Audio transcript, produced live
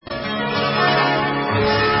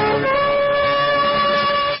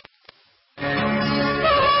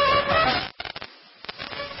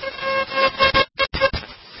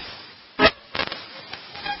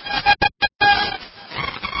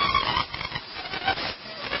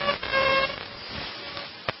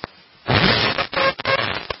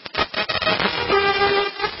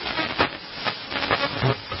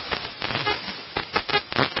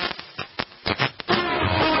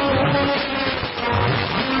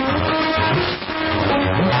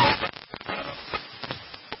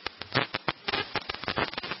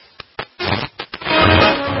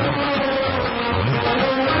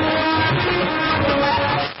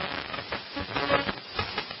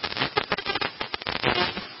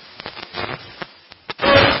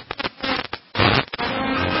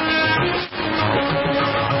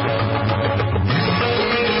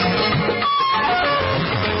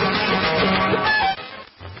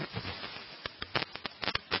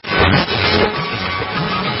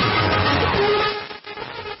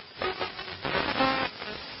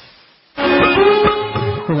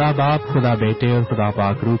खुदा बाप, खुदा बेटे और खुदा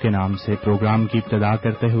पाक रूह के नाम से प्रोग्राम की इब्तिदा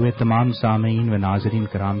करते हुए तमाम सामीन व नाज़रीन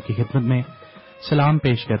कराम की खिदमत में सलाम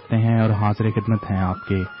पेश करते हैं और हाज़िर खिदमत हैं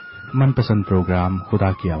आपके मनपसंद प्रोग्राम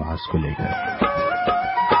खुदा की आवाज़ को लेकर।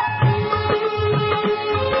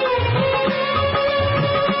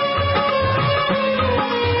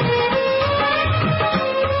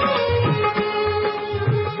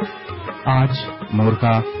 आज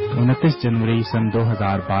मोरका 29 जनवरी सन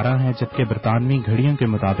 2012 है, जबकि बरतानवी घड़ियों के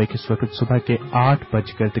मुताबिक इस वक्त सुबह के 8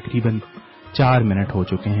 बजकर तकरीबन 4 मिनट हो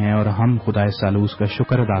चुके हैं और हम खुदा सालूस का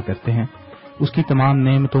शुक्र अदा करते हैं उसकी तमाम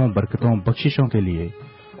नेमतों, बरकतों, बख्शिशों के लिए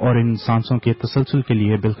और इन सांसों के तसलसल के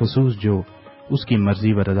लिए, बिलखसूस जो उसकी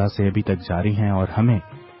मर्जी व रजा से अभी तक जारी हैं और हमें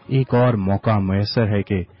एक और मौका मुयस्सर है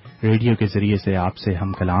कि रेडियो के जरिए से आपसे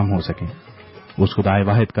हम कलाम हो सकें, उस खुदाए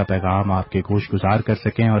वाहिद का पैगाम आपके गोश गुजार कर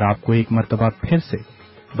सकें और आपको एक मर्तबा फिर से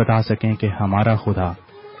बता सकें कि हमारा खुदा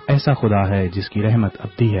ऐसा खुदा है जिसकी रहमत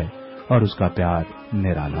अब्दी है और उसका प्यार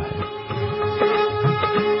निराला है।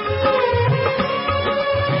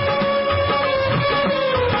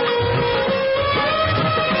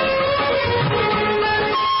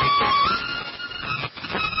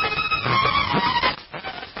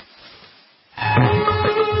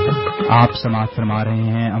 आप समाअत फरमा रहे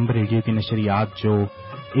हैं अंबर रेडियो की नशरियात जो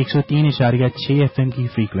 103.6 FM की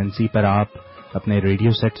फ्रीक्वेंसी पर आप अपने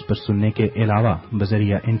रेडियो सेट्स पर सुनने के अलावा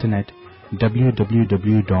बजरिया इंटरनेट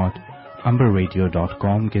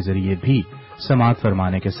www.amberradio.com के जरिए भी समाअत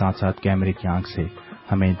फरमाने के साथ साथ कैमरे की आंख से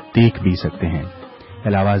हमें देख भी सकते हैं।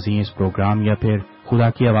 अलावा इस प्रोग्राम या फिर खुदा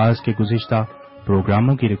की आवाज के गुज़िश्ता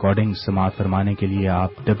प्रोग्रामों की रिकॉर्डिंग समाअत फरमाने के लिए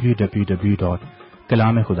आप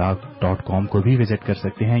www.kalameKhuda.com को भी विजिट कर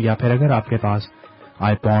सकते हैं, या फिर अगर आपके पास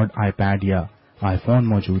आईपॉड, आईपैड या आईफोन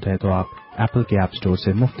मौजूद है तो आप एप्पल के ऐप स्टोर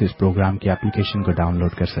से मुफ्त इस प्रोग्राम की एप्लीकेशन को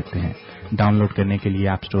डाउनलोड कर सकते हैं। डाउनलोड करने के लिए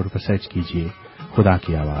ऐप स्टोर पर सर्च कीजिए खुदा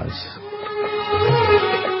की आवाज।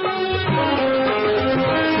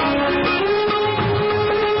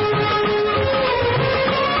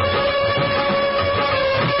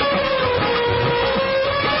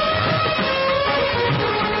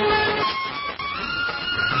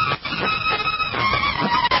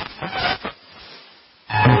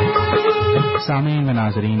 सामीन व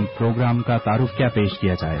नाज़रीन, प्रोग्राम का तारुफ क्या पेश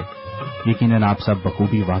किया जाए। यकीनन आप सब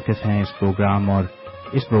बखूबी वाकिफ हैं इस प्रोग्राम और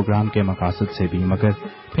इस प्रोग्राम के मकासद से भी, मगर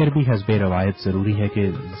फिर भी हस्बे रवायत जरूरी है कि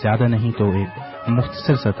ज्यादा नहीं तो एक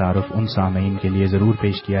मुख्तसर सा तारुफ उन सामीन के लिए जरूर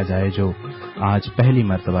पेश किया जाए जो आज पहली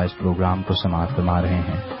मर्तबा इस प्रोग्राम को समाअत फरमा रहे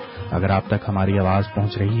हैं। अगर आप तक हमारी आवाज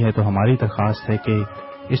पहुंच रही है तो हमारी दरख्वास्त है कि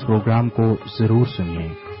इस प्रोग्राम को जरूर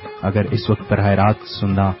सुनिए। अगर इस वक्त बराह रास्त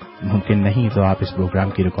सुनना मुमकिन नहीं तो आप इस प्रोग्राम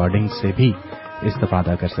की रिकॉर्डिंग से भी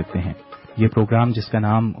इस्तेफादा कर सकते हैं। ये प्रोग्राम जिसका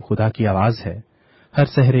नाम खुदा की आवाज है हर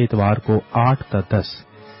सहरे इतवार को 8 ता 10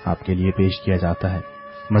 आपके लिए पेश किया जाता है।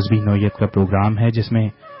 मजहबी नौयत का प्रोग्राम है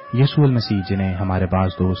जिसमें यीशु अल मसीह, जिन्हें हमारे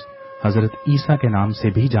बाज़ दोस्त हजरत ईसा के नाम से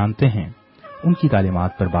भी जानते हैं, उनकी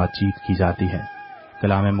तालीमात पर बातचीत की जाती है।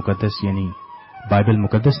 कलाम मुकद्दस यानी बाइबल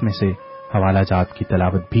मुकद्दस में से हवाला जात की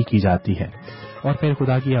तलावत भी की जाती है और फिर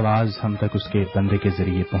खुदा की आवाज हम तक उसके बंदे के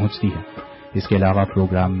जरिए पहुंचती है। इसके अलावा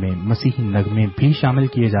प्रोग्राम में मसीही नगमे भी शामिल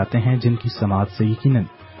किए जाते हैं जिनकी समाअत से यकीनन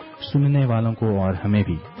सुनने वालों को और हमें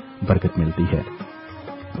भी बरकत मिलती है।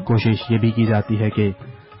 कोशिश ये भी की जाती है कि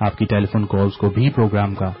आपकी टेलीफोन कॉल्स को भी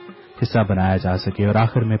प्रोग्राम का हिस्सा बनाया जा सके और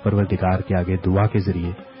आखिर में परवरदिगार के आगे दुआ के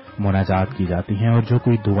जरिए मुनाजात की जाती हैं और जो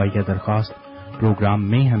कोई दुआ या दरख्वास्त प्रोग्राम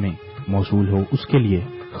में हमें मौसूल हो उसके लिए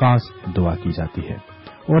खास दुआ की जाती है।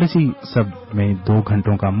 और इसी सब में 2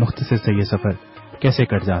 घंटों का मुख्तसर से ये सफर कैसे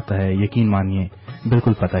कट जाता है यकीन मानिए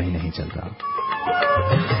बिल्कुल पता ही नहीं चल रहा।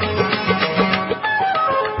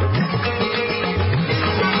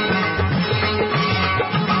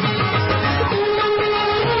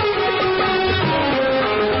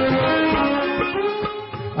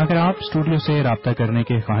 अगर आप स्टूडियो से राब्ता करने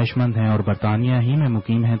के ख्वाहिशमंद हैं और बरतानिया ही में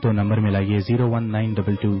मुकीम हैं तो नंबर मिलाइए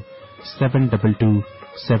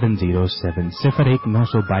 01922727707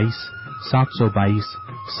 01922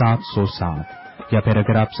 या फिर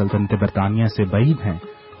अगर आप सल्तनत बरतानिया से बईद हैं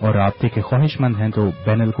और राब्ते के ख्वाहिशमंद हैं तो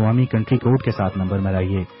बैन अल-अक़वामी कंट्री कोड के साथ नंबर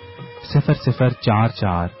मिलाइए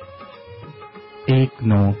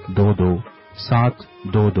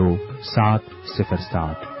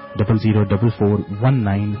 00441922722707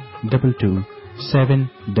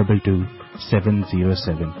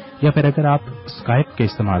 004419222722 या फिर अगर आप स्काइप के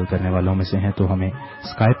इस्तेमाल करने वालों में से हैं तो हमें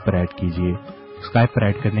स्काइप पर ऐड कीजिए। स्काइप पर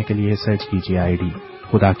ऐड करने के लिए सर्च कीजिए आईडी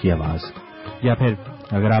खुदा की आवाज, या फिर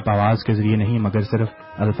अगर आप आवाज के जरिए नहीं मगर सिर्फ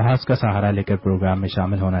अल्फाज का सहारा लेकर प्रोग्राम में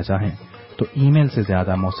शामिल होना चाहें तो ईमेल से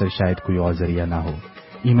ज्यादा मौसर शायद कोई और जरिया ना हो।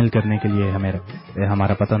 ای میل کرنے کے لیے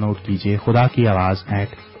ہمارا پتہ نوٹ کیجیے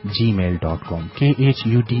khudakiawaz@gmail.com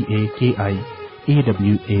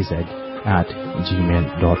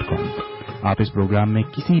KHUDAKIAWAZ@gmail.com. آپ اس پروگرام میں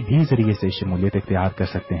کسی بھی ذریعے سے شمولیت اختیار کر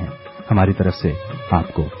سکتے ہیں. ہماری طرف سے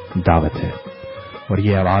آپ کو دعوت ہے. اور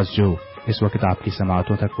یہ آواز جو اس وقت آپ کی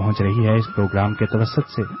سماعتوں تک پہنچ رہی ہے اس پروگرام کے توسط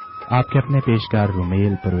سے آپ کے اپنے پیشکار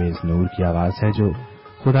رومیل پرویز نور کی آواز ہے جو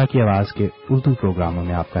خدا کی آواز کے اردو پروگراموں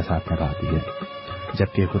میں آپ کا ساتھ نبھاتی ہے.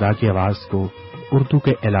 جبکہ خدا کی آواز کو اردو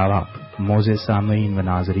کے علاوہ معزز سامعین و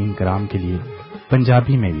ناظرین کرام کے لیے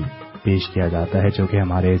پنجابی میں بھی پیش کیا جاتا ہے جو کہ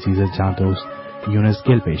ہمارے عزیز جاں دوست یونس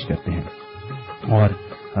گل پیش کرتے ہیں. اور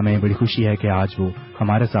ہمیں بڑی خوشی ہے کہ آج وہ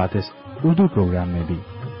ہمارے ساتھ اس اردو پروگرام میں بھی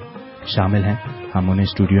شامل ہیں. ہم انہیں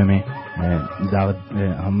اسٹوڈیو میں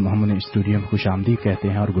خوش آمدید کہتے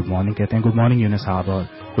ہیں اور گڈ مارننگ کہتے ہیں. گڈ مارننگ یونس صاحب اور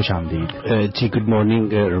خوش آمدید. جی گڈ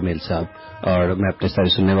مارننگ رومیل صاحب, اور میں اپنے سارے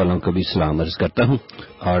سننے والوں کو بھی سلام عرض کرتا ہوں.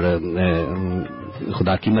 اور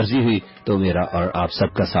خدا کی مرضی ہوئی تو میرا اور آپ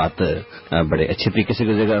سب کا ساتھ بڑے اچھے طریقے سے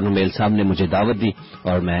گزرے گا. رومیل صاحب نے مجھے دعوت دی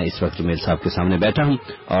اور میں اس وقت رومیل صاحب کے سامنے بیٹھا ہوں,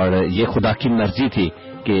 اور یہ خدا کی مرضی تھی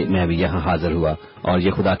کہ میں بھی یہاں حاضر ہوا, اور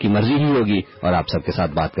یہ خدا کی مرضی ہی ہوگی, اور آپ سب کے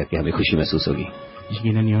ساتھ بات کر کے ہمیں خوشی محسوس ہوگی.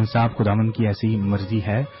 یقیناً یونس صاحب خداوند کی ایسی مرضی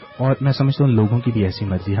ہے, اور میں سمجھتا ہوں لوگوں کی بھی ایسی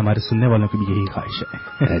مرضی, ہمارے سننے والوں کی بھی یہی خواہش ہے.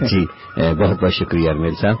 جی بہت بہت شکریہ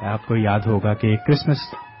رومیل صاحب. آپ کو یاد ہوگا کہ کرسمس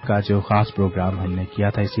کا جو خاص پروگرام ہم نے کیا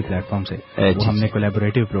تھا اسی پلیٹ فارم سے, وہ ہم نے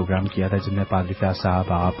کولیبوریٹو پروگرام کیا تھا جن میں پادری فیاض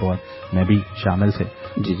صاحب, آپ اور میں بھی شامل تھے.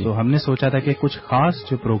 تو ہم نے سوچا تھا کہ کچھ خاص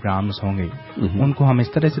جو پروگرامز ہوں گے ان کو ہم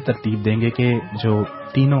اس طرح سے ترتیب دیں گے کہ جو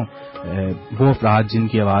تینوں وہ افراد جن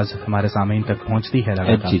کی آواز ہمارے سامعین تک پہنچتی ہے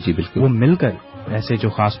لگاتار, وہ مل کر ایسے جو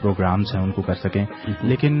خاص پروگرامز ہیں ان کو کر سکیں.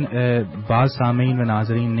 لیکن بعض سامعین و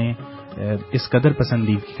ناظرین نے اس قدر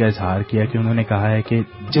پسندیدگی کا اظہار کیا کہ انہوں نے کہا ہے کہ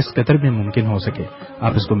جس قدر بھی ممکن ہو سکے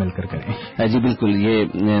آپ اس کو مل کر کریں. جی بالکل, یہ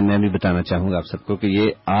میں بھی بتانا چاہوں گا آپ سب کو کہ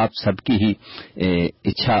یہ آپ سب کی ہی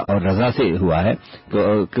اچھا اور رضا سے ہوا ہے.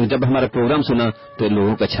 کہ جب ہمارا پروگرام سنا تو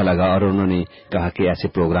لوگوں کو اچھا لگا, اور انہوں نے کہا کہ ایسے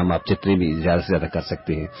پروگرام آپ جتنے بھی زیادہ سے زیادہ کر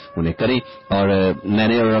سکتے ہیں انہیں کریں. اور میں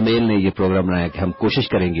نے اور رمیل نے یہ پروگرام بنایا کہ ہم کوشش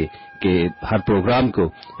کریں گے کہ ہر پروگرام کو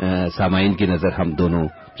سامعین کی نظر ہم دونوں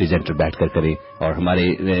پریزنٹر بیٹھ کر کریں, اور ہمارے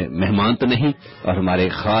مہمان تو نہیں, اور ہمارے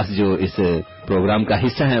خاص جو اس پروگرام کا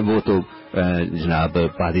حصہ ہیں وہ تو جناب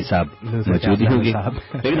پادری صاحب موجود ہی ہوں گے,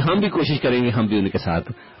 لیکن ہم بھی کوشش کریں گے ہم بھی ان کے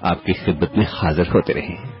ساتھ آپ کی خدمت میں حاضر ہوتے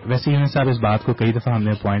رہیں. ویسے یونس صاحب اس بات کو کئی دفعہ ہم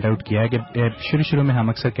نے پوائنٹ آؤٹ کیا ہے کہ شروع میں ہم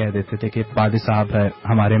اکثر کہہ دیتے تھے کہ پادری صاحب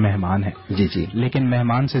ہمارے مہمان ہیں. جی جی, لیکن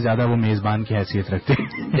مہمان سے زیادہ وہ میزبان کی حیثیت رکھتے ہیں.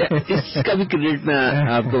 اس کا بھی کریڈٹ میں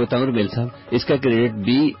آپ کو بتاؤں رومیل صاحب, اس کا کریڈٹ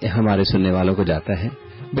بھی ہمارے سننے والوں کو جاتا ہے.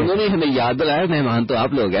 انہوں نے ہمیں یاد دلایا مہمان تو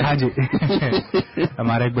آپ لوگ ہیں. ہاں جی,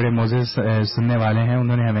 ہمارے ایک بڑے معزز سننے والے ہیں,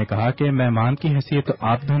 انہوں نے ہمیں کہا کہ مہمان کی حیثیت تو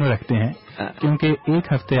آپ دونوں رکھتے ہیں, کیونکہ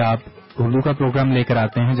ایک ہفتے آپ اردو کا پروگرام لے کر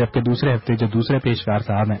آتے ہیں جبکہ دوسرے ہفتے جو دوسرے پیشکار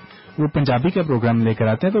صاحب ہیں وہ پنجابی کا پروگرام لے کر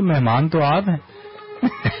آتے ہیں, تو مہمان تو آپ ہیں.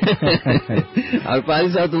 اور پادری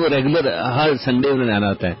صاحب تو وہ ریگولر ہر سنڈے انہوں نے آنا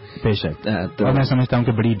ہوتا ہے. بے شک, اور میں سمجھتا ہوں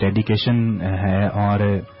کہ بڑی ڈیڈیکیشن ہے اور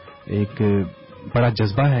ایک بڑا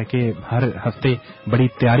جذبہ ہے کہ ہر ہفتے بڑی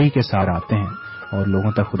تیاری کے ساتھ آتے ہیں اور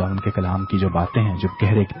لوگوں تک خدا ان کے کلام کی جو باتیں ہیں, جو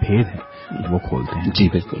گہرے بھید ہیں, وہ کھولتے ہیں. جی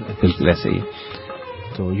بالکل بالکل ایسے ہی.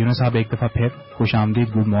 تو یونس صاحب ایک دفعہ پھر خوش آمدید,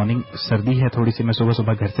 گڈ مارننگ. سردی ہے تھوڑی سی, میں صبح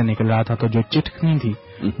صبح گھر سے نکل رہا تھا تو جو چٹکنی تھی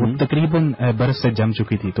وہ تقریباً برف سے جم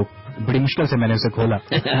چکی تھی, تو بڑی مشکل سے میں نے اسے کھولا.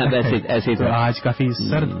 ایسے تو آج کافی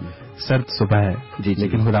سرد صبح ہے. جی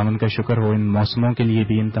لیکن خداوند کا شکر ہو ان موسموں کے لیے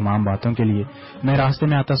بھی, ان تمام باتوں کے لیے. میں راستے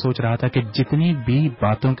میں آتا سوچ رہا تھا کہ جتنی بھی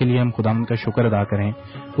باتوں کے لیے ہم خداوند کا شکر ادا کریں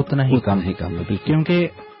اتنا ہی کم ہے, کیونکہ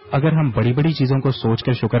اگر ہم بڑی بڑی چیزوں کو سوچ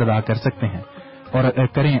کر شکر ادا کر سکتے ہیں اور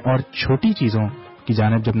کریں, اور چھوٹی چیزوں کی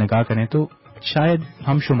جانب جب نگاہ کریں تو شاید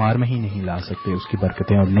ہم شمار میں ہی نہیں لا سکتے اس کی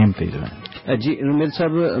برکتیں اور نعمتیں جو ہیں. جی رومیل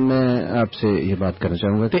صاحب, میں آپ سے یہ بات کرنا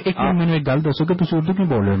چاہوں گا کہ ایک میں نے ایک گل دسو کہ تم اردو کیوں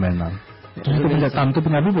بول رہے ہو میرے نام, ہم تو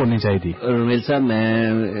پنجابی بولنی چاہیے تھی. رومیل صاحب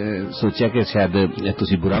میں سوچا کہ شاید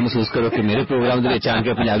تسی برا محسوس کرو کہ میرے پروگرام دے وچ آن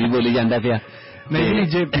کے پنجابی بولی جاندا پیا. نہیں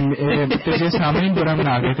جی سامنے برا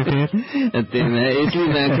بنا گئے تھے پھر میں اس لیے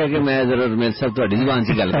میں کہا کہ میں ضرور رومیل صاحب تہاڈی زبان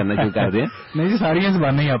سے گل کرنا شروع کر دیا. نہیں جی, ساری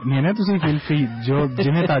زبانیں اپنی ہیں نا, تسی فیل فری جو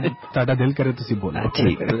جویں تہاڈا دل کرے تسی بولو.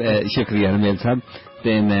 ٹھیک, شکریہ رومیل صاحب.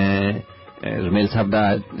 تے میں رومیل صاحب دا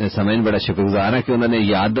سامعین بڑا شکر گزار ہاں کہ انہوں نے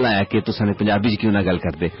یاد دلایا کہ تساں نے پنجابی وچ کیوں نہ گل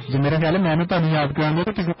کردے. جی میرا خیال ہے میں نے تہانوں یاد کرانا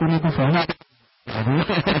کہ کسی کو فون آ رومیل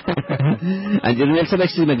صاحب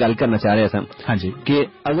ایکچولی میں گل کرنا چاہ رہا تھا. ہاں جی, کہ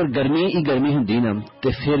اگر گرمی ہی گرمی ہوندی نا تے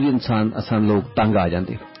پھر بھی انسان لوگ تنگ آ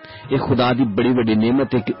جاندے. یہ خدا دی بڑی بڑی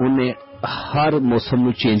نعمت ہے کہ انہیں ہر موسم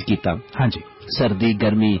نو چینج کیتا. ہاں جی, سردی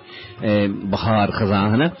گرمی بہار خزاں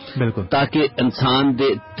ہے نا بالکل تاکہ انسان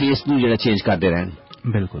دے ٹیسٹ نو جڑا چینج کرتے رہن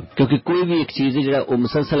بالکل کیونکہ کوئی بھی ایک چیز ہے جڑا وہ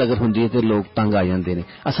مسلسل اگر ہوندی ہے تو لوگ تنگ آ جاندے نے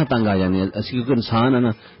اساں تنگ آ جانے اسی کیونکہ انسان ہے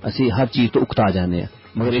نا اسی ہر چیز تو اکتا جانے ہیں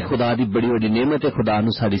مگر ایک خدا دی بڑی بڑی نعمت ہے خدا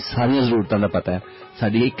نو ساری ساری ضرورتاں دا پتہ ہے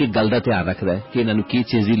ساری ایک ایک گل دا دھیان رکھدا ہے کہ انہاں نو کی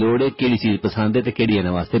چیز دی لوڑ ہے کیڑی چیز پسند ہے تے کیڑی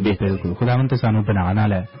انہاں واسطے بہتر ہے بالکل خداوند تے سانو بنان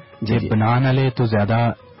والا ہے جے بنان والے تو زیادہ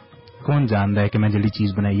کون جاندا ہے کہ میں جڑی چیز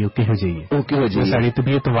بنائی ہے کہو جی ہے او کہو جی ساری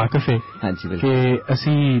طبیعت تو واقف ہے ہاں جی کہ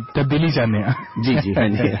اسی تبدیلی چاہنے ہیں جی جی ہاں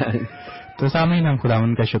جی تو سامعین ہم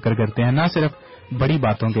خداوند کا شکر کرتے ہیں نہ صرف بڑی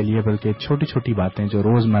باتوں کے لیے بلکہ چھوٹی چھوٹی باتیں جو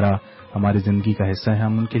روزمرہ ہماری زندگی کا حصہ ہے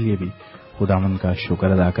ہم ان کے لیے بھی خداوند کا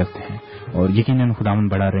شکر ادا کرتے ہیں اور یقیناً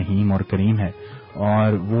خداوند بڑا رحیم اور کریم ہے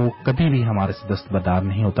اور وہ کبھی بھی ہمارے سے دستبردار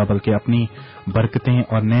نہیں ہوتا بلکہ اپنی برکتیں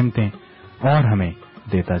اور نعمتیں اور ہمیں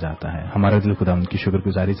دیتا جاتا ہے. ہمارا دل خداوند کی شکر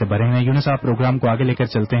گزاری سے بھرے ہیں. یونس صاحب پروگرام کو آگے لے کر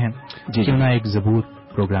چلتے ہیں. کیوں نہ ایک زبور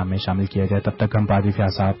پروگرام میں شامل کیا جائے. تب تک ہم پادری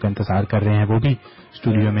فیاض صاحب کا انتظار کر رہے ہیں, وہ بھی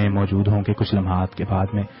اسٹوڈیو میں موجود ہوں گے کچھ لمحات کے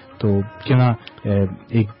بعد میں, تو کیوں نہ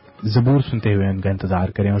ایک زبور سنتے ہوئے ان کا انتظار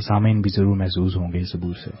کریں اور سامعین بھی ضرور محظوظ ہوں گے اس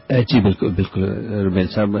زبور سے. جی بالکل بالکل رمیل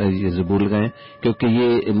صاحب یہ زبور لگائیں کیونکہ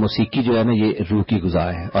یہ موسیقی جو ہے نا یہ روح کی غذا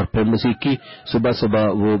ہے اور پھر موسیقی صبح صبح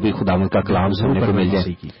وہ بھی خداوند کا کلام سننے کو مل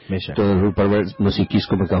جائے تو روح پرور موسیقی اس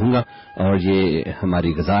کو میں کہوں گا اور یہ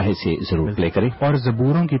ہماری غذا ہے, اسے ضرور پلے کریں. اور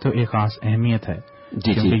زبوروں کی تو ایک خاص اہمیت ہے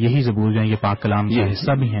کیونکہ یہی زبور جو ہیں یہ پاک کلام کا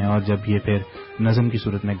حصہ بھی ہیں اور جب یہ پھر نظم کی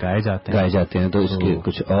صورت میں گائے جاتے ہیں تو اس کے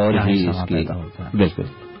کچھ اور ہی اس کی بالکل.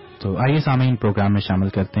 تو آئیے سامعین پروگرام میں شامل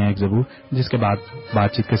کرتے ہیں ایک زبور, جس کے بعد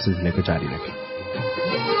بات چیت کے سلسلے کو جاری رکھیں.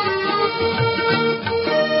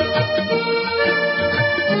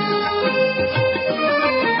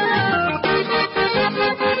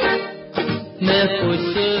 میں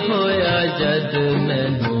خوش ہویا جد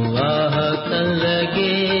مینوں آکھن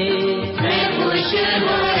لگے, میں خوش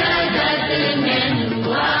ہویا جد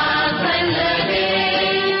مینوں آکھن لگے,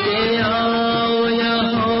 کہ آؤ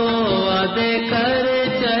یہوہ دے کر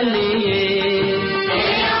چلیے, کہ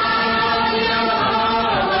آؤ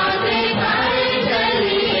یہوہ دے کر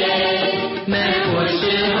چلیے, میں خوش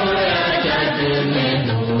ہویا جد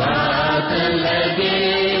مینوں آکھن لگے.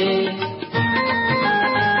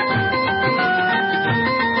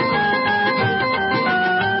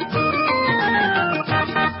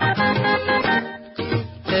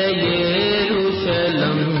 شہر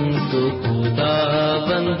تو خدا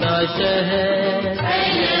بندہ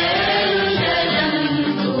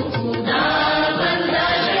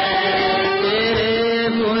شہر, تیرے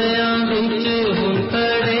مویاں وچ ہن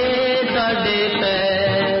کھڑے ساڈے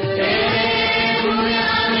پیر, تیرے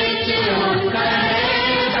مویاں وچ ہن کھڑے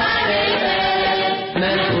ساڈے پیر,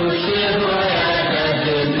 میں خوش ہویا جد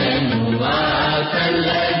مینوں آکھن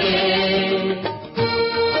لگے.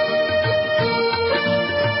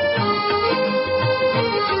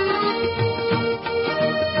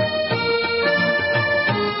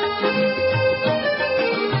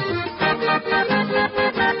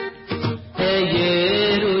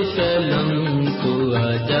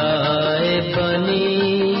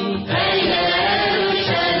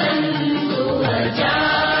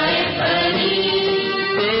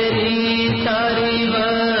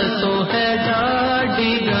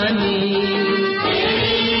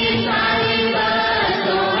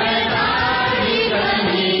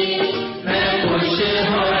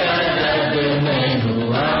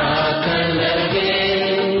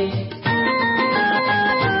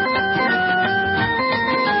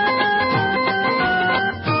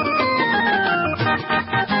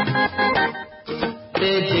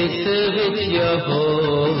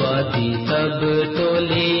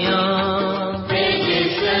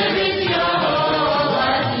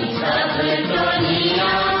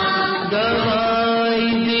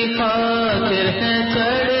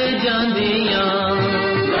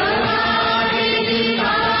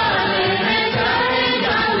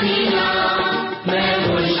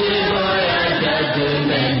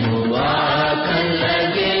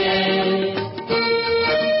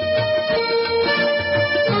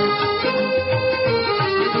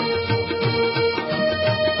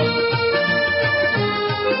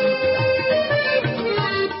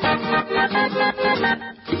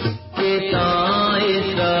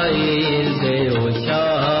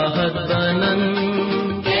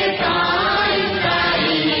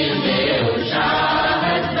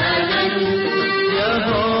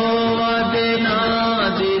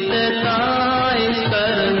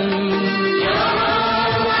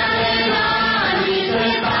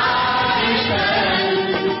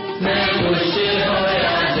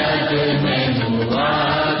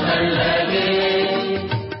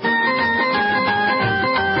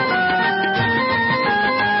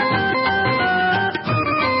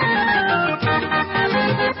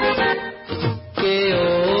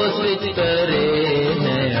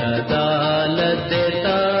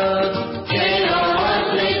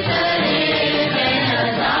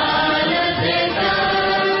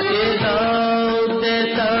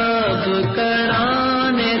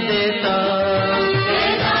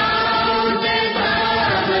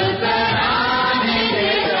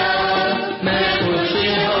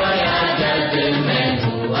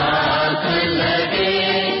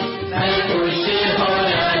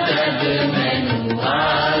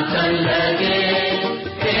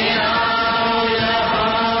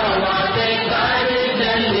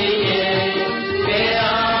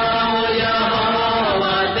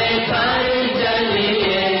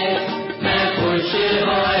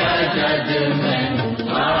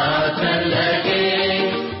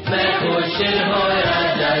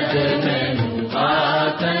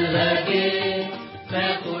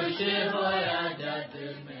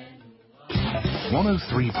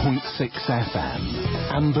 103.6 FM,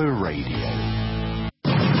 Amber Radio.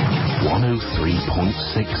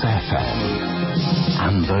 103.6 FM,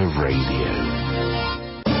 Amber Radio.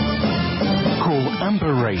 Call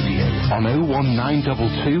Amber Radio on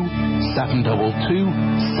 01922 722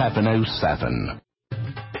 707.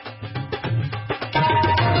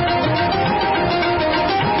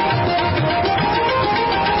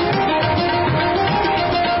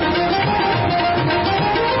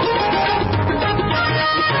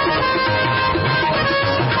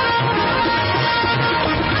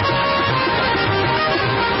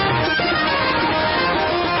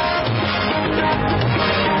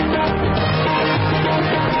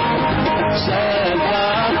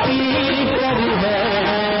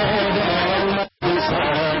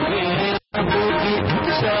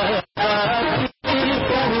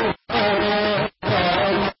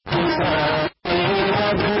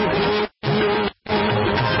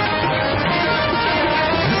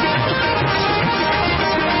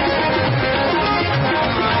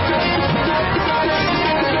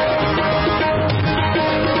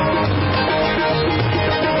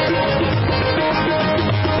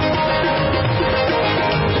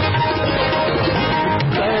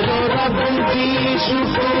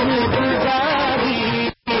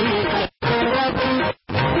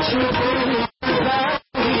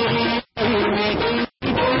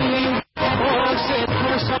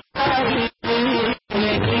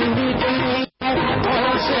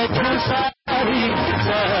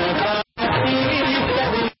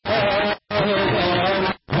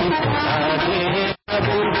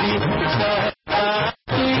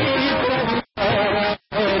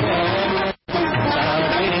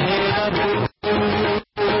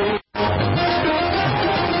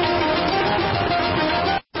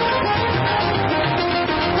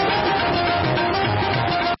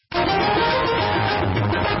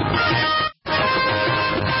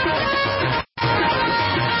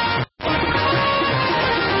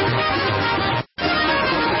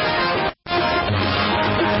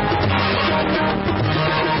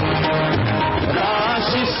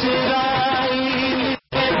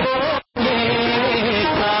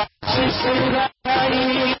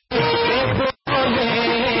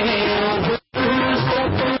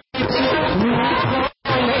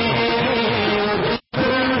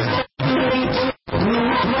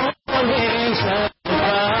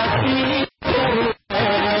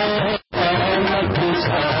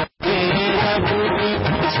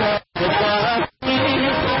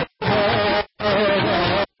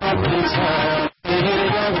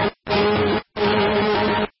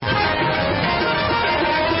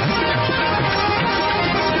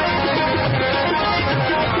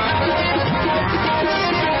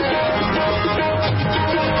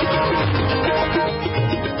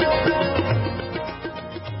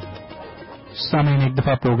 सामीन एक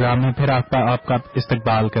दफा प्रोग्राम में फिर आपका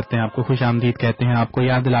इस्तकबाल करते हैं, आपको खुश आमदीद कहते हैं। आपको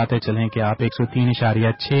याद दिलाते चलें कि आप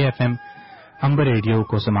 103.6 FM अम्बर रेडियो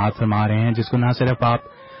को समाअत फरमा रहे हैं, जिसको न सिर्फ आप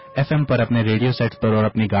FM पर अपने रेडियो सेट पर और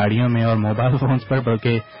अपनी गाड़ियों में और मोबाइल फोन्स पर,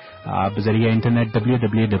 बल्कि आप जरिए इंटरनेट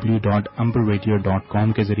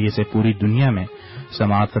www.amberradio.com के जरिए से पूरी दुनिया में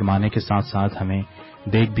समाअत फरमाने के साथ साथ हमें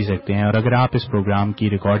देख भी सकते हैं। और अगर आप इस प्रोग्राम की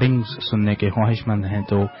रिकॉर्डिंग सुनने के ख्वाहिशमंद हैं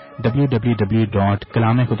तो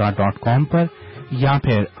www.kalamekhuda.com पर, या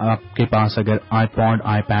फिर आपके पास अगर आईपॉड,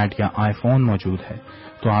 आईपैड या आईफोन मौजूद है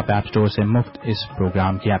तो आप ऐप स्टोर से मुफ्त इस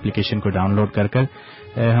प्रोग्राम की एप्लीकेशन को डाउनलोड कर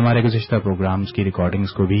हमारे गुज़िश्ता प्रोग्राम्स की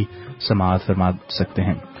रिकॉर्डिंग्स को भी समाअत फरमा सकते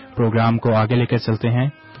हैं। प्रोग्राम को आगे लेकर चलते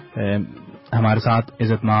हैं। हमारे साथ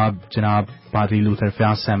इज़्ज़तमाब जनाब पादरी लूथर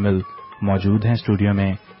फयाज सैमुअल मौजूद हैं स्टूडियो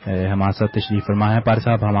में, हमारे साथ तशरीफ फरमा है। पादरी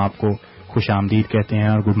साहब, हम आपको खुश आमदीद कहते हैं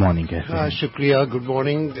और गुड मॉर्निंग कहते हैं। शुक्रिया, गुड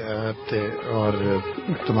मॉर्निंग। और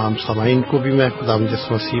तमाम सामाइन को भी मैं खुदावंद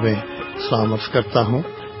यीशु मसीह में सलाम अर्ज़ करता हूँ।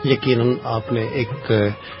 यकीनन आपने एक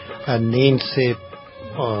नींद से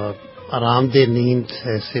आरामदेह नींद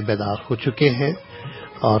से बेदार हो चुके हैं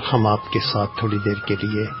और हम आपके साथ थोड़ी देर के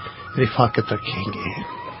लिए रिफाकत रखेंगे।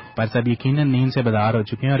 पर सब यकीनन नींद से बेदार हो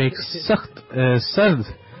चुके हैं और एक सख्त सर्द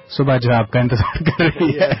सुबह जो आपका इंतजार कर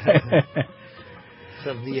रही है।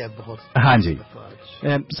 सर्दी है बहुत। हाँ जी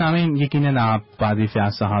सामीन, यकीनन आप पादरी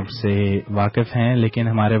फयाज साहब से वाकिफ हैं, लेकिन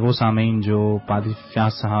हमारे वो सामीन जो पादरी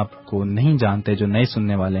फयाज साहब को नहीं जानते, जो नए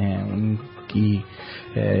सुनने वाले हैं, उनकी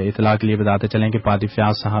इतला के लिए बताते चलें कि पादरी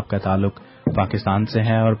फयाज साहब का ताल्लुक पाकिस्तान से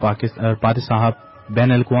है और पादरी साहब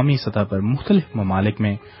बैन अल-अक़वामी सतह पर मुख्तलिफ ममालिक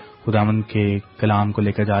में खुदावंद के कलाम को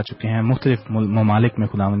लेकर जा चुके हैं, मुख्तलिफ ममालिक में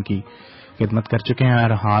खुदावंद की खिदमत कर चुके हैं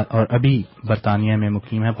और अभी बरतानिया में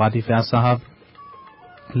मुकीम है। पादरी फयाज साहब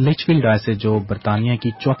लिचफील्ड डायसिस जो बरतानिया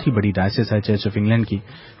की चौथी बड़ी डायसिस है चर्च ऑफ इंग्लैंड की,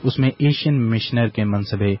 उसमें एशियन मिशनर के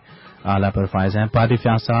मनसबे आला पर फायज हैं। पादरी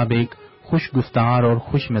फयाज साहब एक खुश गुफ्तार और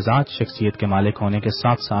खुश मिजाज शख्सियत के मालिक होने के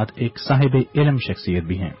साथ साथ एक साहिब इल्म शख्सियत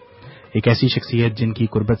भी हैं। एक ऐसी शख्सियत जिनकी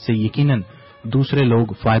कुर्बत से यकीनन दूसरे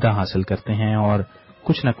लोग फायदा हासिल करते हैं और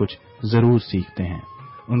कुछ न कुछ जरूर सीखते हैं।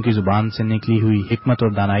 उनकी जुबान से निकली हुई हिकमत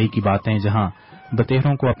और दानाई की बातें जहां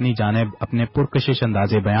बतेरों को अपनी जानिब अपने पुरकशिश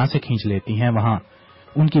अंदाजे बयां से खींच लेती हैं, वहां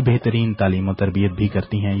उनकी बेहतरीन तालीम और तरबियत भी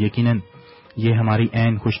करती हैं। यकीनन ये हमारी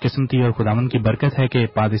ऐन खुशकिस्मती और खुदावंद की बरकत है कि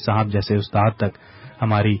पादरी साहब जैसे उस्ताद तक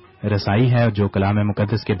हमारी रसाई है, जो कलाम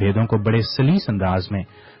मुकद्दस के भेदों को बड़े सलीस अंदाज में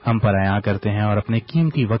हम पर अयां करते हैं और अपने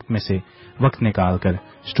कीमती वक्त में से वक्त निकाल कर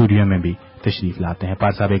स्टूडियो में भी तशरीफ लाते हैं।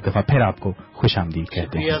 पादरी साहब एक दफा फिर आपको खुशामदीद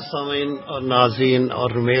कहते हैं। सामीन और नाज़रीन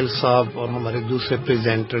और रुमेल साहब और हमारे दूसरे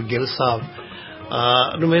प्रेजेंटर गिल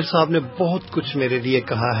साहब। रुमेल साहब ने बहुत कुछ मेरे लिए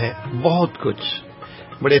कहा है, बहुत कुछ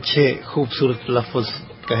बड़े अच्छे खूबसूरत लफ्ज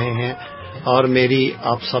कहे हैं और मेरी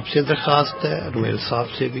आप सबसे दरखास्त है, रुमेल साहब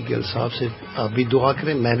से भी, गिल साहब से, आप भी दुआ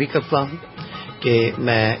करें, मैं भी करता हूं कि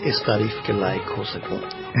मैं इस तारीफ के लायक हो सकूं।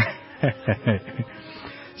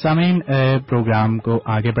 सामीन, प्रोग्राम को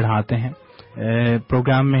आगे बढ़ाते हैं।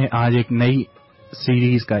 प्रोग्राम में आज एक नई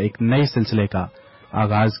सीरीज का, एक नए सिलसिले का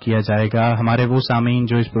आगाज किया जाएगा। हमारे वो सामीन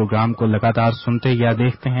जो इस प्रोग्राम को लगातार सुनते या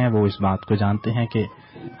देखते हैं वो इस बात को जानते हैं कि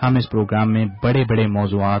हम इस प्रोग्राम में बड़े बड़े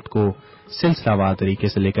मौज़ूआत को सिलसिलावार तरीके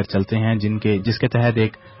से लेकर चलते हैं, जिसके तहत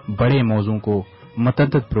एक बड़े मौजू को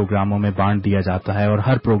मतअद्दद प्रोग्रामों में बांट दिया जाता है और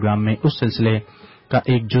हर प्रोग्राम में उस सिलसिले का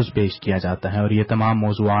एक जुज पेश किया जाता है और ये तमाम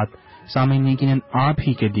मौज़ूआत सामीन यकीनन आप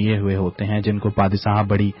ही के दिए हुए होते हैं, जिनको पादरी साहब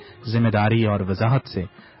बड़ी जिम्मेदारी और वजाहत से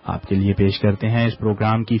आपके लिए पेश करते हैं। इस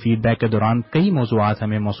प्रोग्राम की फीडबैक के दौरान कई मौज़ूआत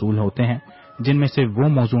हमें मौसूल होते हैं, जिनमें से वो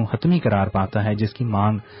मौजू हतमी करार पाता है जिसकी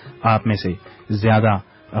मांग आप में से ज्यादा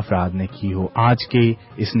अफराद ने की हो। आज के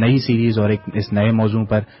इस नई सीरीज और इस नए मौजू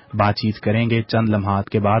पर बातचीत करेंगे चंद लम्हात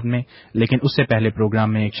के बाद में, लेकिन उससे पहले प्रोग्राम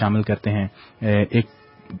में एक शामिल करते हैं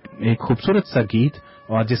एक खूबसूरत सा गीत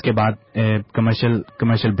और जिसके बाद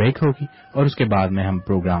कमर्शियल ब्रेक होगी और उसके बाद में हम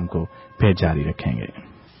प्रोग्राम को फिर जारी रखेंगे।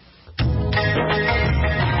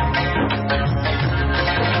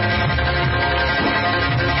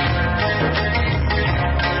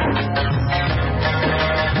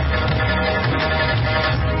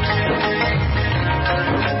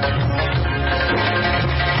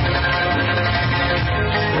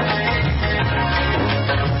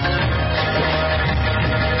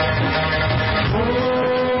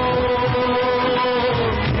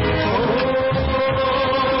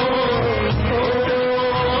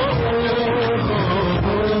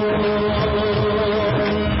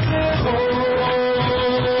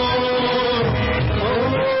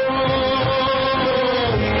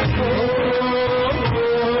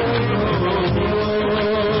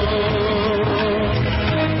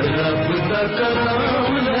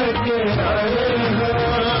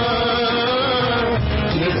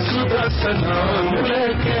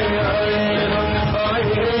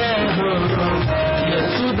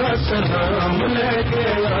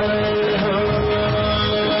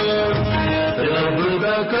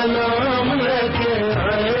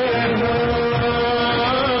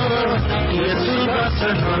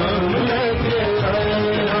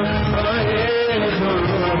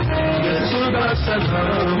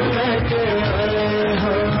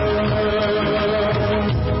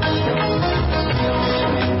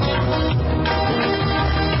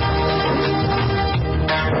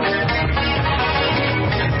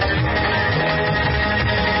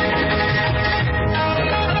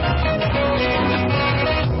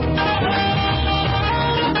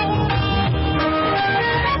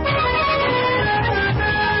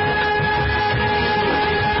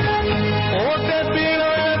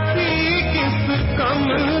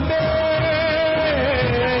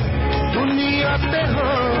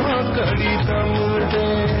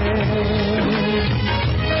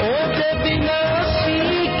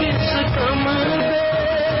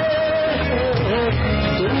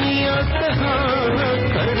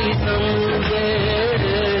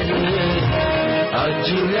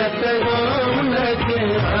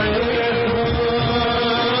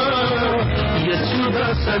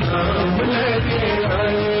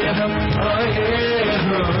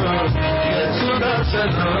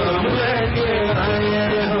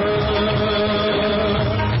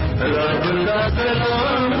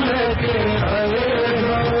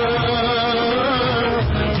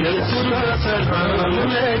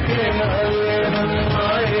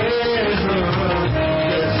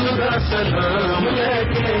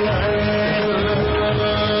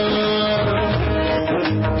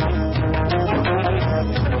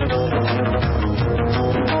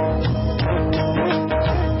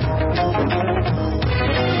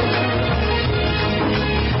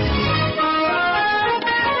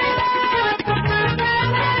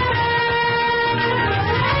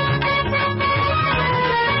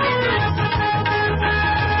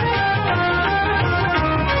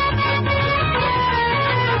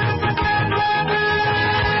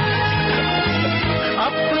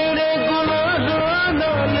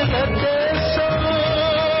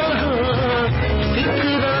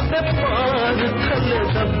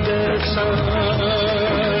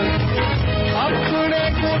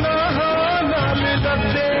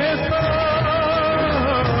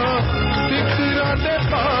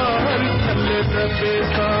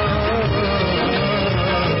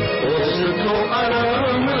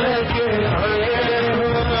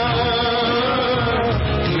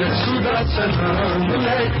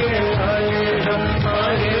 کے آئے ہم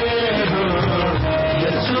آئے ہم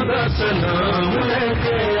یسوع دا سلام لے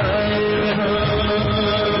کے آئے ہم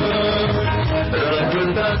رب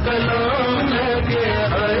دا کلام لے کے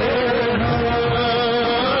آئے ہم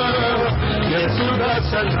یسوع دا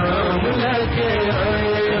سلام لے کے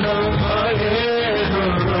آئے ہم آئے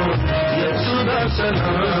ہم یسوع دا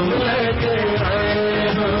سلام لے کے آئے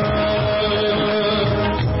ہم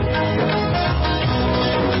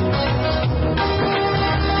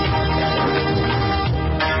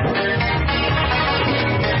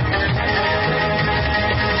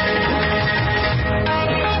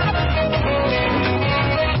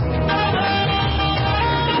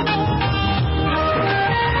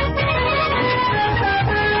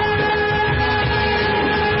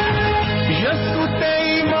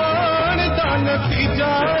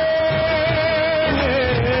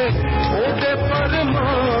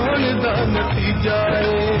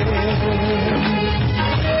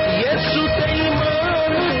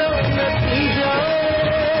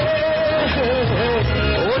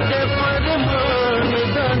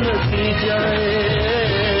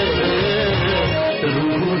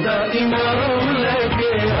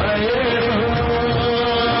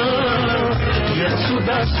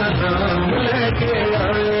سلام لے کے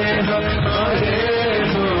آئے ہم آئے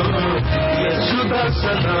ہم یسوع دا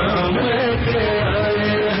سلام لے کے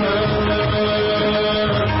آئے ہم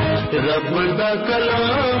رب دا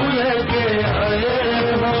کلام لے کے آئے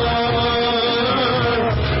ہم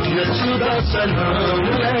یسوع دا سلام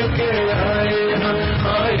لے کے آئے ہم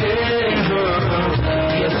آئے ہم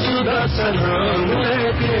یسوع دا سلام لے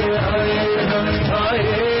کے آئے ہم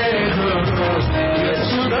آئے ہم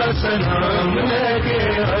یسوع دا سلام لے کے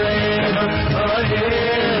آئے ہم آئے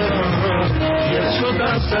ہم یسوع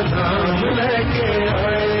دا سلام لے کے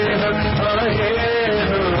آئے ہم آئے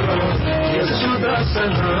ہم یسوع دا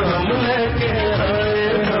سلام لے کے آئے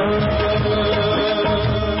ہم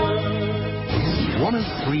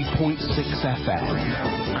 103.6 FM,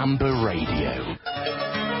 Amber Radio.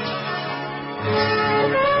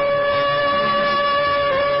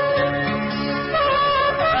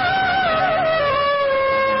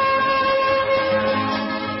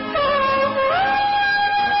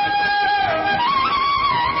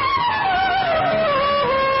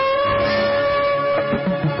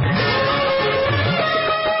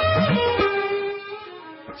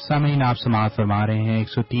 سامعین آپ سماعت فرما رہے ہیں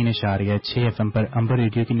 103.6 FM پر امبر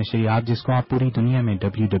ریڈیو کی نشریات، جس کو آپ پوری دنیا میں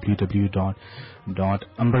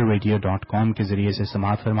www.amberradio.com کے ذریعے سے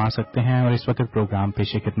سماعت فرما سکتے ہیں۔ اور اس وقت پروگرام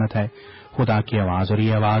پیش خدمت ہے خدا کی آواز، اور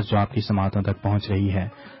یہ آواز جو آپ کی سماعتوں تک پہنچ رہی ہے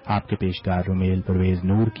آپ کے پیشکار رومیل پرویز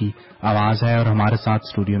نور کی آواز ہے۔ اور ہمارے ساتھ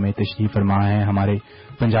اسٹوڈیو میں تشریف فرما ہے ہمارے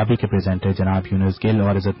پنجابی کے پریزنٹر جناب یونس گل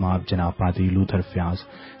اور عزت مآب جناب پادری لوتھر فیاض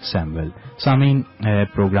سیمویل۔ سامعین،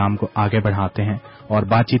 پروگرام کو آگے بڑھاتے ہیں اور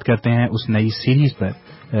بات چیت کرتے ہیں اس نئی سیریز پر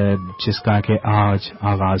جس کا کہ آج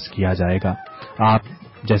آغاز کیا جائے گا۔ آپ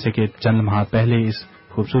جیسے کہ چند ماہ پہلے اس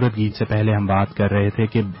خوبصورت گیت سے پہلے ہم بات کر رہے تھے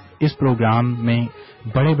کہ اس پروگرام میں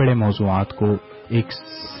بڑے بڑے موضوعات کو ایک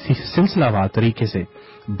سلسلہ وار طریقے سے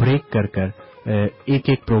بریک کر کر ایک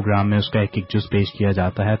ایک پروگرام میں اس کا ایک ایک جز پیش کیا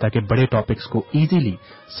جاتا ہے تاکہ بڑے ٹاپکس کو ایزیلی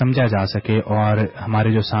سمجھا جا سکے اور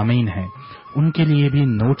ہمارے جو سامعین ہیں ان کے لیے بھی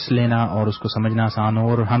نوٹس لینا اور اس کو سمجھنا آسان ہو،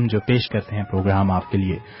 اور ہم جو پیش کرتے ہیں پروگرام آپ کے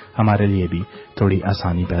لیے ہمارے لیے بھی تھوڑی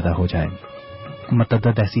آسانی پیدا ہو جائے۔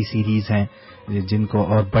 متعدد ایسی سیریز ہیں جن کو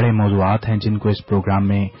اور بڑے موضوعات ہیں جن کو اس پروگرام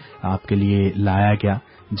میں آپ کے لیے لایا گیا،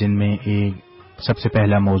 جن میں ایک سب سے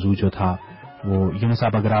پہلا موضوع جو تھا وہ یونس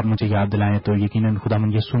صاحب اگر آپ مجھے یاد دلائیں تو یقیناً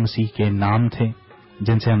خداوند یسوع مسیح کے نام تھے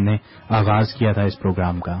جن سے ہم نے آغاز کیا تھا اس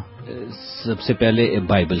پروگرام کا۔ سب سے پہلے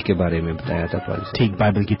بائبل کے بارے میں بتایا تھا، ٹھیک،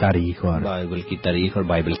 بائبل کی تاریخ اور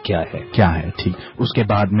بائبل کیا ہے ٹھیک۔ اس کے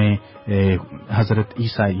بعد میں حضرت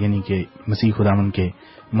عیسیٰ یعنی کہ مسیح خداوند کے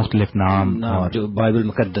مختلف نام اور جو بائبل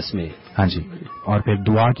مقدس میں، ہاں جی، اور پھر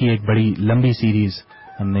دعا کی ایک بڑی لمبی سیریز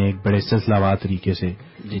ہم نے ایک بڑے سلسلہ وار طریقے سے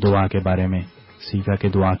دعا کے بارے میں سیکھا کہ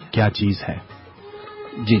دعا کیا چیز ہے۔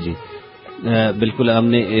 جی بالکل، ہم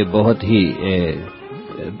نے بہت ہی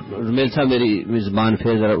میرے صاحب میری زبان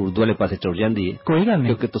پھر ذرا اردو والے پاسے چڑھ جاندی ہے، کوئی گل نہیں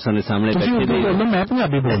کیونکہ تساں نے سامنے بیٹھے میں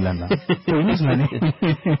پنجابی بول لینا کوئی نہیں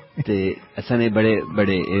تے اساں نے بڑے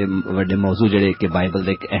وڈے موضوع جڑے کہ بائبل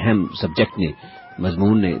دے ایک اہم سبجیکٹ نے،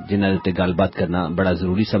 مضمون نے، جنہاں تے گل بات کرنا بڑا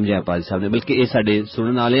ضروری سمجھا پادری صاحب نے، بلکہ یہ ساڈے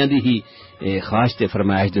سنن والیاں دی ہی خواہش تے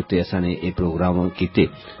فرمائش دے تے اساں نے یہ پروگرام کیتے،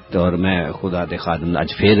 اور میں خدا دے خادم اج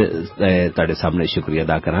پھر تہاڈے سامنے شکریہ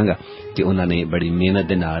ادا کراں گا کہ انہاں نے بڑی محنت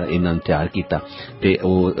دے نال انہاں نوں تیار کیتا تے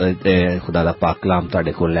او خدا دا پاک کلام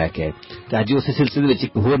تہاڈے کول لے کے آئے تے اج اس سلسلے وچ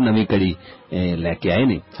ایک ہور نویں کڑی لے کے آئے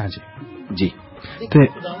نے۔ ہاں جی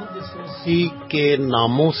खुदावंद यीशु मसीह के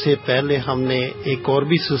नामों से पहले हमने एक और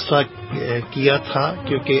भी सिलसिला किया था,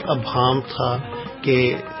 क्योंकि अभाम था कि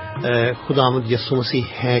खुदावंद यीशु मसीह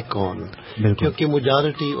है कौन, क्योंकि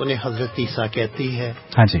मेजॉरिटी उन्हें हजरत ईसा कहती है।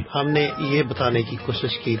 हाँ जी, हमने ये बताने की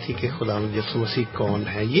कोशिश की थी कि खुदावंद यीशु मसीह कौन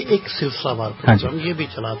है। ये एक सिलसिलावार प्रोग्राम ये भी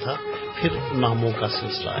चला था, फिर नामों का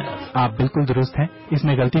सिलसिला आया। आप बिल्कुल दुरुस्त हैं।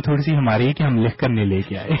 इसमें गलती थोड़ी सी हमारी है कि हम लिख कर नहीं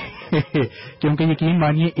लेके आए क्योंकि यकीन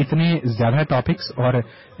मानिए इतने ज्यादा टॉपिक्स और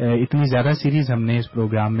इतनी ज्यादा सीरीज हमने इस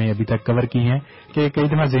प्रोग्राम में अभी तक कवर की हैं कि कई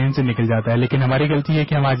दफा ज़हन से निकल जाता है, लेकिन हमारी गलती है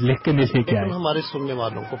कि हम आज लिख कर नहीं लेके आए। हमारे सुनने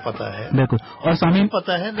वालों को पता है, बिल्कुल, और सामने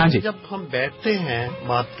पता है। हाँ जी, जब हम बैठते हैं,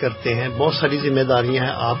 बात करते हैं, बहुत सारी जिम्मेदारियां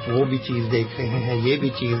हैं। आप वो भी चीज देख रहे हैं, ये भी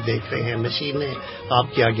चीज देख रहे हैं, मशीनें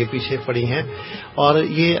आपके आगे पीछे पड़ी हैं, और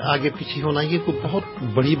ये आगे पीछे होना ये कोई बहुत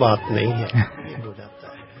बड़ी बात नहीं है हो जाता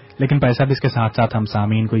है। लेकिन भाई साहब, इसके साथ साथ हम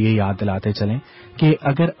सामीन को ये याद दिलाते चलें कि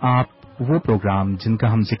अगर आप वो प्रोग्राम जिनका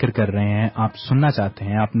हम जिक्र कर रहे हैं आप सुनना चाहते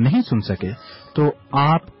हैं, आप नहीं सुन सके, तो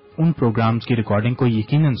आप उन प्रोग्राम्स की रिकॉर्डिंग को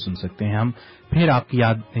यकीनन सुन सकते हैं। हम फिर आपकी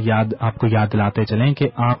आपको याद दिलाते चलें कि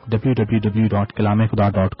आप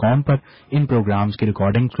www.kalamekhuda.com पर इन प्रोग्राम्स की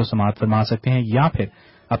रिकॉर्डिंग्स को समाअत फरमा सकते हैं, या फिर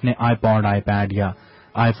अपने आईपॉड, आईपैड या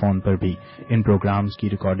आईफोन पर भी इन प्रोग्राम्स की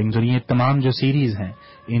रिकॉर्डिंग्स और ये तमाम जो सीरीज हैं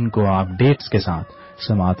इनको आप डेट्स के साथ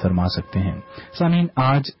समाअत फरमा सकते हैं। सामीन,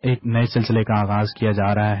 आज एक नए सिलसिले का आगाज किया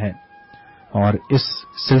जा रहा है और इस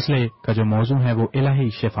सिलसिले का जो मौजू है वो इलाही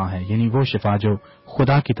शिफा है, यानी वो शिफा जो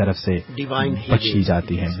खुदा की तरफ से बख्शी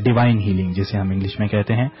जाती है, डिवाइन हीलिंग जिसे हम इंग्लिश में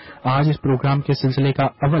कहते हैं। आज इस प्रोग्राम के सिलसिले का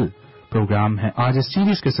अव्वल प्रोग्राम है, आज इस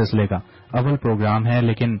सीरीज के सिलसिले का अव्वल प्रोग्राम है,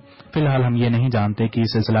 लेकिन फिलहाल हम ये नहीं जानते कि ये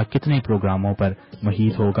सिलसिला कितने प्रोग्रामों पर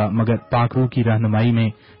मुहीत होगा, मगर पाक रूह की रहनुमाई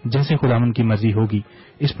में जैसे खुदावंद की मर्जी होगी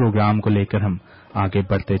इस प्रोग्राम को लेकर हम आगे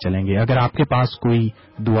बढ़ते चलेंगे। अगर आपके पास कोई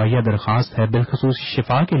दुआ या दरखास्त है बिलखसूस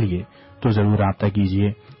शिफा के लिए तो जरूर राब्ता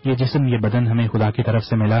कीजिए। ये जिस्म, ये बदन हमें खुदा की तरफ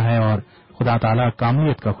से मिला है और खुदा ताला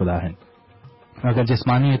कामिलियत का खुदा है। अगर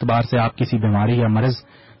जिस्मानी एतबार से आप किसी बीमारी या मर्ज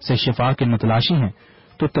से शिफा के मुतलाशी हैं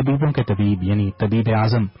तो तबीबों के तबीब यानी तबीब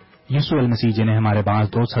आजम यीशु अल मसीह, जिन्हें हमारे पास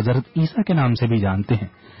दोस्त हजरत ईसा के नाम से भी जानते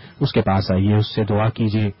हैं, उसके पास आइए, उससे दुआ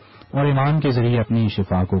कीजिए और ईमान के जरिए अपनी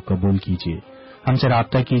शिफा को कबूल कीजिए। हमसे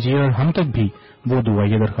राब्ता कीजिए और हम तक भी वो दुआ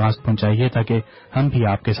या दरख्वास्त पहुंचाइए ताकि हम भी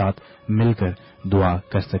आपके साथ मिलकर दुआ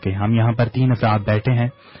कर सके। हम यहाँ पर 3 अफराद बैठे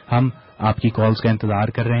हैं, हम आपकी कॉल्स का इंतजार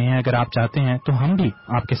कर रहे हैं। अगर आप चाहते हैं तो हम भी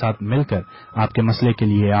आपके साथ मिलकर आपके मसले के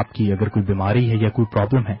लिए, आपकी अगर कोई बीमारी है या कोई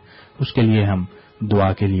प्रॉब्लम है, उसके लिए हम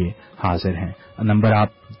दुआ के लिए हाजिर हैं। नंबर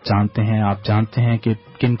आप जानते हैं कि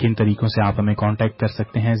किन किन तरीकों से आप हमें कांटेक्ट कर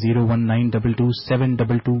सकते हैं।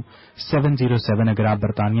 01922722707 अगर आप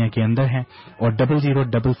बरतानिया के अंदर हैं, और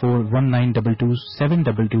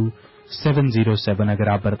 00441922722707 अगर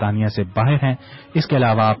आप बरतानिया से बाहर हैं। इसके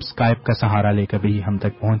अलावा आप स्काइप का सहारा लेकर भी हम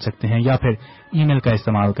तक पहुंच सकते हैं, या फिर ईमेल का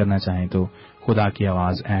इस्तेमाल करना चाहें तो खुदा की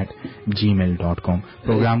आवाज @gmail.com।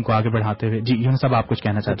 प्रोग्राम को आगे बढ़ाते हुए जी यूं सब आप कुछ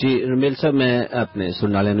कहना चाहते हैं? जी रमेल साहब, मैं अपने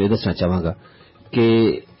सुनने वाले को दसना चाहूंगा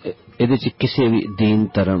कि ਇਹਦੇ ਚ ਕਿਸੇ ਵੀ दीन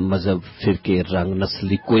धर्म मजहब फिरके रंग नस्ल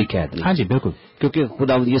की कोई कैद नहीं। हाँ जी बिल्कुल, क्योंकि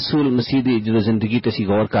खुदावंद यीशु मसीह की जो जिंदगी ते ਅਸੀਂ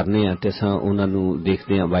गौर करने हैं ते असां उन्हां नूं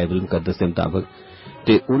देखते हैं बाइबल मुकद्दस के मुताबिक,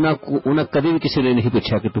 ते उन्हां कदे भी किसी ने नहीं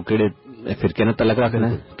पूछा कि तू किहड़े फिरके नाल तलक रखना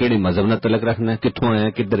है, किहड़े मजहब नाल तलक रखना है, कित्थों आया,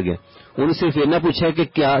 किधर गया। उन्हें सिर्फ इतना पूछा कि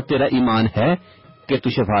क्या तेरा ईमान है कि तू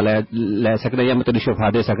शफा लै सकदा या मैं तेरी शफा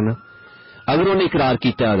दे सकना। अगर उन्हें इकरार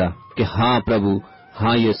किया कि हाँ प्रभु,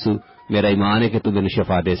 हाँ यीशु, मेरा ईमान है कि तू मैनू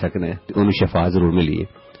शफा दे सकना है, तो उन्हें शफा जरूर मिली है।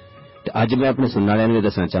 तो अज मैं अपने सुनने वाले को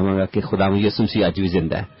दसना चाहवागा कि खुदावंद यीशु मसीह अज भी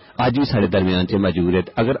जिंदा है, अज भी साडे दरमियान च मौजूद है।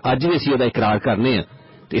 अगर अज भी असीं उहदा इकरार करने हैं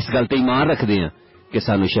तो इस गल ते ईमान रखते हैं कि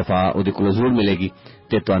सानू शफा उहदे कोलों जरूर मिलेगी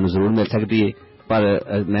ते तुहानू जरूर मिल सकती है।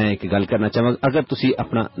 पर मैं एक गल करना चाहांगा, अगर तुसीं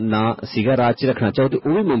अपना नां सीगा राज च रखना चाहो तो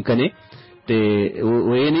वह भी मुमकिन है। ते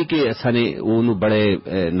वो ये नहीं कि असां ने उहनूं बड़े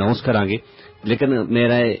अनाउंस करांगे, लेकिन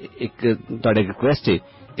मेरा एक तुहाडे रिक्वेस्ट है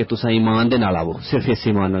कि तुसां ईमान दे नाल आवो, सिर्फ इस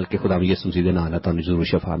ईमान नाल कि खुदा यीशु मसीह दे नाम नाल तुहानू जरूर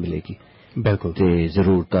शफा मिलेगी। बिल्कुल, ते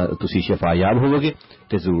जरूर तुसीं शफा याब होवोगे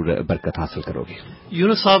ते जरूर बरकत हासिल करोगे।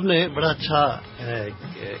 यूनुस साहब ने बड़ा अच्छा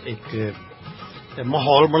एक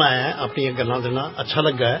माहौल बनाया है, अपनी गल्लां दे नाल अच्छा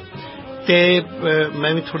लगा है। ते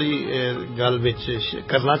मैं भी थोड़ी गल विच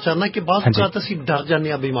करना चाहना कि बात बात असीं डर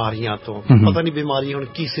जाने बीमारियां तो, पता नहीं बीमारी हुण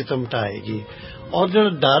की सितम ढाएगी, और जो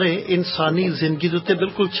डर है इंसानी जिंदगी दे उत्ते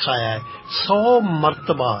बिल्कुल छाया है।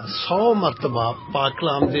 100 मरतबा पाक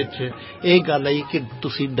कलाम दे विच इह गल आई कि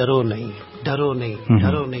तुसीं डरो नहीं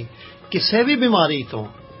किसी भी बीमारी तो,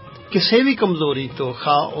 किसी भी कमजोरी तो,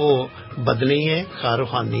 खा वो बदनी है खा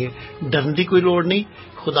रूहानी है, डरन की कोई लोड़ नहीं।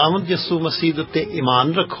 खुदावंद यीशु मसीह उत्ते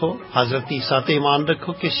ईमान रखो, हजरत ईसा ते ईमान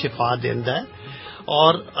रखो कि शिफा देंदा है,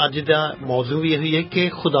 ਔਰ ਅੱਜ ਦਾ ਮੌਜੂ ਵੀ ਇਹੀ ਹੈ ਕਿ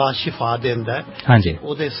ਖੁਦਾ ਸ਼ਿਫਾ ਦਿੰਦਾ ਹੈ। ਹਾਂਜੀ,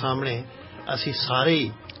 ਉਹਦੇ ਸਾਹਮਣੇ ਅਸੀਂ ਸਾਰੇ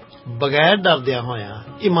ਬਗੈਰ ਡਰਦਿਆਂ ਹੋਇਆਂ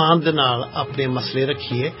ਈਮਾਨ ਦੇ ਨਾਲ ਆਪਣੇ ਮਸਲੇ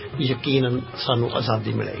ਰੱਖੀਏ, ਯਕੀਨਨ ਸਾਨੂੰ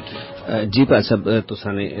ਆਜ਼ਾਦੀ ਮਿਲੇਗੀ। ਜੀ ਭਾਈ ਸਾਹਿਬ,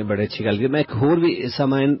 ਤੁਸਾਂ ਨੇ ਬੜੇ ਅੱਛੀ ਗੱਲ ਕੀਤੀ। ਮੈਂ ਇੱਕ ਹੋਰ ਵੀ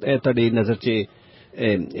ਸਮਾਂ ਤੁਹਾਡੀ ਨਜ਼ਰ 'ਚ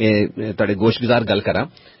ਤੁਹਾਡੇ ਗੋਸ਼ਗੁਜ਼ਾਰ ਗੱਲ ਕਰਾਂ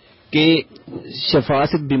کہ شفا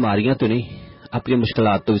صرف بیماریاں تو نہیں، اپنی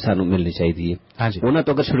مشکلات تو بھی سانو ملنی چاہیے. انہوں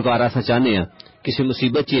تو اگر چھٹکارا اصا چاہنے ہاں کسی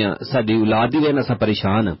مصیبت چ ہاں، ساری اولاد کی وجہ اصا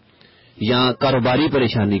پریشان ہاں، یا کاروباری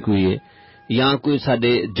پریشانی کوئی ہے، یا کوئی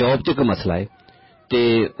سارے جاب چ کوئی مسئلہ ہے، تے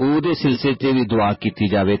او دے سلسلے تے بھی دعا کیتی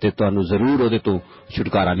جاوے تے تانوں ضرور او دے تو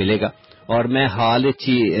چھٹکارا ملے گا. اور میں حال وچ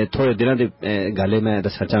تھوڑے دنوں دے گل میں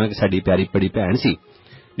دسنا چاہنا کہ ساری پیاری بڑی بہن سی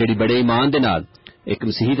جڑی بڑے ایمان دے نال، ایک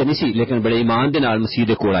مسیحی تے نہیں سی لیکن بڑے ایمان دے نال مسیح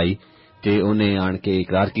دے کول آئی تے انہیں آن کے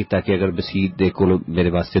اقرار کیتا کہ اگر مسیح دے کول میرے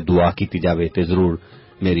واسطے دعا کیتی جاوے تے ضرور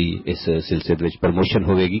میری اس سلسلے وچ پروموشن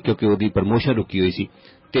ہوے گی، کیونکہ اودی پروموشن رکی ہوئی سی.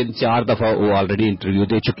 3-4 دفعہ او آلریڈی انٹرویو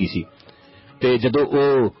دے چکی سی تے جدوں او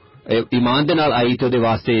ایمان دے نال آئی تے اودے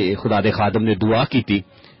واسطے خدا دے خادم نے دعا کیتی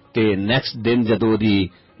تے نیکسٹ دن جدوں اودی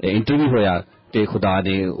انٹرویو ہویا تے خدا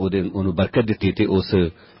نے اونوں برکت دتی تے اس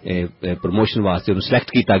پروموشن واسطے اونوں سلیکٹ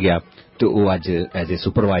کیتا گیا تو وہ اج ایز اے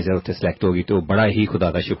سپروائزر اتنے سلیکٹ ہو گئی. تو بڑا ہی خدا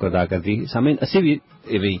کا شکر ادا کرتی. سامعین اسی بھی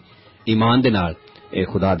ایمان دے نال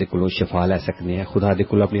خدا دے کولوں شفا لے سکتے ہیں، خدا دے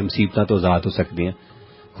کولوں اپنی مصیبتاں تو آزاد ہو سکتے ہیں،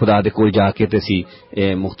 خدا دے کول جا کے تے اسی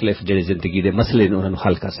مختلف جڑے زندگی دے مسئلے نے انہاں نوں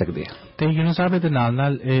حل کر سکتے ہیں. تے یونس صاحب دے نال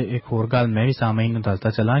نال ایک اور گل میں بھی سامعین نوں دسدا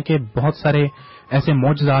چلاں کہ بہت سارے ایسے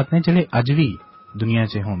معجزات نے جڑے اج بھی دنیا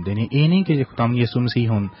چ ہوندے نے. یہ نہیں کہ خدا یسوع مسیح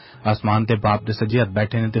ہن آسمان تے باپ دے سجے ہاتھ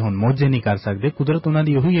بیٹھے نے تے ہن معجزے نہیں کر سکدے. قدرت انہاں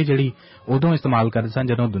دی وہی ہے جڑی ادوں استعمال کردے سن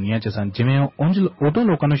جدوں دنیا چ سن، جویں اونج ادوں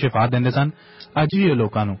لوکاں نوں شفا دیندے سن، اج بھی وہ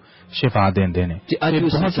لوکاں نوں شفا دیندے نے.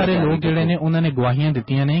 بہت سارے لوگ جڑے نے انہاں نے گواہیاں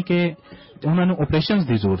دتیاں نے کہ انہاں نوں آپریشنز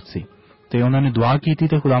دی ضرورت سی تے انہاں نے دعا کیتی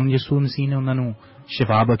تے خدا یسوع مسیح نے انہاں نوں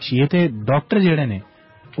شفا بخشی تے ڈاکٹر جڑے نے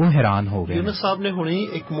وہ حیران ہو گئے. یونس صاحب نے ہونی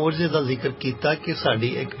ایک معجزے کا ذکر کیتا کہ ساری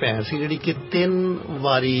ایک بھੈਣ سی جڑی کہ 3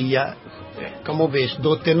 واری یا کمو بیش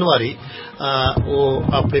 2-3 واری وہ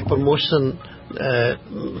اپنے پروموشن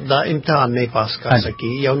دا امتحان نہیں پاس کر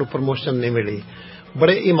سکی یا انہوں پروموشن نہیں ملی.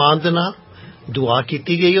 بڑے ایمان دے نال دعا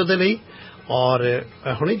کیتی گئی وہ لئی اور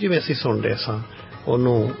ہونی جی اسی سن رہے ساں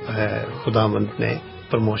انہوں خداوند نے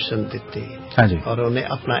پروموشن دیتی اور انہیں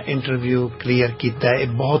اپنا انٹرویو کلیئر کیتا ہے.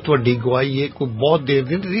 بہت وڈی گواہی ہے، کوئی بہت دیر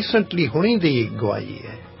دن ریسنٹلی ہونی دی گواہی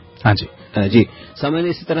ہے. ہاں جی جی سامنے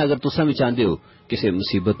اسی طرح اگر تساں بھی چاہتے ہو کسی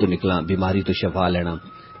مصیبت تو نکلنا، بیماری تو شفا لینا،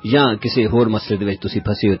 یا کسی ہور مسئلے دے وچ تسی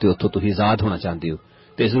پھسے ہوتے اتھوں تسی آزاد ہونا چاہتے ہو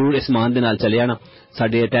تے ضرور اس مان دے نال چلے آنا.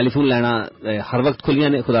 ساڈے ٹیلیفون لینا ہر وقت کھلیاں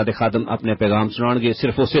نے، خدا دے خادم اپنے پیغام سنان گے،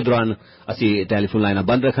 صرف اسی دوران اسی ٹیلیفون لائن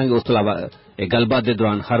بند رکھیں گے. اس تو علاوہ گل بات دے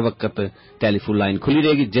دوران ہر وقت ٹیلیفون لائن کھلی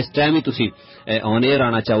رہے گی. جس ٹائم ہی تسی آن ایئر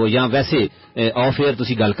آنا چاہو یا ویسے آف ایئر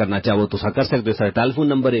تسی گل کرنا چاہو تو کر سکتے ہو. سارا ٹیلیفون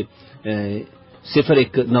نمبر ہے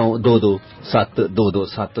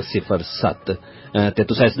 019227220707 تے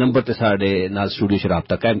تساں اس نمبر تے ساڈے نال اسٹوڈیو چ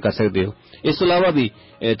رابطہ قائم کر سکتے ہو. اس تو علاوہ بھی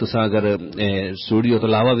تساں اگر اسٹوڈیو تو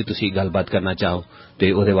علاوہ بھی تسی گل بات کرنا چاہو تے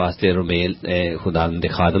او دے واسطے رومیل خدا دے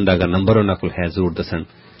خادم دا اگر نمبر انہاں کول ہے ضرور دسن.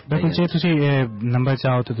 بالکل جی تسی نمبر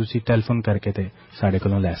چاہو تو تسی ٹیلیفون کر کے تے ساڈے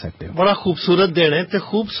کولوں لے سکتے ہو. بڑا خوبصورت دن ہے تے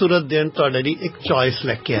خوبصورت دن تہاڈے لئی ایک چوائس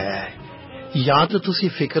لے کے آیا ہے. یا تو تسی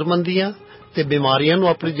فکر مندیاں تے بیماریاں نو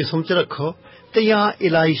اپنے جسم چ رکھو تے یا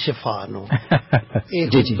الہی شفا نو.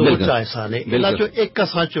 جی دو چوائساں نے، انہاں چوں ایک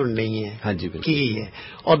اساں چننی ہے. ہاں جی کی ہے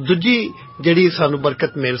اور دوجی جڑی سانو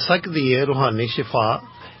برکت مل سکتی ہے روحانی شفا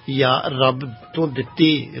یا رب تو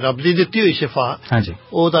دتی، رب دی دتی ہوئی شفا. ہاں جی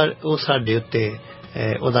او ساڈے اوتے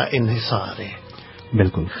او دا انحصار ہے.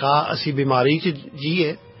 بالکل خواہ اسی بیماری چ جیے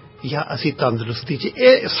یا اسی تندرستی چ،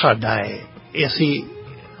 اے ساڈا ہے،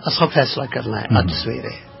 اساں فیصلہ کرنا ہے اج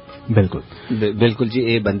سویرے. بالکل بالکل جی.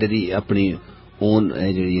 اے بندے دی اپنی اون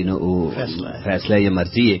جڑی نا او فیصلہ یا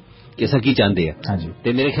مرضی ہے کہ اساں کی چاہندے ہیں.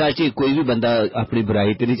 تے میرے خیال چ کوئی بھی بندہ اپنی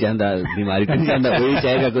برائی تے نہیں چاہندا، بیماری تے نہیں چاہندا. وہی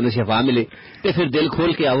چاہے گا کہ انہیں شفا ملے تے پھر دل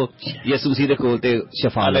کھول کے آؤ یسوع مسیح دے کول تے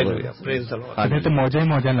شفا لو. تے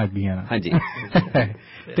موجاں لگ گئی. ہاں جی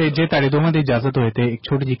تے جے تہاڈے دوواں دی اجازت ہوئے تے ایک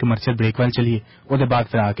چھوٹی جی کمرشل بریک وال چلیے، او دے بعد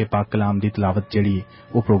پھر آ کے پاک کلام دی تلاوت جڑی ہے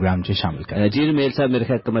وہ پروگرام چ شامل کریں. جی میل صاحب میرے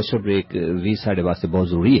خیال کمرشل بریک بھی ساڈے واسطے بہت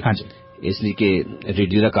ضروری ہے. ہاں جی اس لیے کہ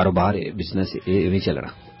ریڈیو کا کاروبار ہے، بزنس ایویں چلنا.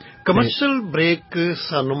 کمرشل بریک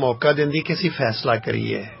سانو موقع دیندی کہ اسی فیصلہ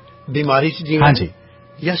کریے بیماری چ جینا ہاں جی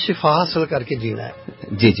یا شفا حاصل کر کے جینا ہے.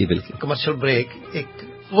 جی جی بالکل. کمرشل بریک ایک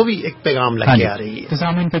وہ بھی ایک پیغام لے کے آ رہی ہے.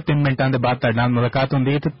 سامعین پھر 3 منٹاں دے بعد تہاڈے نال ملاقات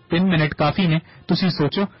ہوندی ہے تے 3 منٹ کافی نے. تسی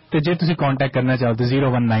سوچو تے جے تسی کانٹیکٹ کرنا چاہو تے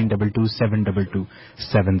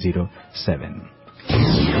 01922722707.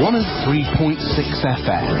 103.6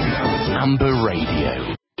 FM, Amber Radio.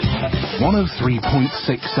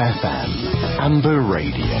 103.6 FM, Amber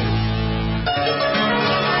Radio.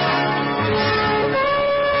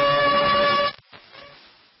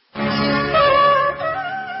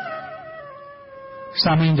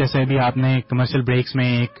 सामीन, जैसे अभी आपने कमर्शियल ब्रेक्स में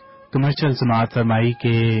एक कमर्शियल समाअत फरमाई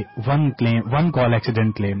के वन कॉल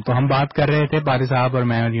एक्सीडेंट क्लेम, तो हम बात कर रहे थे पारी साहब और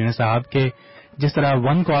मैं और यूनिस साहब के जिस तरह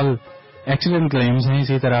वन कॉल एक्सीडेंट क्लेम्स हैं,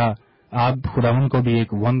 इसी तरह आप खुदावन को भी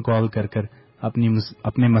एक वन कॉल कर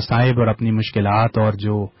अपने मसाइब और अपनी मुश्किलात और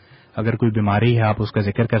जो अगर कोई बीमारी है आप उसका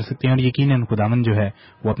जिक्र कर सकते हैं। और यकीनन खुदावन जो है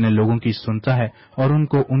वो अपने लोगों की सुनता है और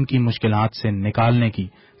उनको उनकी मुश्किलात से निकालने की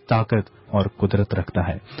ताकत और कुदरत रखता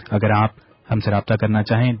है। अगर आप हमसे राब्ता करना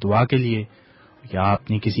चाहें दुआ के लिए या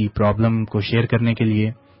अपनी किसी प्रॉब्लम को शेयर करने के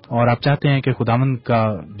लिए, और आप चाहते हैं कि खुदावन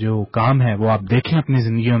का जो काम है वो आप देखें अपनी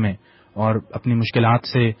जिंदगियों में और अपनी मुश्किलात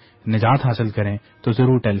से निजात हासिल करें, तो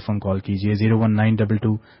जरूर टेलीफोन कॉल कीजिए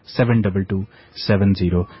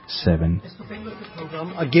 01922727707।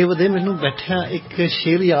 ਅੱਗੇ ਵਧੇ ਮੈਨੂੰ ਬੈਠਿਆ ਇੱਕ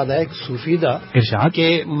ਸ਼ੇਰ ਯਾਦ ਆਇਆ ਇੱਕ ਸੂਫੀ ਦਾ, ਇਰਸ਼ਾਦ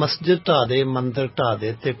ਕਿ ਮਸਜਿਦ ਢਾਹ ਦੇ, ਮੰਦਰ ਢਾਹ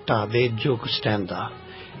ਦੇ ਤੇ ਢਾਹ ਦੇ ਜੋ ਕੁਛ ਟਹਿੰਦਾ,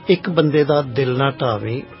 ਇੱਕ ਬੰਦੇ ਦਾ ਦਿਲ ਨਾ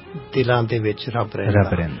ਢਾਵੀਂ, ਦਿਲਾਂ ਦੇ ਵਿੱਚ ਰੱਬ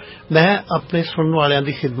ਰਹਿੰਦਾ। ਮੈਂ ਆਪਣੇ ਸੁਣਨ ਵਾਲਿਆਂ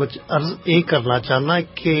ਦੀ ਖਿਦਮਤ ਚ ਅਰਜ਼ ਇਹ ਕਰਨਾ ਚਾਹੁੰਦਾ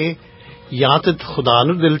ਕਿ ਜਾਂ ਤੇ ਖੁਦਾ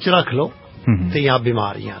ਨੂੰ ਦਿਲ ਚ ਰੱਖ ਲਓ ਤੇ ਜਾਂ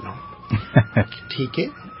ਬਿਮਾਰੀਆਂ ਨੂੰ। ਠੀਕ ਹੈ,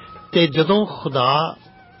 ਤੇ ਜਦੋਂ ਖੁਦਾ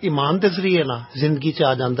ਈਮਾਨ ਦੇ ਜ਼ਰੀਏ ਨਾਲ ਜ਼ਿੰਦਗੀ ਚ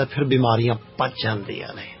ਆ ਜਾਂਦਾ ਫਿਰ ਬਿਮਾਰੀਆਂ ਪਚ ਜਾਂਦੀਆਂ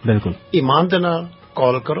ਨੇ। ਬਿਲਕੁਲ ਈਮਾਨ ਦੇ ਨਾਲ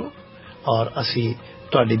ਕਾਲ ਕਰੋ ਔਰ ਅਸੀਂ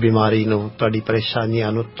ਤੁਹਾਡੀ ਬਿਮਾਰੀ ਨੂੰ, ਤੁਹਾਡੀ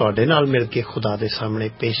ਪਰੇਸ਼ਾਨੀਆਂ ਨੂੰ ਤੁਹਾਡੇ ਨਾਲ ਮਿਲ ਕੇ ਖੁਦਾ ਦੇ ਸਾਹਮਣੇ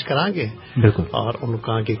ਪੇਸ਼ ਕਰਾਂਗੇ। ਬਿਲਕੁਲ, ਔਰ ਉਹਨੂੰ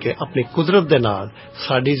ਕਹਾਂਗੇ ਕਿ ਆਪਣੀ ਕੁਦਰਤ ਦੇ ਨਾਲ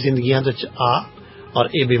ਸਾਡੀ ਜ਼ਿੰਦਗੀਆਂ ਵਿੱਚ ਆ ਔਰ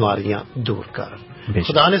ਇਹ ਬਿਮਾਰੀਆਂ ਦੂਰ ਕਰ।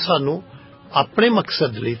 ਖੁਦਾ ਨੇ ਸਾਨੂੰ ਆਪਣੇ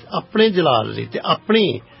ਮਕਸਦ ਲਈ, ਆਪਣੇ ਜਲਾਲ ਲਈ ਤੇ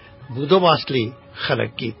ਆਪਣੀ ਬੂਦੋਬਾਸ਼ ਲਈ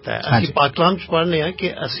ਖਲਕ ਕੀਤਾ ਹੈ। ਅਸੀਂ ਪਾਕ ਕਲਾਮ ਚ ਪੜ੍ਹਨੇ ਆ ਕਿ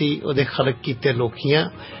ਅਸੀਂ ਉਹਦੇ ਖਲਕ ਕੀਤੇ ਲੋਕੀਆਂ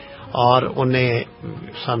ਔਰ ਉਹਨੇ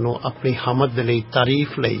ਸਾਨੂੰ ਆਪਣੀ ਹਮਦ ਦੇ ਲਈ,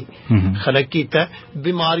 ਤਾਰੀਫ ਲਈ ਖਲਕ ਕੀਤਾ।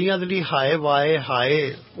 ਬਿਮਾਰੀਆਂ ਦੇ ਲਈ ਹਾਏ ਵਾਏ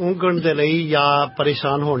ਹਾਏ ਉਂਗਣ ਦੇ ਲਈ ਜਾਂ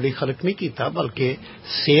ਪਰੇਸ਼ਾਨ ਹੋਣ ਲਈ ਖਲਕ ਨਹੀਂ ਕੀਤਾ, ਬਲਕਿ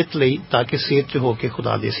ਸਿਹਤ ਲਈ, ਤਾਂ ਕਿ ਸਿਹਤ ਚ ਹੋ ਕੇ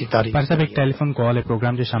ਖੁਦਾ ਦੀ ਅਸੀਂ ਤਾਰੀਫ। पर साहब एक टेलीफोन कॉल है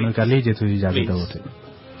प्रोग्राम जो शामिल कर लीजिए तो इजाजत हो।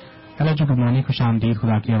 हेलो जी, गुड मॉर्निंग, खुश आमदीद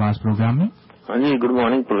खुदा की आवाज प्रोग्राम में। हाँ जी, गुड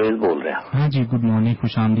मॉर्निंग, परवेज बोल रहे हैं। हाँ जी, गुड मॉर्निंग,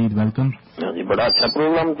 खुश आमदीद, वेलकम। हाँ जी, बड़ा अच्छा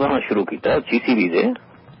प्रोग्राम तो शुरू किया, अच्छी सीरीज है।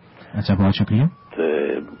 अच्छा, बहुत शुक्रिया। ते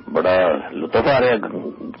बड़ा लुत्फ आ रहा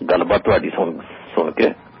गलबात तुहाडी सुन के।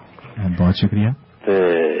 बहुत शुक्रिया। ते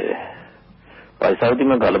भाई साहब जी,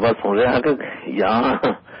 मैं गलबात सुन रहा कि या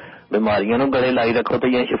बीमारियां नूं गले लाई रखो तो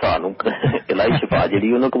या शिफा नूं इलाही शिफा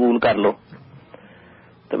जिहड़ी उहनूं कबूल कर लो।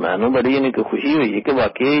 तो मैनूं बड़ी यानी कि खुशी हुई कि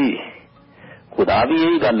वाकई खुदा भी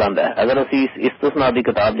यही गल आंदा है। अगर असीं इस्तिस्ना दी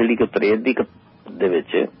किताब जिहड़ी कि तरेद दी दे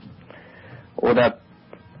विच ओहदा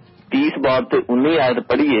 30 बाब ते 19 आयत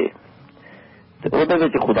पढ़ीए तो ਉਹਦੇ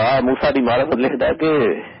ਵਿੱਚ खुदा मूसा की मारफत लिखता है कि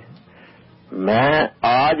मैं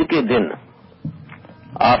आज के दिन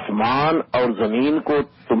आसमान और जमीन को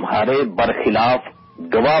तुम्हारे बरखिलाफ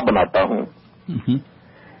गवाह बनाता हूँ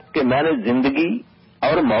कि मैंने जिंदगी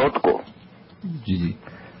और मौत को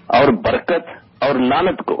और बरकत और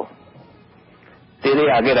लानत को तेरे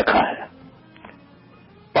आगे रखा है,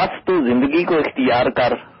 बस तू जिंदगी को इख्तियार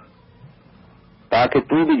कर ताकि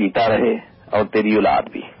तू भी जीता रहे और तेरी औलाद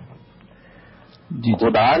भी।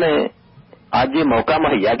 खुदा ने आज ये मौका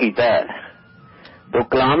मुहैया किया है तो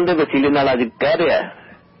कलाम के वसीले नाल अज कह रहा है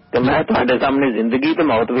कि मैं तुहाडे सामने जिंदगी ते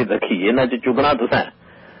मौत भी रखी, इन्हां च चुगना तुसां,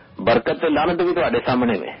 बरकत ते लानत भी तुहाडे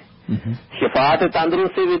सामने में, शिफा ते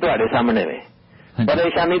तंदुरुस्ती भी तुहाडे सामने में,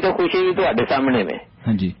 परेशानी ते खुशी भी तुहाडे सामने में।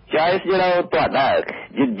 चॉइस जिहड़ा ओह तुहाडा है,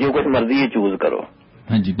 जो कुछ मर्जी है चूज करो।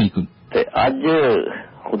 हाँ जी, बिल्कुल। ते अज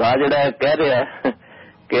खुदा जिहड़ा कह रहा है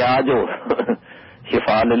कि आ जाओ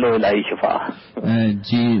शिफा ले लो, इलाही शिफा।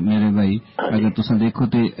 जी मेरे भाई, अगर तुम देखो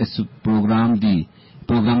तो इस प्रोग्राम का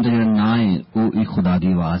जो नाम है वो एक खुदा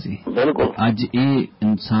दी आवाज है। बिल्कुल। अज ये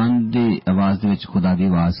इंसान दी आवाज दे विच खुदा दी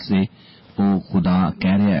आवाज से वो खुदा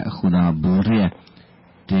कह रहा है, खुदा बोल रहा है,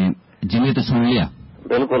 ते जिन्हें तो सुन लिया।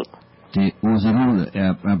 बिल्कुल। ते वो जरूर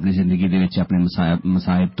अपनी जिंदगी दे विच अपने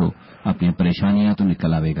मसाइब तो, अपनी परेशानियां तो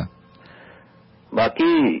निकल आवेगा।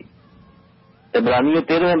 बाकी इब्रानियों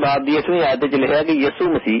 13वें बाब की 8वीं आयत च लिखा कि यसू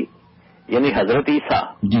मसीह यानी हजरत ईसा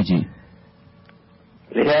जी जी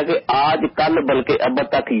लिखा कि आज कल बल्कि अब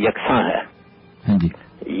तक यकसा है। हाँ जी,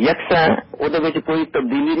 यकसा ਉਹਦੇ ਵਿੱਚ कोई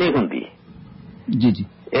तब्दीली नहीं होंगी। जी जी,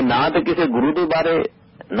 ये ना तो किसी गुरु के बारे,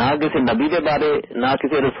 ना किसी नबी के बारे, ना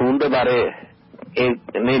किसी रसूल के बारे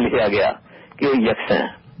नहीं लिखा गया कि वो यकसा है।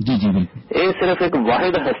 जी जी बिल्कुल। ये सिर्फ एक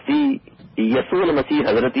वाहिद हस्ती यसू मसीह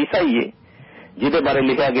हजरत ईसा ही है जिहदे बारे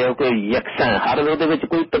लिखा गया कि यकसा है, हर ਉਹਦੇ ਵਿੱਚ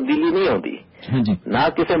कोई तब्दीली नहीं होंदी। نہ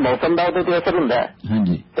کسی موسم کا وہ اثر ہوں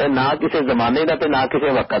نہ کسی زمانے کا نہ کسی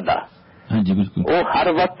وقت کا. وہ ہر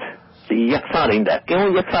وقت یکساں رہتا ہے. کیوں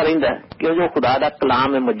یکساں رہتا ہے؟ کیوں جو خدا کا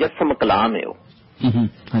کلام ہے مجسم کلام ہے وہ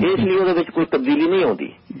اس لیے وہ کوئی تبدیلی نہیں ہوتی.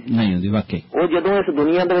 واقعی وہ جدو اس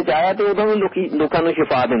دنیا کے آیا تو ادو بھی لوگوں کو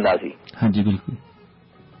شفا دینا سی. بالکل.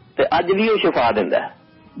 اج بھی وہ شفا دینا.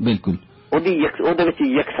 بالکل.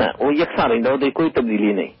 یکساں رہتا وہ کوئی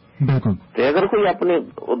تبدیلی نہیں. بالکل. اگر کوئی اپنے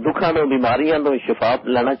دکھاں تو بیماریاں تو شفا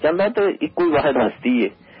لینا چاہتا ہے تو ایک ہی واحد ہستی ہے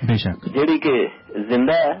بے شک جیڑی کہ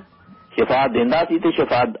زندہ ہے شفا دینا سی تو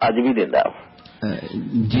شفا اج بھی دینا.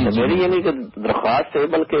 میری یہ نہیں کہ درخواست ہے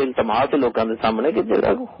بلکہ التماس ہے لوگوں کے سامنے کہ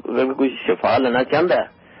اگر کوئی شفا لینا چاہتا ہے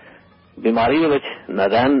بیماری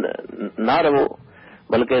نہ رہو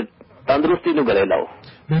بلکہ تندرستی نو گلے لاؤ.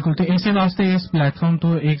 بالکل. تو اسی واسطے اس پلیٹ فارم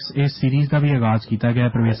تو ایک سیریز کا بھی آغاز کیتا گیا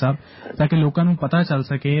پرویز صاحب تاکہ لوگوں کو پتہ چل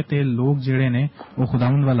سکے تے لوگ جڑے نے وہ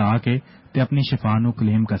خداوند والا آ کے تے اپنی شفا نو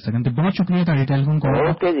کلیم کر سکن. تے بہت شکریہ تہاڈی ٹیلی فون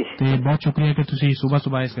کال تے بہت شکریہ کہ تسی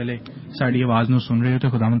صبح اس ویلے ساڈی آواز نو سن رہے ہو تے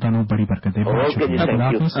خداوند تانوں بڑی برکت دے. بہت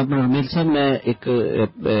شکریہ. میل صاحب میں ایک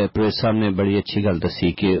پرویز صاحب نے بڑی اچھی گل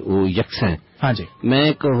دسی کہ وہ یکساں ہے. ہاں جی. میں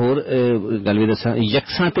ایک ہور گل بھی دساں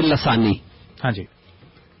یکساں تے لسانی. ہاں جی.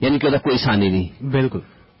 یعنی کہ کوئی ثانی نہیں. بالکل.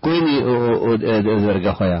 کوئی نہیں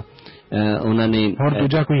ورگا ہویا انہوں نے اور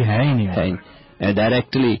دوجا کوئی ہے ہی نہیں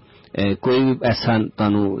ڈائریکٹلی کوئی بھی ایسا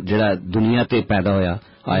تانوں جڑا دنیا تے پیدا ہویا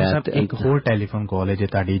آیا. ایک اور ٹیلی فون کال ہے جے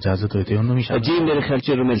تہاڈی اجازت ہوئی تے انہوں بھی جی میرے خیال چ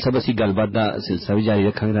میل صاحب اسی گل بات دا سلسلہ بھی جاری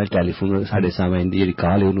رکھاں گے. ٹیلی فون ساڈے سامنے جی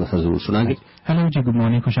کال ہے انہوں ضرور سناں گے. ہیلو جی گڈ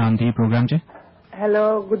مارننگ خوش آمدید پروگرام چ. ہیلو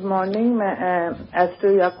گڈ مارننگ میں ایسٹر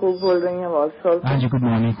یعقوب بول رہی ہوں واسٹال. ہاں جی گڈ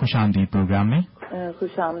مارننگ خوش آمدید پروگرام میں.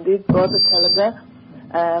 خوش آمدید. بہت اچھا لگا.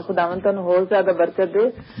 خداوند تانوں اور زیادہ برکت دے.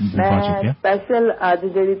 میں اسپیشل اج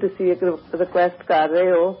جڑی تسی ایک ریکویسٹ کر رہے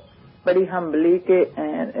ہو بڑی ہمبلی کہ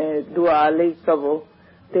دعا لئی کہو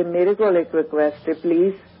تے میرے کول ایک ریکویسٹ ہے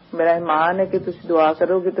پلیز میرا ایمان ہے کہ تسی دعا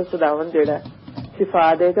کرو گے تو خداوند جڑا شفا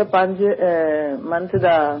دے گا. 5 منتھ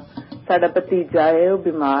دا ساڈا بھتیجا ہے وہ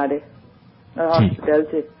بیمار ہے ہاسپٹل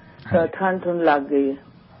چ ٹھنڈ لگ گئی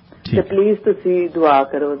ہے تے پلیز تسی دعا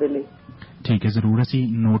کرو دے لئی. ٹھیک ہے ضرور اسی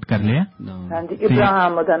نوٹ کر لیا. ہاں جی.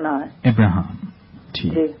 ابراہم دا نام ہے. ابراہم.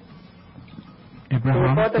 ٹھیک جی.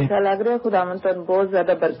 ابراہم بہت اچھا لگ رہا ہے. خداوند تانوں بہت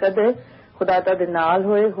زیادہ برکت ہے. خدا تہاڈے نال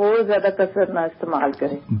ہوئے اور زیادہ کثرت نال استعمال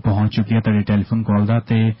کرے. بہت شکریہ تہاڈے ٹیلی فون کال دا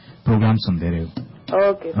تے پروگرام سنتے رہو.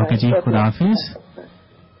 اوکے جی خدا حافظ.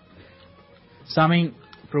 سامعین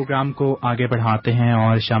پروگرام کو آگے بڑھاتے ہیں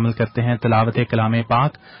اور شامل کرتے ہیں تلاوت کلام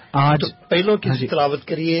پاک. آج پہلو کسی تلاوت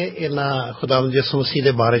کریے انہاں خداوند یسوع مسیح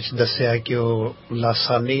دے بارے چ دسیا کہ وہ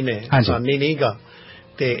لاسانی نے ثانی نہیں گا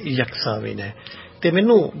تے یکساں وی نے. تے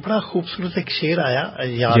مینوں بڑا خوبصورت ایک شعر آیا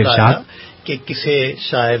یاد آیا کہ کسی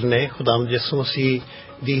شاعر نے خداوند یسوع مسیح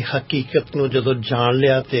دی حقیقت نو جدوں جان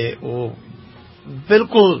لیا تے وہ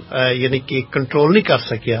بالکل یعنی کہ کنٹرول نہیں کر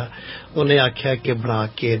سکیا. انہیں آخیا کہ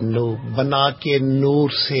بنا کے نور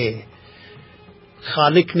سے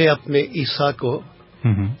خالق نے اپنے عیسیٰ کو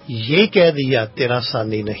یہ کہہ دیا تیرا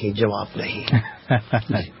ثانی نہیں جواب نہیں.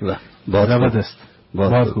 بہت زبردست.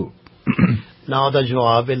 بہت خوب. نہ دا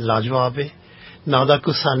جواب ہے لاجواب ہے نہ دا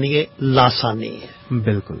کو ثانی ہے لاسانی ہے.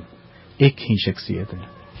 بالکل ایک ہی شخصیت ہے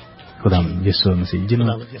خدا یسوع مسیح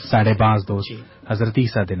جنہوں ساڑھے بعض دوست حضرت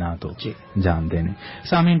عیسیٰ دے نام تو جانتے ہیں.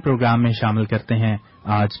 سامعین پروگرام میں شامل کرتے ہیں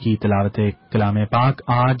آج کی تلاوت کلام پاک.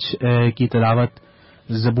 آج کی تلاوت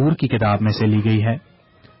زبور کی کتاب میں سے لی گئی ہے.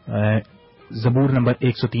 زبور نمبر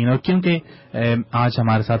 103. اور کیونکہ آج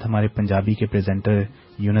ہمارے ساتھ ہمارے پنجابی کے پریزنٹر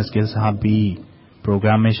یونس گل صاحب بھی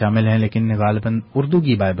پروگرام میں شامل ہیں لیکن غالباً اردو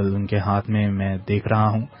کی بائبل ان کے ہاتھ میں دیکھ رہا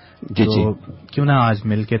ہوں. تو کیوں نہ آج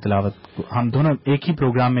مل کے تلاوت ہم دونوں ایک ہی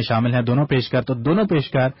پروگرام میں شامل ہیں دونوں پیشکار تو دونوں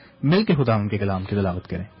پیشکار مل کے خدا ان کے کلام کی تلاوت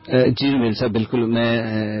کریں. جی میل صاحب بالکل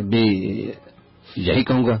میں بھی یہی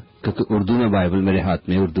کہوں گا کیونکہ اردو میں بائبل میرے ہاتھ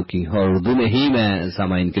میں اردو کی اور اردو میں ہی میں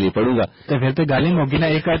سامعین کے لیے پڑھوں گا. تو پھر تو گل ہی ہوگی نا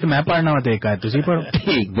ایک آیت میں پڑھنا ہوا تو ایک آیت تسی پڑھو.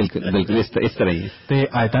 ٹھیک بالکل اس طرح ہی تے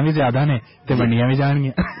آیتاں بھی زیادہ نے تے منڈیاں بھی جان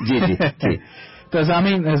گیا. جی تو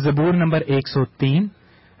سامعین زبور نمبر 103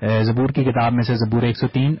 زبور کی کتاب میں سے زبور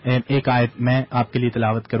 103 ایک آیت میں آپ کے لیے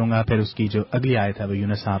تلاوت کروں گا پھر اس کی جو اگلی آیت ہے وہ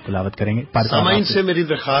یونس صاحب تلاوت کریں گے. سامعین سے میری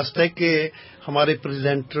درخواست ہے کہ ہمارے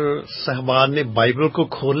پریزیڈنٹر صاحبان نے بائبل کو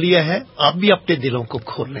کھول لیا ہے آپ بھی اپنے دلوں کو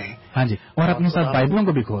کھول لیں. ہاں جی اور اپنے ساتھ بائبلوں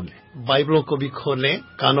کو بھی کھول لیں. بائبلوں کو بھی کھولیں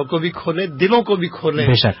کانوں کو بھی کھولیں دلوں کو بھی کھولیں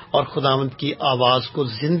اور خداوند کی آواز کو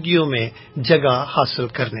زندگیوں میں جگہ حاصل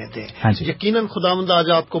کرنے دیں. یقیناً خداوند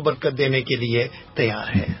آج آپ کو برکت دینے کے لیے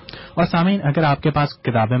تیار ہے. اور سامعین اگر آپ کے پاس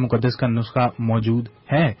کتاب مقدس کا نسخہ موجود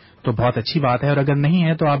ہے تو بہت اچھی بات ہے اور اگر نہیں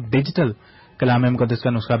ہے تو آپ ڈیجیٹل कलाम मुक़द्दस का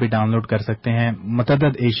नुस्खा भी डाउनलोड कर सकते हैं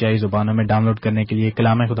मुतअद्दिद एशियाई ज़ुबानों में। डाउनलोड करने के लिए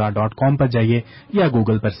kalaam-e-khuda.com पर जाइए या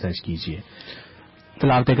गूगल पर सर्च कीजिए।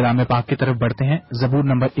 तिलावत कलाम पाक की तरफ बढ़ते हैं। ज़बूर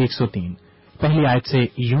नंबर 103 पहली आयत से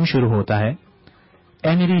यूं शुरू होता है,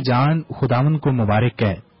 ऐ मेरी जान खुदावन को मुबारक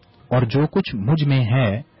कह, और जो कुछ मुझ में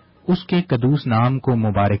है उसके कदूस नाम को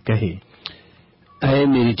मुबारक कहे। ऐ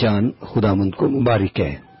मेरी जान खुदावंद को मुबारक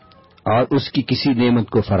कह और उसकी किसी नेमत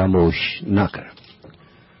को फरामोश न कर।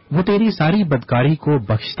 वो तेरी सारी बदकारी को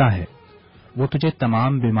बख्शता है, वो तुझे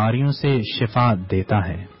तमाम बीमारियों से शिफा देता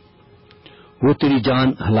है। वो तेरी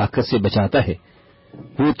जान हलाकत से बचाता है,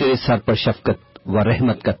 वो तेरे सर पर शफकत व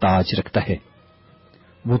रहमत का ताज रखता है।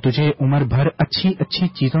 वो तुझे उम्र भर अच्छी अच्छी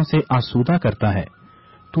चीजों से आसूदा करता है,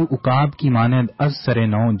 तू उकाब की मानद अज सरे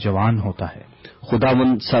नौ जवान होता है।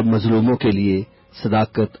 खुदावंद सब मजलूमों के लिए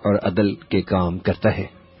सदाकत और अदल के काम करता है।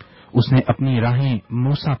 उसने अपनी राहें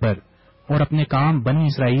मूसा पर और अपने काम बनी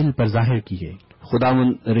इसराइल पर जाहिर किए।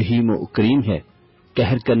 खुदावंद रहीम व करीम है,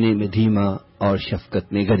 कहर करने में धीमा और शफकत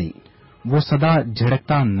में गनी। वो सदा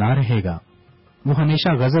झड़कता ना रहेगा, वो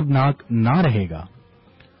हमेशा गजबनाक ना रहेगा।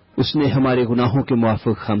 उसने हमारे गुनाहों के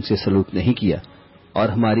मुआफिक हमसे सलूक नहीं किया और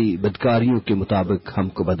हमारी बदकारियों के मुताबिक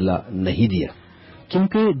हमको बदला नहीं दिया।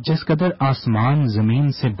 क्योंकि जिस कदर आसमान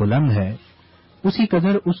जमीन से बुलंद है, उसी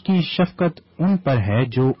कदर उसकी शफकत उन पर है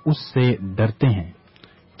जो उससे डरते हैं।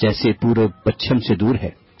 जैसे पूरब पश्चिम से दूर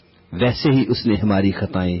है, वैसे ही उसने हमारी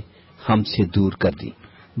खताएं हमसे दूर कर दी।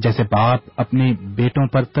 जैसे बाप अपने बेटों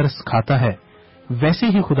पर तरस खाता है, वैसे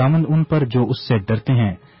ही खुदावंद उन पर जो उससे डरते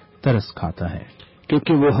हैं तरस खाता है।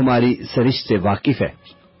 क्योंकि वो हमारी सरिश से वाकिफ है,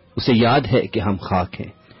 उसे याद है कि हम खाक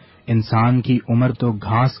हैं। इंसान की उम्र तो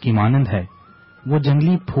घास की मानंद है, वो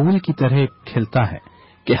जंगली फूल की तरह खिलता है।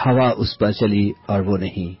 कि हवा उस पर चली और वो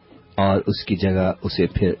नहीं, और उसकी जगह उसे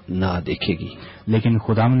फिर ना देखेगी। लेकिन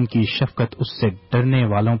खुदावंद की शफकत उससे डरने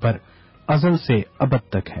वालों पर अजल से अबद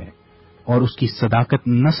तक है, और उसकी सदाकत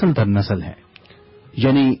नस्ल दर नस्ल है।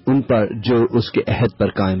 यानी उन पर जो उसके अहद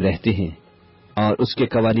पर कायम रहते हैं और उसके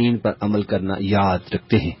कवानीन पर अमल करना याद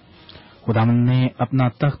रखते हैं। खुदावंद ने अपना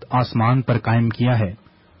तख्त आसमान पर कायम किया है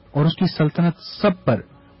और उसकी सल्तनत सब पर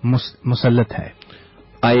मुसल्लत है।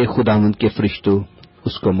 आए खुदावंद के फरिश्तों,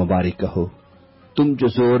 उसको मुबारक कहो, तुम जो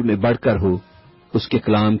जोर में बढ़कर हो, उसके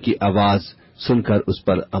कलाम की आवाज सुनकर उस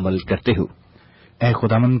पर अमल करते हो। ऐ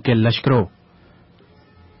खुदावंद के लश्करों,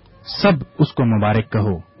 सब उसको मुबारक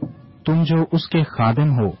कहो, तुम जो उसके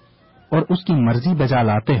खादिम हो और उसकी मर्जी बजा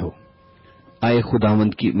लाते हो। आए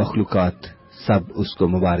खुदावंद की मखलूकात, सब उसको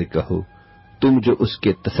मुबारक कहो, तुम जो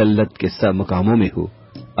उसके तसल्लत के सब मकामों में हो।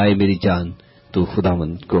 आए मेरी जान, तो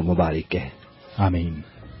खुदावंद को मुबारक है। आमीन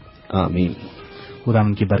आमीन।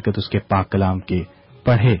 खुदावंद की बरकत उसके पाक कलाम के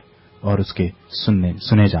पढ़े और उसके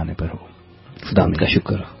सुने जाने पर हो। खुदावंद का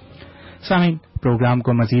शुक्र हो। सामीन, प्रोग्राम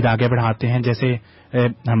को मजीद आगे बढ़ाते हैं। जैसे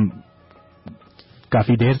हम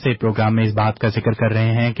काफी देर से प्रोग्राम में इस बात का जिक्र कर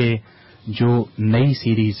रहे हैं कि जो नई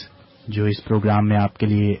सीरीज जो इस प्रोग्राम में आपके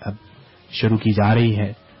लिए अब शुरू की जा रही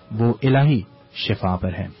है, वो इलाही शिफा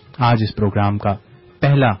पर है। आज इस प्रोग्राम का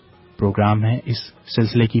पहला प्रोग्राम है, इस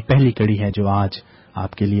सिलसिले की पहली कड़ी है जो आज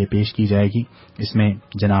आपके लिए पेश की जाएगी। इसमें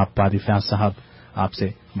जनाब पादी फयाज साहब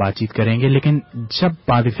आपसे बातचीत करेंगे, लेकिन जब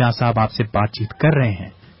पादी फयाज साहब आपसे बातचीत कर रहे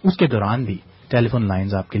हैं, उसके दौरान भी टेलीफोन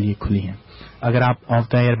लाइंस आपके लिए खुली हैं। अगर आप ऑफ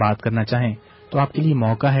द एयर बात करना चाहें तो आपके लिए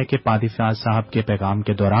मौका है कि पादी फयाज साहब के पैगाम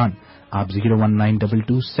के दौरान आप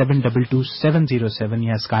 01922722707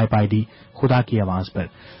 या स्काइप आईडी खुदा की आवाज पर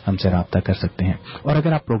हमसे राब्ता कर सकते हैं। और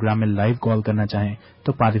अगर आप प्रोग्राम में लाइव कॉल करना चाहें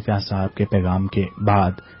तो पादी फयाज साहब के पैगाम के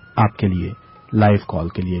बाद आपके लिए लाइव कॉल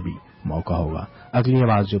के लिए भी मौका होगा। अगली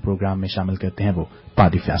आवाज जो प्रोग्राम में शामिल करते हैं वो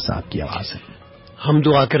पादी फयाज साहब की आवाज है। हम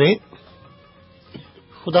दुआ करें।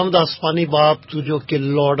 खुदावंद आसमानी बाप, तू जो कि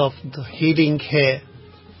लॉर्ड ऑफ द हीलिंग है,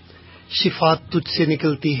 शिफा तुझसे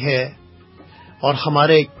निकलती है और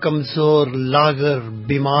हमारे कमजोर लागर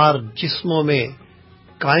बीमार जिस्मों में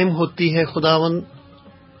कायम होती है। खुदावंद,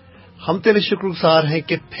 हम तेरे शुक्रगुजार हैं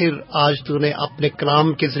कि फिर आज तूने अपने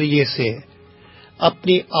कलाम के जरिए से,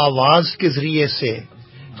 अपनी आवाज के जरिए से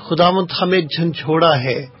खुदावंद हमें झंझोड़ा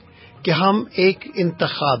है कि हम एक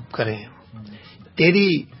इंतखाब करें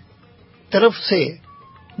तेरी तरफ से,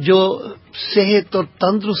 जो सेहत और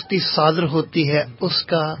तंदुरुस्ती सादर होती है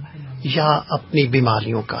उसका या अपनी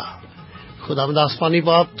बीमारियों का। खुदावंद आसमानी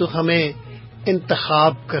बाप, तो हमें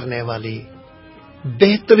इंतखाब करने वाली,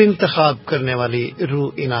 बेहतर इंतखाब करने वाली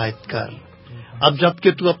रूह इनायत कर। अब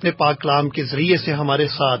जबकि तू अपने पाक कलाम के जरिए से हमारे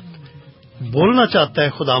साथ बोलना चाहता है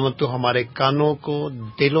खुदावंद, तो हमारे कानों को,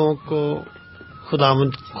 दिलों को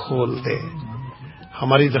खुदावंद खोल दे।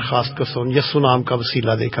 हमारी दरखास्त को सुन, यीशु नाम का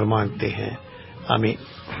वसीला देकर मांगते हैं, आमीन।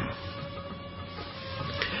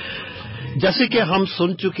 جیسے کہ ہم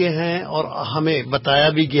سن چکے ہیں اور ہمیں بتایا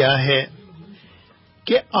بھی گیا ہے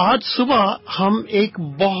کہ آج صبح ہم ایک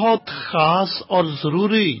بہت خاص اور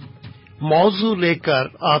ضروری موضوع لے کر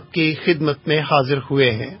آپ کی خدمت میں حاضر ہوئے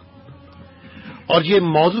ہیں، اور یہ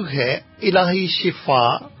موضوع ہے الہی شفا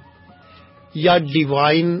یا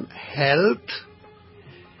ڈیوائن ہیلتھ،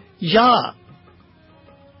 یا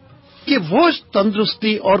کہ وہ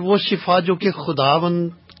تندرستی اور وہ شفا جو کہ خداوند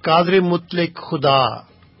قادر مطلق خدا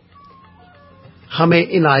ہمیں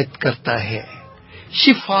عنایت کرتا ہے۔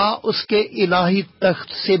 شفا اس کے الہی تخت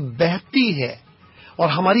سے بہتی ہے اور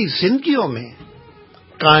ہماری زندگیوں میں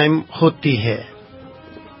قائم ہوتی ہے۔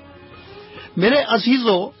 میرے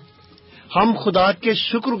عزیزو، ہم خدا کے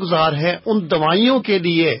شکر گزار ہیں ان دوائیوں کے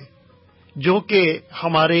لیے جو کہ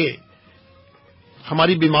ہماری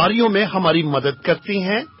بیماریوں میں ہماری مدد کرتی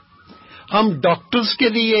ہیں۔ ہم ڈاکٹرز کے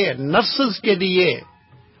لیے، نرسز کے لیے،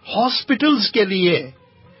 ہاسپٹلز کے لیے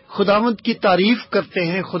خداوند کی تعریف کرتے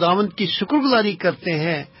ہیں، خداوند کی شکر گزاری کرتے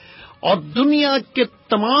ہیں، اور دنیا کے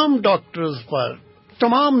تمام ڈاکٹرز پر،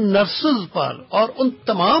 تمام نرسز پر اور ان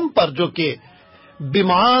تمام پر جو کہ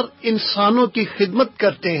بیمار انسانوں کی خدمت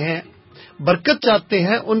کرتے ہیں، برکت چاہتے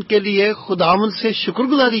ہیں، ان کے لیے خداوند سے شکر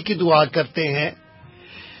گزاری کی دعا کرتے ہیں،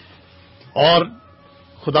 اور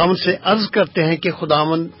خداوند سے عرض کرتے ہیں کہ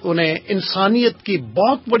خداوند انہیں انسانیت کی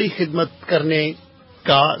بہت بڑی خدمت کرنے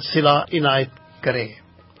کا صلہ عنایت کرے۔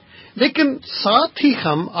 لیکن ساتھ ہی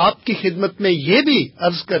ہم آپ کی خدمت میں یہ بھی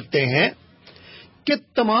عرض کرتے ہیں کہ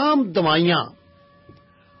تمام دوائیاں،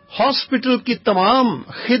 ہاسپٹل کی تمام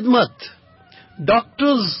خدمت،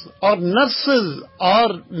 ڈاکٹرز اور نرسز اور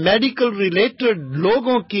میڈیکل ریلیٹڈ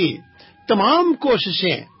لوگوں کی تمام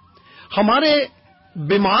کوششیں ہمارے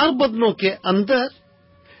بیمار بدنوں کے اندر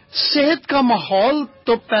صحت کا ماحول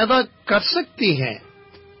تو پیدا کر سکتی ہیں،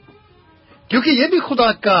 کیونکہ یہ بھی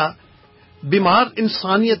خدا کا بیمار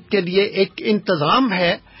انسانیت کے لیے ایک انتظام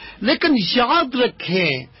ہے، لیکن یاد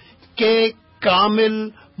رکھیں کہ کامل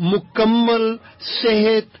مکمل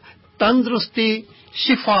صحت، تندرستی،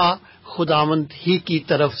 شفا خداوند ہی کی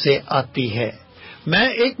طرف سے آتی ہے۔ میں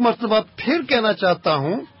ایک مرتبہ پھر کہنا چاہتا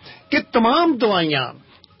ہوں کہ تمام دوائیاں،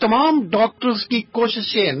 تمام ڈاکٹرز کی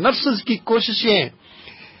کوششیں، نرسز کی کوششیں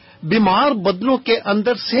بیمار بدنوں کے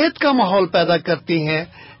اندر صحت کا ماحول پیدا کرتی ہیں،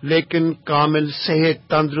 لیکن کامل صحت،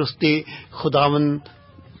 تندرستی خداوند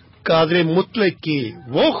قادر مطلق کی،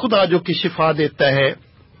 وہ خدا جو کہ شفا دیتا ہے،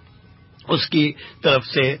 اس کی طرف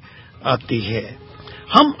سے آتی ہے۔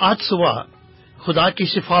 ہم آج صبح خدا کی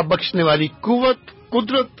شفا بخشنے والی قوت،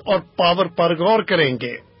 قدرت اور پاور پر غور کریں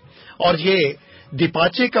گے، اور یہ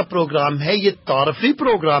دیپاچے کا پروگرام ہے، یہ تعارفی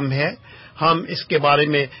پروگرام ہے۔ ہم اس کے بارے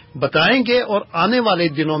میں بتائیں گے، اور آنے والے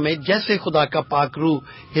دنوں میں جیسے خدا کا پاک روح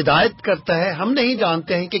ہدایت کرتا ہے، ہم نہیں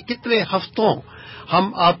جانتے ہیں کہ کتنے ہفتوں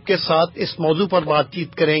ہم آپ کے ساتھ اس موضوع پر بات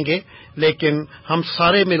چیت کریں گے، لیکن ہم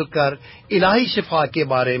سارے مل کر الہی شفا کے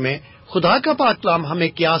بارے میں خدا کا پاک کلام ہمیں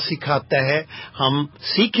کیا سکھاتا ہے ہم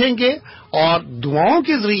سیکھیں گے، اور دعاؤں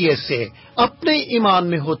کے ذریعے سے اپنے ایمان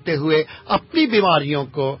میں ہوتے ہوئے اپنی بیماریوں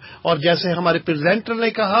کو، اور جیسے ہمارے پریزنٹر نے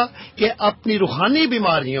کہا کہ اپنی روحانی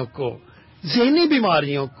بیماریوں کو، ذہنی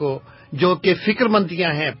بیماریوں کو، جو کہ فکر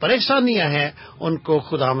مندیاں ہیں، پریشانیاں ہیں، ان کو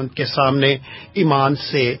خداوند کے سامنے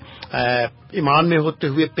ایمان میں ہوتے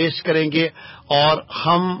ہوئے پیش کریں گے، اور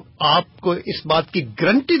ہم آپ کو اس بات کی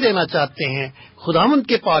گارنٹی دینا چاہتے ہیں خداوند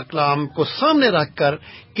کے پاک کلام کو سامنے رکھ کر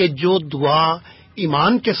کہ جو دعا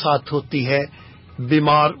ایمان کے ساتھ ہوتی ہے،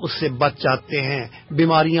 بیمار اس سے بچ جاتے ہیں،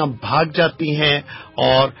 بیماریاں بھاگ جاتی ہیں،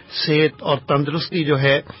 اور صحت اور تندرستی جو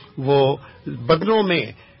ہے وہ بدنوں میں،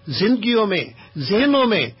 زندگیوں میں، ذہنوں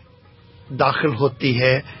میں داخل ہوتی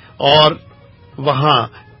ہے اور وہاں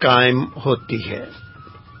قائم ہوتی ہے۔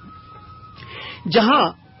 جہاں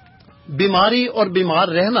بیماری اور بیمار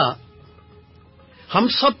رہنا ہم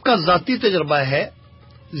سب کا ذاتی تجربہ ہے،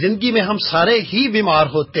 زندگی میں ہم سارے ہی بیمار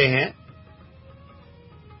ہوتے ہیں،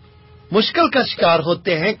 مشکل کا شکار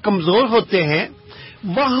ہوتے ہیں، کمزور ہوتے ہیں،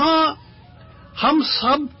 وہاں ہم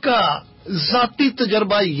سب کا ذاتی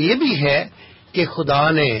تجربہ یہ بھی ہے کہ خدا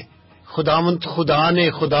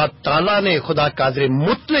تعالیٰ نے، خدا قادر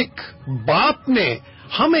مطلق باپ نے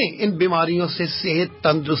ہمیں ان بیماریوں سے صحت،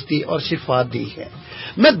 تندرستی اور شفا دی ہے۔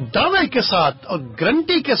 میں دعوے کے ساتھ اور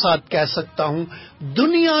گارنٹی کے ساتھ کہہ سکتا ہوں،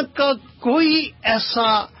 دنیا کا کوئی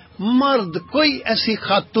ایسا مرد، کوئی ایسی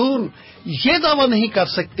خاتون یہ دعویٰ نہیں کر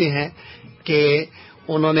سکتے ہیں کہ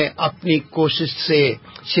انہوں نے اپنی کوشش سے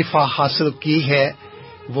شفا حاصل کی ہے۔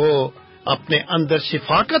 وہ اپنے اندر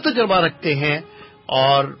شفا کا تجربہ رکھتے ہیں،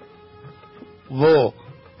 اور وہ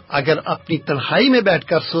اگر اپنی تنہائی میں بیٹھ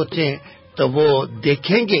کر سوچیں تو وہ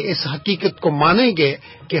دیکھیں گے، اس حقیقت کو مانیں گے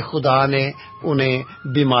کہ خدا نے انہیں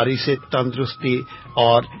بیماری سے تندرستی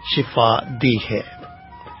اور شفا دی ہے،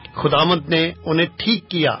 خداوند نے انہیں ٹھیک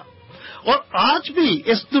کیا۔ اور آج بھی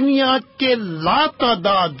اس دنیا کے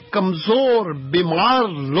لاتعداد کمزور بیمار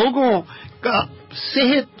لوگوں کا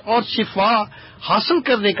صحت اور شفا حاصل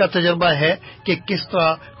کرنے کا تجربہ ہے کہ کس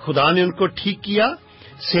طرح خدا نے ان کو ٹھیک کیا،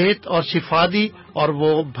 صحت اور شفا دی، اور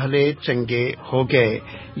وہ بھلے چنگے ہو گئے۔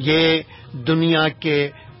 یہ دنیا کے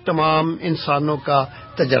تمام انسانوں کا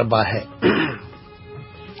تجربہ ہے۔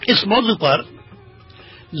 اس موضوع پر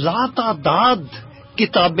لاتعداد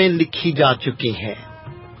کتابیں لکھی جا چکی ہیں،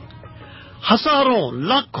 ہزاروں،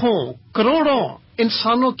 لاکھوں، کروڑوں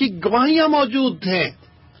انسانوں کی گواہیاں موجود ہیں۔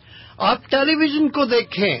 آپ ٹیلی ویژن کو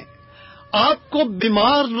دیکھیں، آپ کو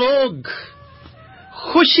بیمار لوگ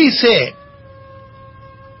خوشی سے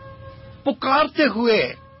پکارتے ہوئے،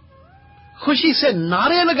 خوشی سے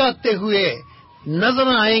نعرے لگاتے ہوئے نظر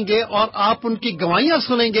آئیں گے، اور آپ ان کی گواہیاں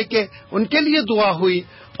سنیں گے کہ ان کے لیے دعا ہوئی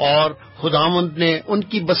اور خداوند نے ان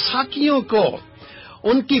کی بساکیوں کو،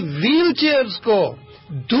 ان کی ویل چیئرز کو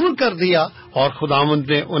دور کر دیا، اور خداوند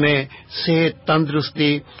نے انہیں صحت،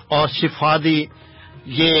 تندرستی اور شفا دی۔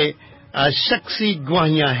 یہ شخصی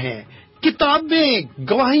گواہیاں ہیں، کتابیں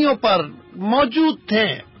گواہیوں پر موجود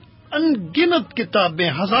ہیں، ان گنت کتابیں،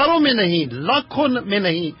 ہزاروں میں نہیں، لاکھوں میں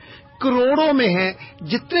نہیں، کروڑوں میں ہیں۔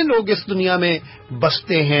 جتنے لوگ اس دنیا میں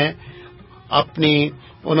بستے ہیں،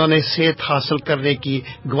 انہوں نے صحت حاصل کرنے کی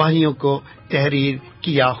گواہیوں کو تحریر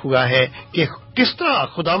کیا ہوا ہے کہ کس طرح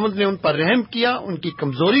خداوند نے ان پر رحم کیا، ان کی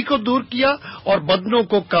کمزوری کو دور کیا، اور بدنوں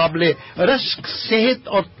کو قابل رشک صحت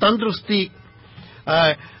اور تندرستی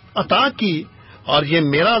عطا کی۔ اور یہ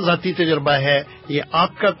میرا ذاتی تجربہ ہے، یہ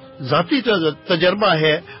آپ کا ذاتی تجربہ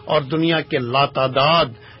ہے، اور دنیا کے لاتعداد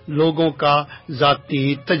لوگوں کا ذاتی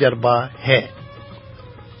تجربہ ہے۔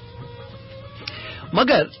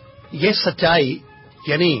 مگر یہ سچائی،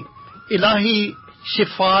 یعنی الہی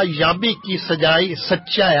شفا یابی کی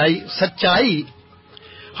سچائی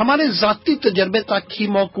ہمارے ذاتی تجربے تک ہی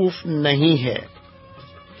موقوف نہیں ہے۔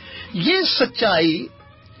 یہ سچائی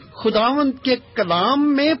خداوند کے کلام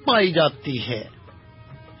میں پائی جاتی ہے۔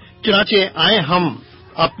 چنانچہ آئیں ہم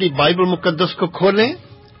اپنی بائبل مقدس کو کھولیں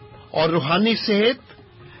اور روحانی صحت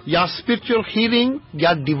یا اسپرچل ہیلنگ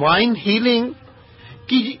یا ڈیوائن ہیلنگ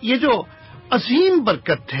کی یہ جو عظیم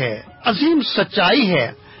برکت ہے، عظیم سچائی ہے،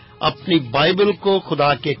 اپنی بائبل کو،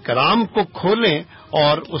 خدا کے کلام کو کھولیں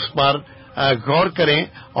اور اس پر غور کریں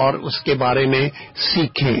اور اس کے بارے میں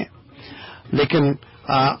سیکھیں۔ لیکن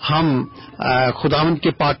ہم خداوند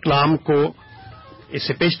کے پاک کلام کو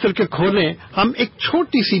اسے پیش کر کے کھولیں، ہم ایک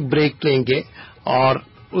چھوٹی سی بریک لیں گے، اور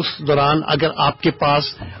اس دوران اگر آپ کے پاس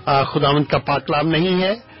خداوند کا پاک کلام نہیں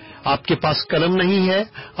ہے، آپ کے پاس قلم نہیں ہے،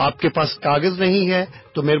 آپ کے پاس کاغذ نہیں ہے،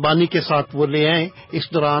 تو مہربانی کے ساتھ وہ لے آئیں۔ اس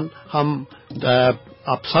دوران ہم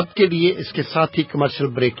آپ سب کے لیے اس کے ساتھ ہی کمرشل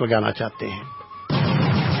بریک لگانا چاہتے ہیں۔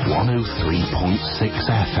 103.6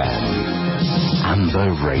 FM Amber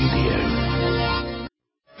Radio۔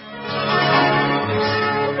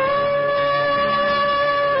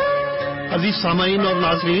 عزیز سامعین اور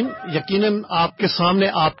ناظرین، یقیناً آپ کے سامنے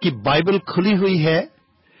آپ کی بائبل کھلی ہوئی ہے،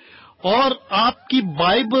 اور آپ کی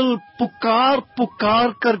بائبل پکار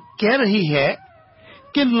کر کہہ رہی ہے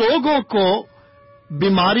کہ لوگوں کو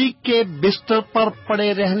بیماری کے بستر پر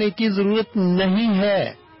پڑے رہنے کی ضرورت نہیں ہے۔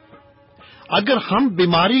 اگر ہم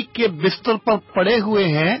بیماری کے بستر پر پڑے ہوئے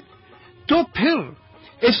ہیں تو پھر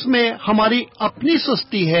اس میں ہماری اپنی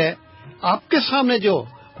سستی ہے۔ آپ کے سامنے جو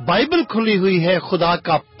بائبل کھلی ہوئی ہے، خدا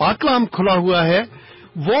کا پاک کلام کھلا ہوا ہے،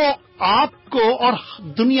 وہ آپ کو اور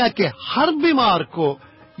دنیا کے ہر بیمار کو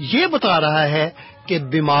یہ بتا رہا ہے کہ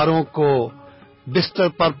بیماروں کو بستر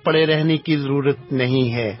پر پڑے رہنے کی ضرورت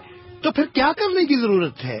نہیں ہے۔ تو پھر کیا کرنے کی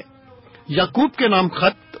ضرورت ہے؟ یعقوب کے نام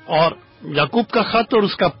خط، اور یعقوب کا خط اور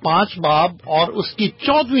اس کا 5 باب اور اس کی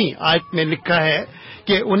 14ویں آیت میں لکھا ہے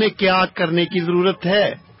کہ انہیں کیا کرنے کی ضرورت ہے۔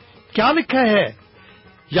 کیا لکھا ہے؟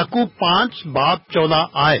 یعقوب 5 باب 14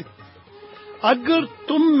 آیت، اگر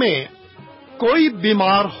تم میں کوئی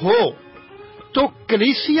بیمار ہو تو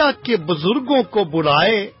کلیسیا کے بزرگوں کو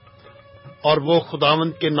بلائے، اور وہ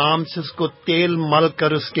خداوند کے نام سے اس کو تیل مل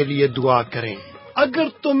کر اس کے لیے دعا کریں۔ اگر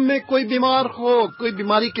تم میں کوئی بیمار ہو، کوئی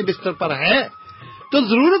بیماری کے بستر پر ہے، تو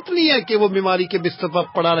ضرورت نہیں ہے کہ وہ بیماری کے بستر پر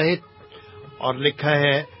پڑا رہے، اور لکھا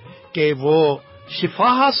ہے کہ وہ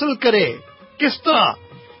شفا حاصل کرے۔ کس طرح؟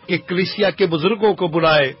 کہ کلیسیا کے بزرگوں کو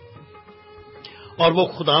بلائے اور وہ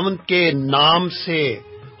خداوند کے نام سے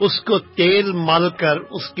اس کو تیل مل کر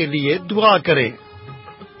اس کے لیے دعا کرے۔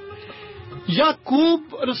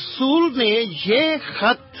 یعقوب رسول نے یہ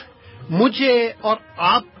خط مجھے اور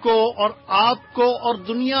آپ کو اور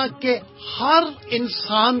دنیا کے ہر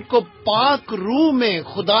انسان کو پاک روح میں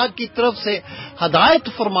خدا کی طرف سے ہدایت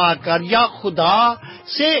فرما کر یا خدا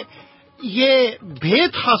سے یہ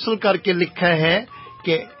بھید حاصل کر کے لکھا ہے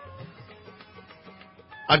کہ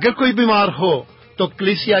اگر کوئی بیمار ہو تو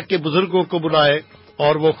کلیسیا کے بزرگوں کو بلائے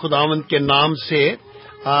اور وہ خداوند کے نام سے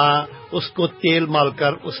اس کو تیل مال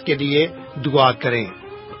کر اس کے لیے دعا کریں.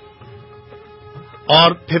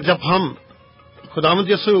 اور پھر جب ہم خداوند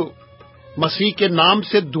یسوع مسیح کے نام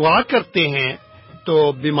سے دعا کرتے ہیں تو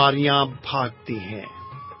بیماریاں بھاگتی ہیں.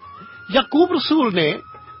 یعقوب رسول نے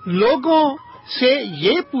لوگوں سے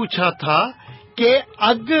یہ پوچھا تھا کہ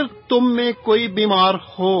اگر تم میں کوئی بیمار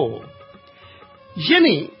ہو،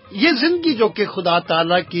 یعنی یہ زندگی جو کہ خدا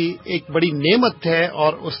تعالی کی ایک بڑی نعمت ہے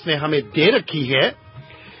اور اس نے ہمیں دے رکھی ہے،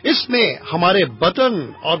 اس میں ہمارے بدن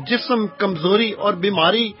اور جسم کمزوری اور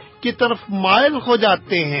بیماری کی طرف مائل ہو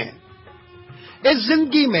جاتے ہیں. اس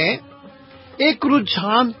زندگی میں ایک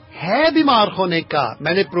رجحان ہے بیمار ہونے کا.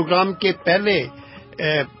 میں نے پروگرام کے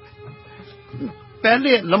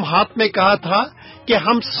پہلے لمحات میں کہا تھا کہ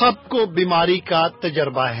ہم سب کو بیماری کا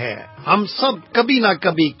تجربہ ہے. ہم سب کبھی نہ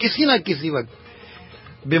کبھی کسی نہ کسی وقت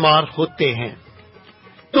بیمار ہوتے ہیں.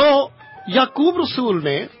 تو یعقوب رسول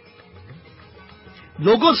نے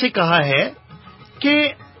لوگوں سے کہا ہے کہ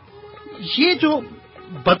یہ جو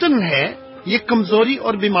بدن ہے یہ کمزوری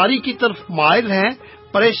اور بیماری کی طرف مائل ہے،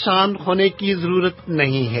 پریشان ہونے کی ضرورت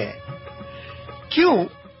نہیں ہے.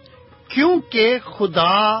 کیونکہ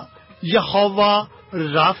خدا یہوہ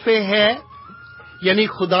رافع ہے، یعنی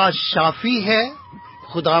خدا شافی ہے،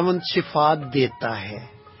 خداوند شفا دیتا ہے.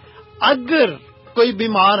 اگر کوئی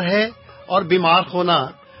بیمار ہے، اور بیمار ہونا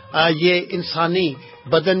یہ انسانی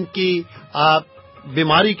بدن کی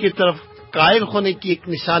بیماری کی طرف قائل ہونے کی ایک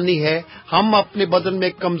نشانی ہے. ہم اپنے بدن میں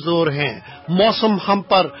کمزور ہیں، موسم ہم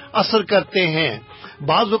پر اثر کرتے ہیں،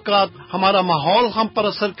 بعض اوقات ہمارا ماحول ہم پر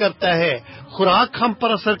اثر کرتا ہے، خوراک ہم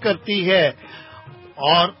پر اثر کرتی ہے.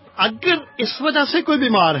 اور اگر اس وجہ سے کوئی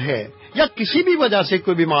بیمار ہے یا کسی بھی وجہ سے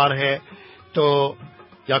کوئی بیمار ہے تو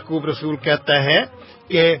یعقوب رسول کہتا ہے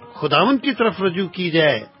کہ خداوند کی طرف رجوع کی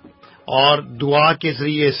جائے اور دعا کے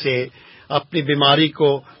ذریعے سے اپنی بیماری کو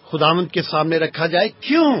خداوند کے سامنے رکھا جائے.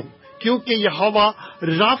 کیونکہ یہوہ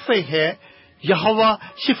رافع ہے، یہوہ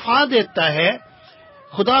شفا دیتا ہے،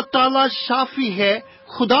 خدا تعالی شافی ہے،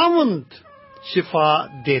 خداوند شفا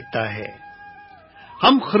دیتا ہے.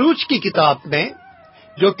 ہم خروج کی کتاب میں،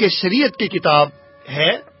 جو کہ شریعت کی کتاب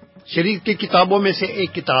ہے، شریعت کی کتابوں میں سے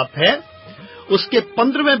ایک کتاب ہے، اس کے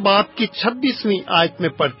 15ویں باب کی 26ویں آیت میں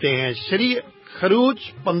پڑھتے ہیں. خروج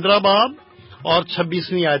 15 باب اور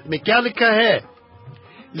 26ویں آیت میں کیا لکھا ہے؟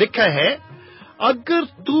 لکھا ہے، اگر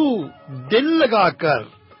تو دل لگا کر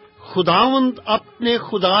خداوند اپنے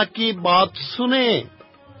خدا کی بات سنے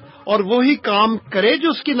اور وہی کام کرے جو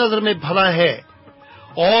اس کی نظر میں بھلا ہے،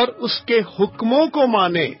 اور اس کے حکموں کو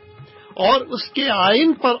مانے اور اس کے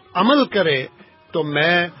آئین پر عمل کرے، تو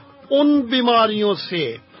میں ان بیماریوں سے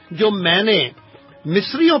جو میں نے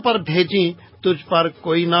مصریوں پر بھیجی تجھ پر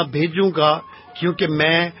کوئی نہ بھیجوں گا، کیونکہ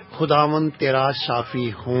میں خداوند تیرا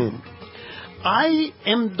شافی ہوں. I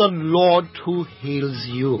am the Lord who heals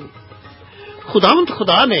you. خداوند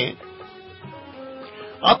خدا نے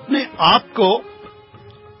اپنے آپ کو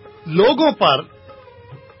لوگوں پر،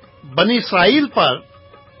 بنی اسرائیل پر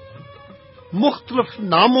مختلف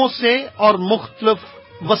ناموں سے اور مختلف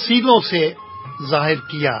وسیلوں سے ظاہر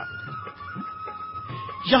کیا.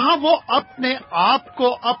 یہاں وہ اپنے آپ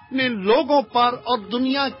کو اپنے لوگوں پر اور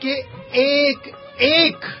دنیا کے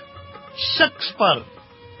ایک شخص پر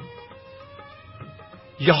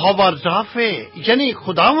یہوہ رافع یعنی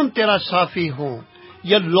خداوند تیرا شافی ہوں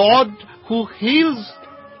یا لارڈ ہو ہیلز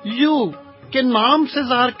یو کے نام سے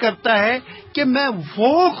ظاہر کرتا ہے کہ میں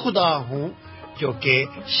وہ خدا ہوں جو کہ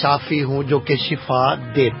شافی ہوں، جو کہ شفا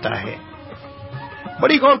دیتا ہے.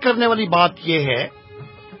 بڑی غور کرنے والی بات یہ ہے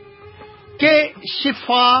کہ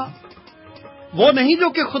شفا وہ نہیں جو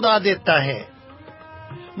کہ خدا دیتا ہے،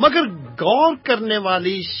 مگر غور کرنے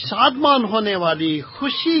والی، شادمان ہونے والی،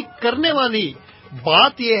 خوشی کرنے والی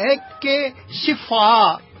بات یہ ہے کہ شفا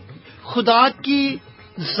خدا کی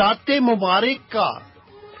ذات مبارک کا،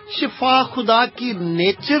 شفا خدا کی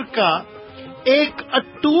نیچر کا ایک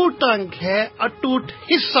اٹوٹ انگ ہے، اٹوٹ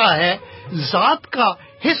حصہ ہے، ذات کا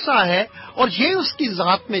حصہ ہے، اور یہ اس کی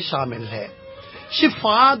ذات میں شامل ہے.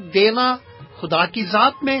 شفا دینا خدا کی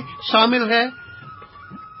ذات میں شامل ہے.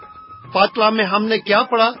 پاک کلام میں ہم نے کیا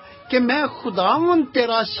پڑھا کہ میں خداوند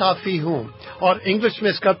تیرا شافی ہوں، اور انگلش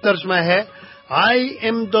میں اس کا ترجمہ ہے I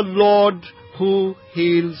am the Lord who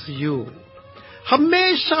heals you.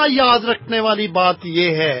 ہمیشہ یاد رکھنے والی بات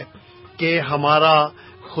یہ ہے کہ ہمارا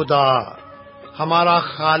خدا، ہمارا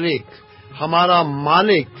خالق، ہمارا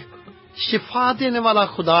مالک شفا دینے والا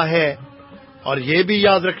خدا ہے، اور یہ بھی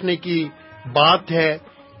یاد رکھنے کی بات ہے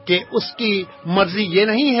کہ اس کی مرضی یہ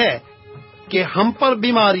نہیں ہے کہ ہم پر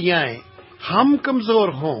بیماریاں آئیں، ہم کمزور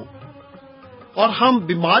ہوں اور ہم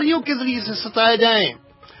بیماریوں کے ذریعے سے ستائے جائیں،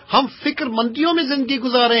 ہم فکر مندیوں میں زندگی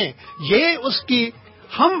گزاریں. یہ اس کی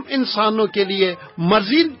ہم انسانوں کے لیے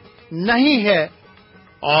مرضی نہیں ہے،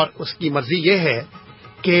 اور اس کی مرضی یہ ہے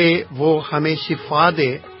کہ وہ ہمیں شفا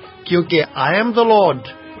دے، کیونکہ I am the lord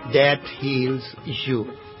that heals you.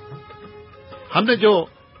 ہم نے جو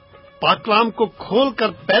پاک کلام کو کھول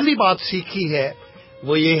کر پہلی بات سیکھی ہے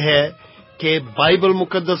وہ یہ ہے کہ بائبل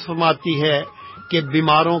مقدس فرماتی ہے کہ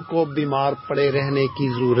بیماروں کو بیمار پڑے رہنے کی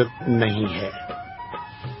ضرورت نہیں ہے.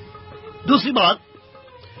 دوسری بات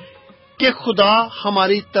کہ خدا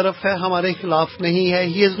ہماری طرف ہے، ہمارے خلاف نہیں ہے.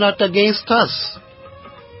 ہی از ناٹ اگینسٹ اس.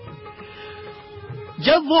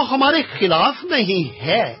 جب وہ ہمارے خلاف نہیں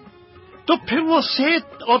ہے تو پھر وہ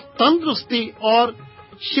صحت اور تندرستی اور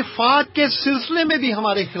شفا کے سلسلے میں بھی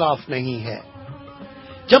ہمارے خلاف نہیں ہے.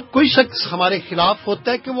 جب کوئی شخص ہمارے خلاف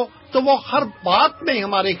ہوتا ہے تو وہ ہر بات میں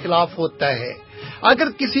ہمارے خلاف ہوتا ہے.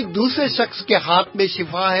 اگر کسی دوسرے شخص کے ہاتھ میں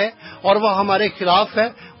شفا ہے اور وہ ہمارے خلاف ہے،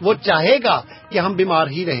 وہ چاہے گا کہ ہم بیمار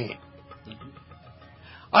ہی رہیں.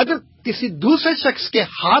 اگر کسی دوسرے شخص کے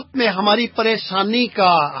ہاتھ میں ہماری پریشانی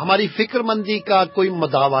کا، ہماری فکر مندی کا کوئی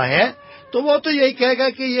مداوا ہے تو وہ تو یہی کہے گا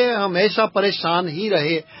کہ یہ ہمیشہ پریشان ہی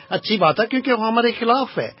رہے. اچھی بات ہے کیونکہ وہ ہمارے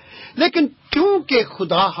خلاف ہے. لیکن کیونکہ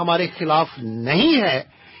خدا ہمارے خلاف نہیں ہے،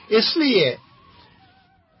 اس لیے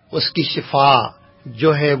اس کی شفا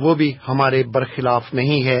جو ہے وہ بھی ہمارے برخلاف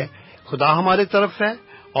نہیں ہے. خدا ہمارے طرف ہے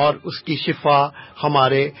اور اس کی شفا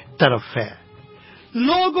ہمارے طرف ہے.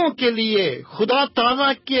 لوگوں کے لیے خدا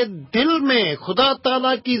تعالیٰ کے دل میں، خدا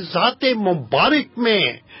تعالیٰ کی ذات مبارک میں،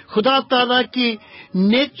 خدا تعالیٰ کی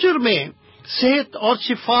نیچر میں صحت اور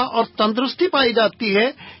شفا اور تندرستی پائی جاتی ہے،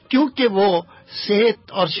 کیونکہ وہ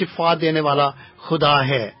صحت اور شفا دینے والا خدا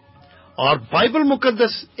ہے. اور بائبل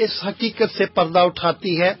مقدس اس حقیقت سے پردہ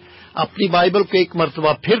اٹھاتی ہے. اپنی بائبل کو ایک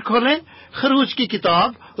مرتبہ پھر کھولیں. خروج کی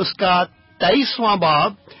کتاب اس کا 23واں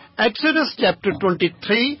باب، Exodus chapter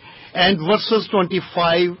 23 and verses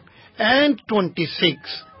 25 and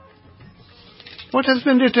 26. What has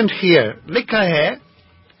been written here? لکھا ہے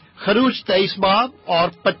خروج 23 باب اور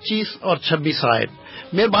 25 اور 26 آیت.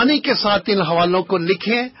 مہربانی کے ساتھ ان حوالوں کو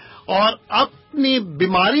لکھیں اور اپنی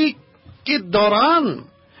بیماری کے دوران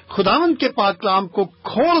خداوند کے پاک کلام کو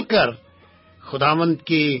کھول کر خداوند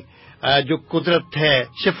کی جو قدرت ہے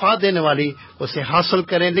شفا دینے والی اسے حاصل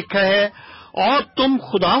کریں. لکھا ہے اور تم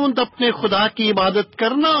خداوند اپنے خدا کی عبادت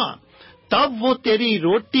کرنا، تب وہ تیری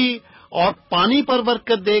روٹی اور پانی پر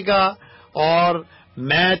برکت دے گا. اور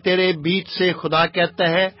میں تیرے بیچ سے، خدا کہتا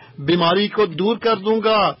ہے، بیماری کو دور کر دوں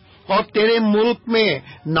گا، اور تیرے ملک میں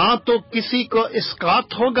نہ تو کسی کو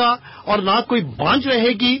اسقاط ہوگا اور نہ کوئی بانجھ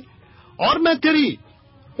رہے گی، اور میں تیری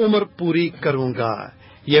عمر پوری کروں گا.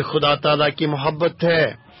 یہ خدا تعالیٰ کی محبت ہے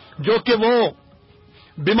جو کہ وہ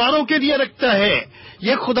بیماروں کے لیے رکھتا ہے.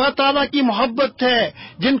 یہ خدا تعالیٰ کی محبت ہے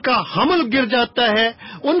جن کا حمل گر جاتا ہے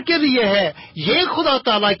ان کے لیے ہے. یہ خدا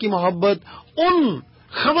تعالیٰ کی محبت ان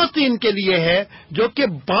خواتین کے لیے ہے جو کہ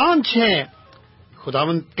بانجھ ہیں.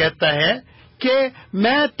 خداوند کہتا ہے کہ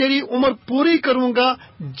میں تیری عمر پوری کروں گا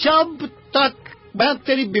جب تک میں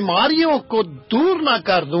تیری بیماریوں کو دور نہ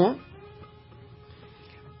کر دوں.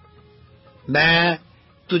 میں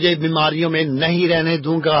تجھے بیماریوں میں نہیں رہنے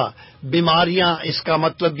دوں گا. بیماریاں، اس کا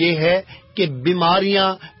مطلب یہ ہے کہ بیماریاں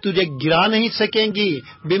تجھے گرا نہیں سکیں گی،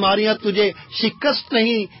 بیماریاں تجھے شکست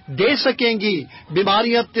نہیں دے سکیں گی،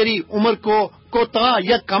 بیماریاں تیری عمر کو کوتا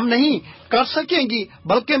یا کم نہیں کر سکیں گی،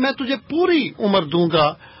 بلکہ میں تجھے پوری عمر دوں گا.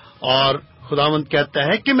 اور خداوند کہتا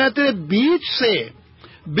ہے کہ میں تیرے بیچ سے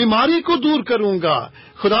بیماری کو دور کروں گا.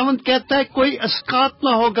 خداوند کہتا ہے کوئی اسقاط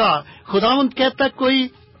نہ ہوگا. خداوند کہتا ہے کوئی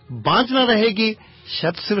بانجھ نہ رہے گی.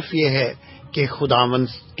 شرط صرف یہ ہے کہ خداوند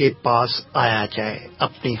کے پاس آیا جائے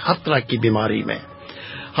اپنی ہر طرح کی بیماری میں.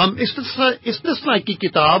 ہم استثنا کی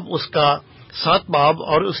کتاب اس کا 7 باب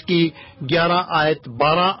اور اس کی 11 آیت،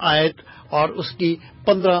 12 آیت اور اس کی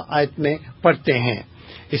 15 آیت میں پڑھتے ہیں.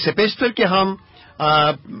 اس سے پیشتر کہ ہم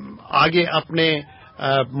آگے اپنے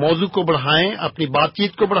موضوع کو بڑھائیں، اپنی بات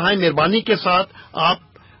چیت کو بڑھائیں، مہربانی کے ساتھ آپ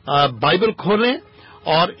بائبل کھولیں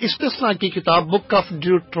اور استثنا کی کتاب book of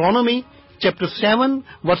ڈیوٹرونومی chapter 7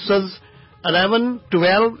 versus 11,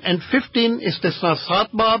 12 and 15. استثنا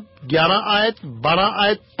 7 باب، 11 آیت، 12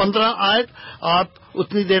 آیت، 15 آیت. آپ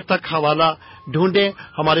اتنی دیر تک حوالہ ڈھونڈیں.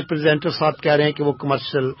 ہمارے پریزنٹر صاحب کہہ رہے ہیں کہ وہ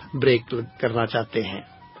کمرشل بریک کرنا چاہتے ہیں.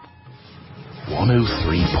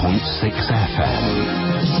 103.6 FM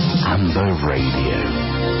Amber Radio.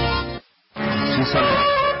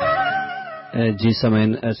 جی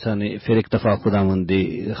سامعین ایسا نہیں پھر ایک دفعہ خداوند دی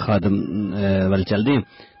خادم ول چلدے ہیں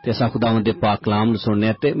تے اساں خداوند دے پاک کلام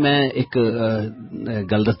سننے تے میں ایک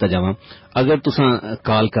گل دستا جاواں اگر تساں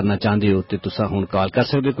کال کرنا چاہندے ہو تے تساں ہن کال کر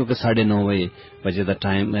سکدے ہو کیونکہ 9:30 بجے دا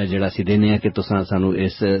ٹائم جڑا اسی دینے ہیں کہ تساں سانو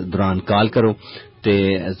اس دوران کال کرو تے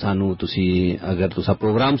سانو تسی اگر تساں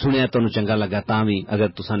پروگرام سنیا تانوں چنگا لگا تاں وی اگر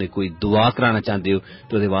تساں نے کوئی دعا کرانا چاہندے ہو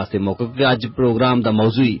تو دے واسطے موقع کیونکہ اج پروگرام دا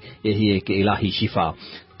موضوع یہی ہے کہ الہی شفا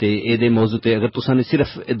تے اے دے موضوع تے اگر تساں نے صرف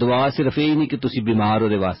دعا صرف یہ نہیں کہ تسی بیمار ہو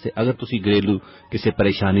دے واسطے اگر تسی گھریلو کسی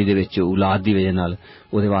پریشانی دے وچ اولاد دی وجہ نال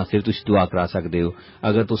او دے واسطے تسی دعا کرا سکدے ہو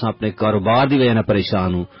اگر تساں اپنے کاروبار دی وجہ نال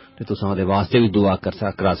پریشان ہو تے تساں او دے واسطے بھی دعا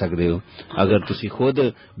کرا سکدے ہو اگر تسی خود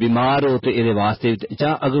بیمار ہو تے اے دے واسطے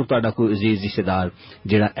چاہ اگر تہاڈا کوئی عزیز رشتہ دار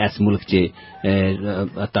جڑا اس ملک چ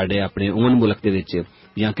تہاڈے اپنے اون ملک دے وچ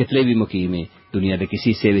یا کتنے بھی مقیم ہے دنیا کے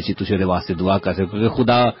کسی حصے میں تسی دے واسطے دعا کر سکتے کیونکہ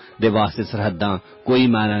خدا دے واسطے سرحداں کوئی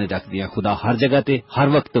معنی نہیں رکھدیاں خدا ہر جگہ تے ہر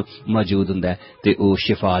وقت موجود ہوندا ہے تے او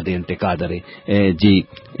شفا دین تے قادر ہے جی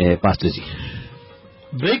پاسٹر جی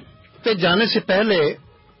بریک پہ جانے سے پہلے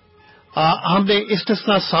ہم نے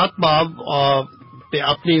استثنا 7 باب پہ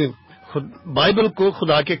اپنی بائبل کو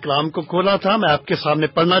خدا کے کلام کو کھولا تھا میں آپ کے سامنے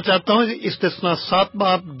پڑھنا چاہتا ہوں استثنا 7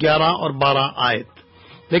 باب 11 اور 12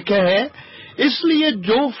 آیت لکھا ہے اس لیے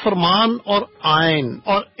جو فرمان اور آئین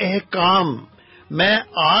اور احکام میں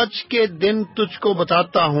آج کے دن تجھ کو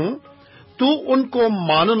بتاتا ہوں تو ان کو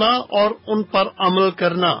ماننا اور ان پر عمل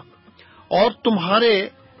کرنا اور تمہارے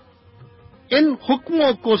ان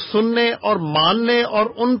حکموں کو سننے اور ماننے اور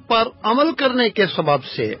ان پر عمل کرنے کے سبب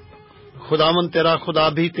سے خداوند تیرا خدا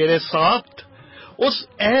بھی تیرے ساتھ اس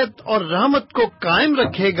عہد اور رحمت کو قائم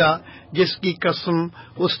رکھے گا جس کی قسم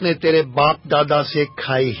اس نے تیرے باپ دادا سے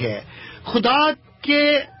کھائی ہے خدا کے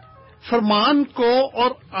فرمان کو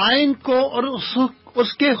اور آئین کو اور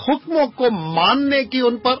اس کے حکموں کو ماننے کی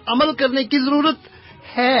ان پر عمل کرنے کی ضرورت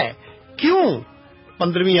ہے کیوں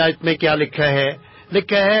 15ویں آیت میں کیا لکھا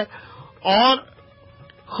ہے اور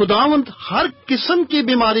خداوند ہر قسم کی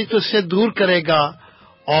بیماری تو سے دور کرے گا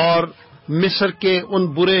اور مصر کے ان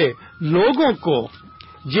برے لوگوں کو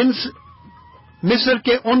مصر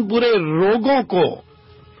کے ان برے روگوں کو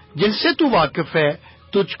جن سے تو واقف ہے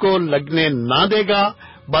تجھ کو لگنے نہ دے گا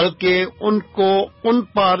بلکہ ان کو ان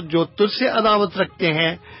پر جو تجھ سے عداوت رکھتے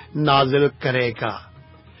ہیں نازل کرے گا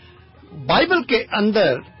بائبل کے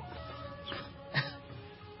اندر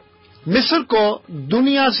مصر کو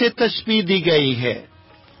دنیا سے تشبیہ دی گئی ہے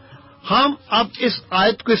ہم اب اس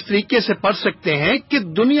آیت کو اس طریقے سے پڑھ سکتے ہیں کہ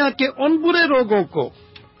دنیا کے ان برے روگوں کو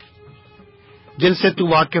جن سے تو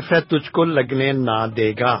واقف ہے تجھ کو لگنے نہ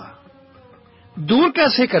دے گا دور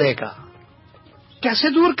کیسے کرے گا کیسے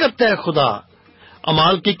دور کرتا ہے خدا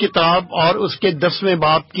اعمال کی کتاب اور اس کے 10ویں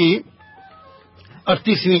باب کی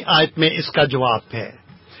 38ویں آیت میں اس کا جواب ہے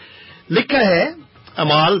لکھا ہے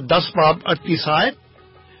اعمال 10 باب 38 آیت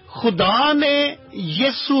خدا نے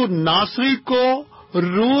یسوع ناصری کو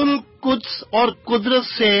روح القدس اور قدرت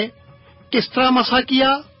سے کس طرح مسح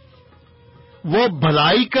کیا وہ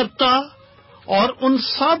بھلائی کرتا اور ان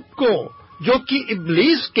سب کو جو کہ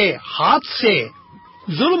ابلیس کے ہاتھ سے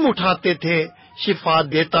ظلم اٹھاتے تھے شفا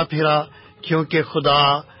دیتا پھرا کیونکہ خدا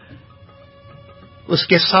اس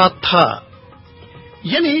کے ساتھ تھا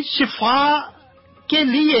یعنی شفا کے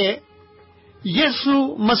لیے یسوع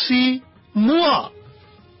مسیح موا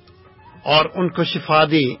اور ان کو شفا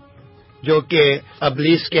دی جو کہ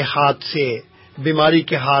ابلیس کے ہاتھ سے بیماری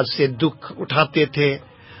کے ہاتھ سے دکھ اٹھاتے تھے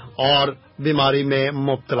اور بیماری میں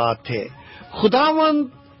مبتلا تھے خداوند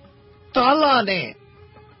تعالی نے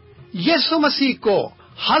یسوع مسیح کو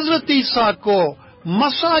حضرت عیسیٰ کو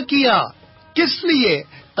مسح کیا کس لیے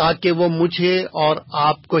تاکہ وہ مجھے اور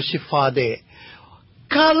آپ کو شفا دے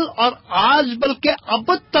کل اور آج بلکہ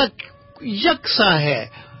ابد تک یکساں ہے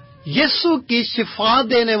یسوع کی شفا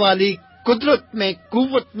دینے والی قدرت میں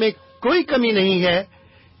قوت میں کوئی کمی نہیں ہے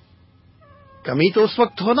کمی تو اس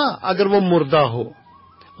وقت ہو نا اگر وہ مردہ ہو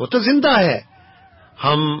وہ تو زندہ ہے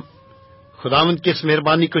ہم خداوند کی اس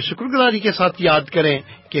مہربانی کو شکر گزاری کے ساتھ یاد کریں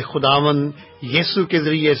کہ خداوند یسوع کے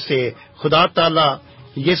ذریعے سے خدا تعالی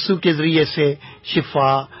یسوع کے ذریعے سے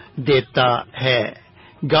شفا دیتا ہے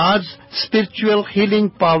God's spiritual healing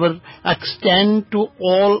power extend to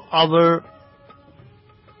all our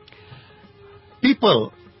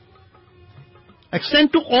people,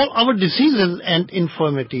 extend to all our diseases and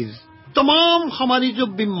infirmities. تمام ہماری جو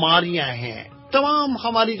بیماریاں ہیں تمام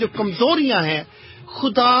ہماری جو کمزوریاں ہیں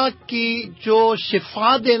خدا کی جو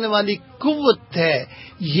شفا دینے والی قوت ہے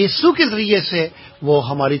یسوع کے ذریعے سے وہ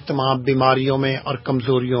ہماری تمام بیماریوں میں اور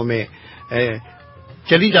کمزوریوں میں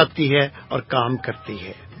چلی جاتی ہے اور کام کرتی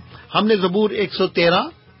ہے ہم نے زبور 113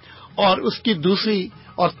 اور اس کی دوسری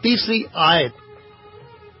اور تیسری آیت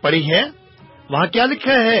پڑھی ہے. وہاں کیا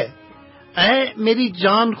لکھا ہے؟ اے میری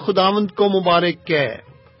جان خداوند کو مبارک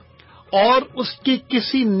کہہ اور اس کی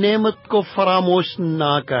کسی نعمت کو فراموش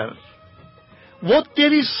نہ کر. وہ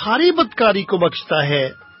تیری ساری بدکاری کو بخشتا ہے،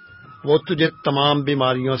 وہ تجھے تمام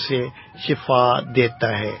بیماریوں سے شفا دیتا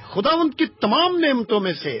ہے. خداوند کی تمام نعمتوں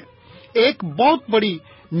میں سے ایک بہت بڑی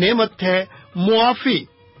نعمت ہے معافی.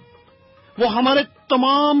 وہ ہمارے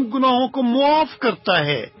تمام گناہوں کو معاف کرتا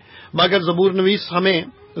ہے. مگر زبور نویس ہمیں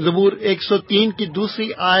زبور 103 کی دوسری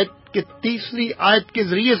آیت کے تیسری آیت کے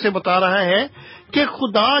ذریعے سے بتا رہا ہے کہ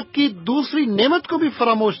خدا کی دوسری نعمت کو بھی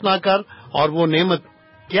فراموش نہ کر. اور وہ نعمت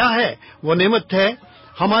کیا ہے؟ وہ نعمت ہے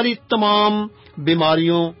ہماری تمام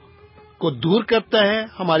بیماریوں کو دور کرتا ہے،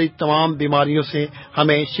 ہماری تمام بیماریوں سے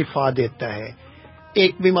ہمیں شفا دیتا ہے.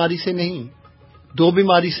 ایک بیماری سے نہیں، 2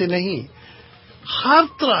 بیماری سے نہیں، ہر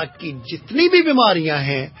طرح کی جتنی بھی بیماریاں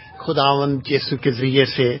ہیں خداوند یسوع کے ذریعے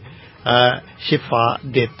سے شفا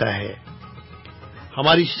دیتا ہے.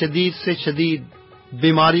 ہماری شدید سے شدید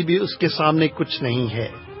بیماری بھی اس کے سامنے کچھ نہیں ہے.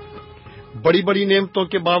 بڑی بڑی نعمتوں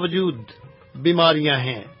کے باوجود بیماریاں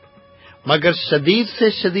ہیں، مگر شدید سے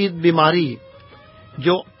شدید بیماری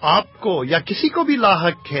جو آپ کو یا کسی کو بھی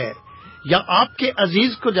لاحق ہے یا آپ کے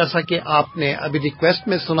عزیز کو، جیسا کہ آپ نے ابھی ریکویسٹ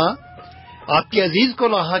میں سنا، آپ کے عزیز کو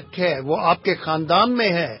لاحق ہے، وہ آپ کے خاندان میں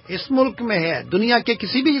ہے، اس ملک میں ہے، دنیا کے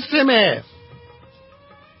کسی بھی حصے میں ہے،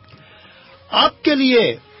 آپ کے لیے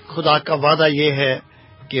خدا کا وعدہ یہ ہے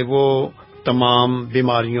کہ وہ تمام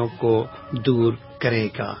بیماریوں کو دور کرے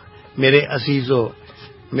گا. میرے عزیزوں،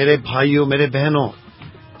 میرے بھائیوں، میرے بہنوں،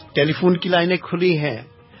 ٹیلی فون کی لائنیں کھلی ہیں.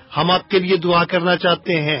 ہم آپ کے لیے دعا کرنا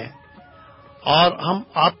چاہتے ہیں اور ہم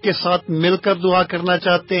آپ کے ساتھ مل کر دعا کرنا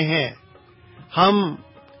چاہتے ہیں. ہم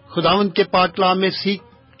خداوند کے پاک کلام میں سیکھ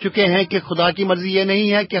چکے ہیں کہ خدا کی مرضی یہ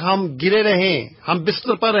نہیں ہے کہ ہم گرے رہیں، ہم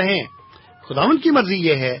بستر پر رہیں. خداوند کی مرضی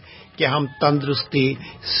یہ ہے کہ ہم تندرستی،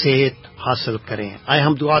 صحت حاصل کریں. آئے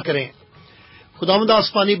ہم دعا کریں. خداوند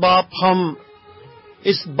آسمانی باپ، ہم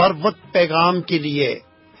اس بروقت پیغام کے لیے،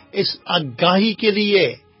 اس آگاہی کے لیے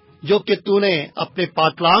جو کہ تو نے اپنے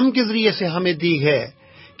پاک کلام کے ذریعے سے ہمیں دی ہے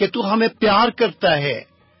کہ تو ہمیں پیار کرتا ہے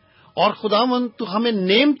اور خداوند تو ہمیں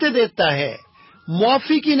نعمتیں دیتا ہے،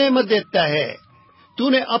 معافی کی نعمت دیتا ہے. تو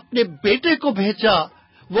نے اپنے بیٹے کو بھیجا،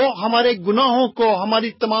 وہ ہمارے گناہوں کو،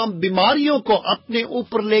 ہماری تمام بیماریوں کو اپنے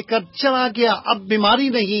اوپر لے کر چلا گیا. اب بیماری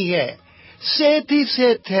نہیں ہے، صحت ہی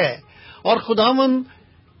صحت ہے. اور خداوند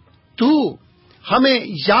تو ہمیں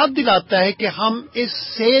یاد دلاتا ہے کہ ہم اس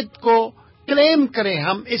صحت کو کلیم کریں،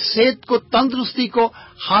 ہم اس صحت کو، تندرستی کو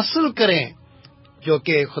حاصل کریں جو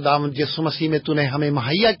کہ خداوند یسوع مسیح میں تو نے ہمیں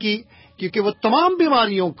مہیا کی، کیونکہ وہ تمام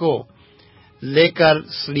بیماریوں کو لے کر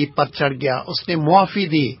صلیب پر چڑھ گیا، اس نے معافی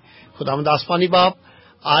دی. خداوند آسمانی باپ،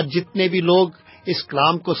 آج جتنے بھی لوگ اس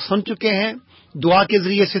کلام کو سن چکے ہیں، دعا کے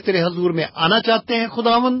ذریعے سے تیرے حضور میں آنا چاہتے ہیں،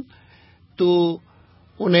 خداوند تو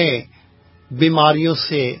انہیں بیماریوں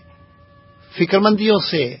سے، فکرمندیوں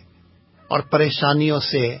سے اور پریشانیوں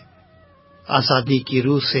سے آزادی کی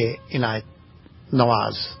روح سے عنایت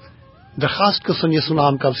نواز. درخواست کو سن یسوع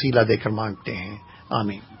نام کا وسیلہ دے کر مانگتے ہیں،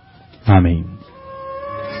 آمین. آمین.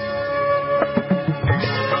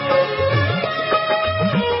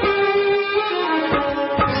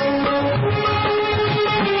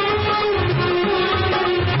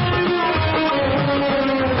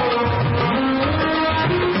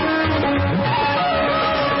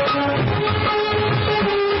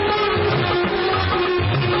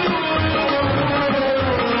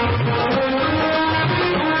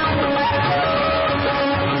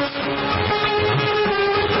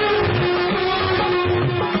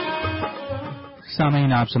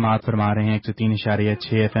 سامعین، آپ سماعت فرما رہے ہیں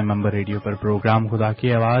 103.6 FM امبر ریڈیو پر پروگرام خدا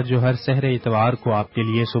کی آواز، جو ہر سحر اتوار کو آپ کے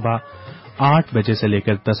لیے صبح 8 بجے سے لے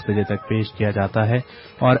کر 10 بجے تک پیش کیا جاتا ہے.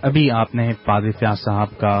 اور ابھی آپ نے پادری فیاض صاحب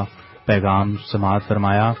کا پیغام سماعت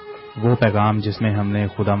فرمایا، وہ پیغام جس میں ہم نے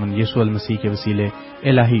خداوند یسوع المسیح کے وسیلے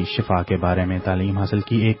الہی شفا کے بارے میں تعلیم حاصل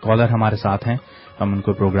کی. ایک کالر ہمارے ساتھ ہیں، ہم ان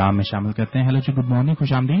کو پروگرام میں شامل کرتے ہیں. ہیلو جی، گڈ مارننگ،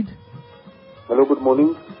 خوش آمدید. ہیلو، گڈ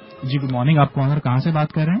مارننگ جی. Good morning. آپ کالر کہاں سے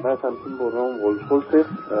بات کر رہے ہیں؟ میں سمسن بول رہا ہوں وولفول سے.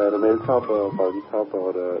 رمیل صاحب، پاوی صاحب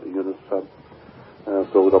اور یونس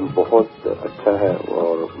صاحب، پروگرام بہت اچھا ہے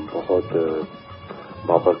اور بہت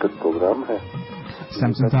بابرکت پروگرام ہے.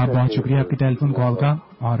 سمسن صاحب، بہت شکریہ آپ کی ٹیلی فون کال کا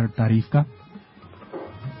اور تعریف کا.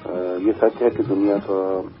 یہ سچ ہے کہ دنیا کا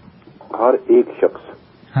ہر ایک شخص،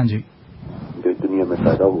 ہاں جی، جو دنیا میں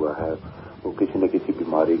پیدا ہوا ہے وہ کسی نہ کسی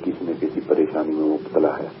بیماری، کسی نہ کسی پریشانی میں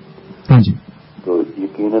مبتلا ہے. ہاں جی. تو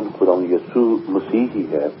یقیناً خدا یسوع مسیح ہی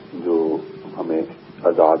ہے جو ہمیں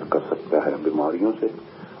آزاد کر سکتا ہے بیماریوں سے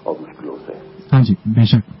اور مشکلوں سے. ہاں جی، بے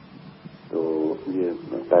شک.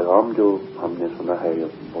 पैगाम जो हमने सुना है ये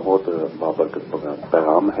बहुत बाबरकत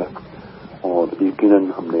पैगाम है और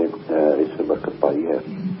यकीनन हमने इससे बरकत पाई है।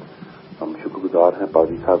 हम शुक्रगुजार हैं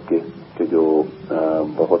पादी साहब के कि जो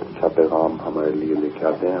बहुत अच्छा पैगाम हमारे लिए लेके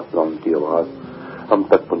आते हैं, अपना उनकी आवाज़ हम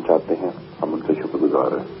तक पहुंचाते हैं, हम उनके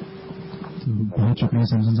शुक्रगुजार हैं। बहुत शुक्रिया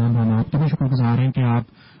सैमसन साहब, हम आपके भी शुक्रगुजार हैं कि आप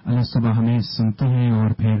अलग सुबह हमें सुनते हैं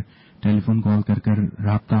और फिर टेलीफोन कॉल कर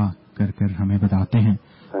राब्ता कर हमें बताते हैं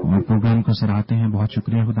और प्रोग्राम को सराहते हैं। बहुत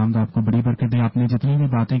शुक्रिया। खुदावंद आपको बड़ी बरकत दे। आपने जितनी भी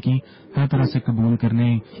बातें की हर तरह से कबूल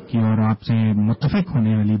करने की और आपसे मुत्तफिक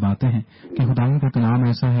होने वाली बातें हैं कि खुदावंद का कलाम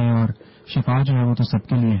ऐसा है और शिफा जो है वो तो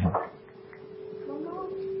सबके लिए है।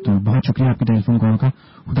 तो बहुत शुक्रिया आपके टेलीफोन कॉल का।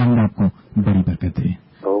 खुदावंद आपको बड़ी बरकत दे।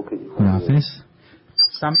 खुदा हाफिज।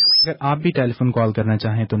 अगर आप भी टेलीफोन कॉल करना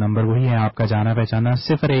चाहें तो नंबर वही है आपका जाना पहचाना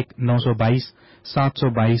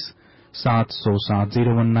 01-922-707-707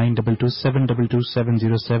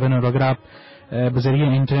 01922272207 और अगर आप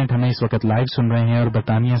बजरिए इंटरनेट हमें इस वक्त लाइव सुन रहे हैं और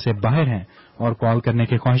बरतानिया से बाहर हैं और कॉल करने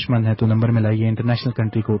के ख्वाहिशमंद हैं तो नंबर मिलाइए इंटरनेशनल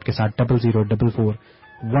कंट्री कोड के साथ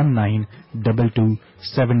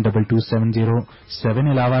 00441922722707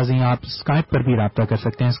 अलावा से आप स्काइप पर भी राब्ता कर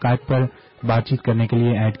सकते हैं। स्काइप पर बातचीत करने के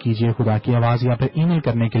लिए ऐड कीजिए खुदा की आवाज या फिर ईमेल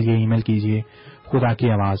करने के लिए ईमेल कीजिए खुदा की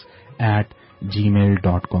आवाज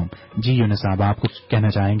 @gmail.com। जी यूनुस साहब आप कुछ कहना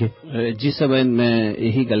चाहेंगे? जी सब मैं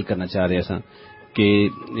यही गल करना चाह रहा था कि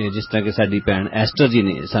जिस तरह कि साडी भैन एस्टर जी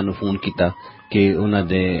ने सानू फोन किया कि उन्हां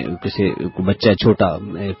दे किसी बच्चा छोटा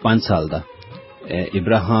 5 साल दा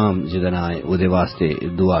इब्राहिम जिहदा नाम है उहदे वास्ते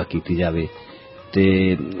दुआ की जावे ते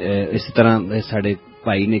इस तरह साडे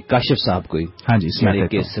भाई ने काशिफ साहब कोई हाँ जी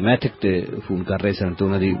समैथिक ते फोन कर रहे सन तो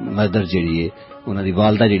उन्हां दी मदर जिहड़ी है उन्हां दी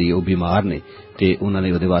वालदा जिहड़ी है वो बीमार ने ते उन्हां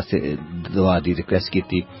ने उहदे वास्ते दुआ दी रिक्वेस्ट की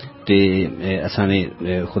ते असां ने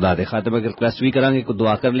खुदा दे खातिर अगर रिक्वेस्ट भी करांगे को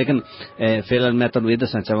दुआ कर लेकिन फिलहाल मैं तुहानू ये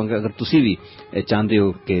दसना चाहांगा अगर तुसी भी चाहते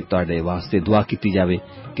हो कि तुहाडे वास्ते दुआ की जावे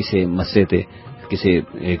किसी मसले ते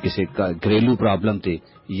किसी घरेलू प्रॉब्लम ते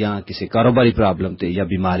या किसी कारोबारी प्रॉब्लम ते या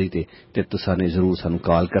बीमारी ते तुसां ने जरूर सानू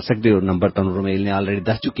कॉल कर सकते हो। नंबर तुहानू रमेल ने ऑलरेडी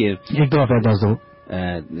दस चुके हैं। एक दो फिर दस दो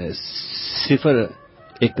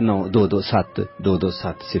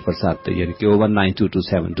 01927227007 यानी कि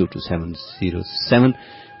 01922722707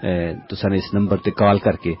 तुसां ने इस नंबर ते कॉल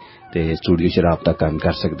करके ते स्टूडियो च राब्ता कायम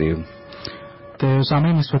कर सकते हो। तो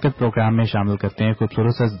सामने इस वक्त प्रोग्राम में शामिल करते हैं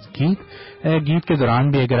खूबसूरत सा गीत के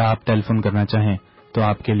दौरान भी अगर आप टेलीफोन करना चाहें तो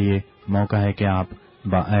आपके लिए मौका है कि आप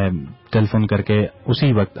टेलीफोन करके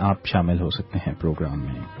उसी वक्त आप शामिल हो सकते हैं प्रोग्राम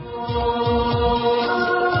में।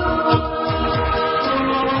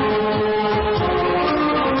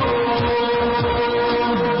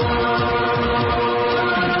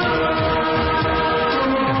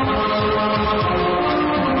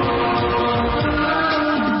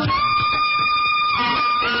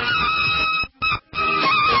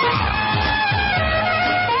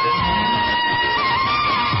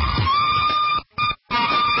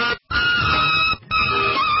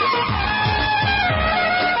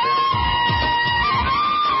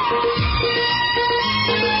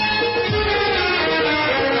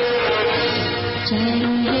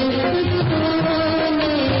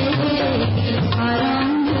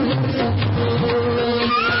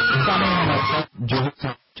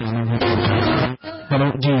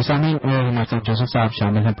 जोसेफ साहब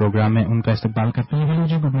शामिल हैं प्रोग्राम में, उनका इस्तकबाल करते हैं। हेलो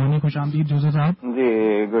जी, गुड मॉर्निंग, खुश आमदीद जोसेफ साहब।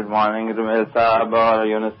 जी गुड मॉर्निंग रमेल साहब और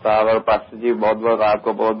यूनुस साहब और पास्टर जी, बहुत बहुत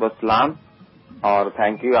आपको बहुत बहुत सलाम और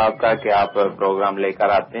थैंक यू आपका कि आप प्रोग्राम लेकर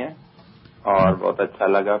आते हैं और बहुत अच्छा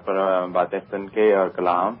लगा बातें सुन के और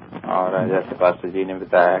कलाम। और जैसे पास्टर जी ने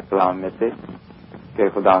बताया कलाम में से कि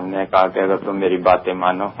खुदा ने कहा कि अगर तुम मेरी बातें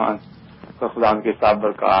मानो तो खुदा की सब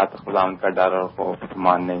बरकत खुदा का डर और खौफ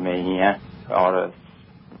मानने में ही है और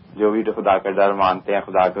जो भी खुदा का डर मानते हैं,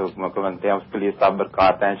 खुदा के हुक्म को मानते हैं, उसके लिए सब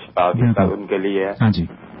बरकत हैं, शिफा भी सब उनके लिए है।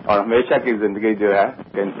 और हमेशा की जिंदगी जो है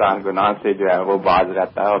कि इंसान गुनाह से जो है वो बाज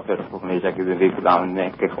रहता है और फिर हमेशा की जिंदगी खुदा ने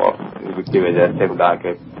के खौफ की वजह से खुदा के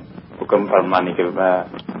हुक्म फरमाने के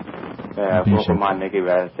मानने की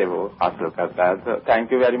वजह से वो हासिल करता है। तो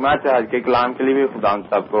थैंक यू वेरी मच। आज के कलाम के लिए भी खुदा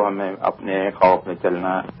सबको हमें अपने खौफ में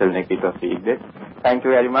चलने की तौफीक दे। Thank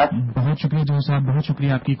you very much. बहुत शुक्रिया जो साहब, बहुत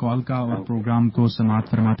शुक्रिया आपकी कॉल का और प्रोग्राम को समाप्त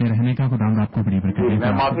फरमाते रहने का। खुदा आपको बड़ी बरकत दे।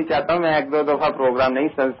 मैं माफी चाहता हूँ, मैं एक दो दफा प्रोग्राम नहीं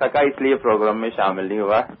सुन सका इसलिए प्रोग्राम में शामिल नहीं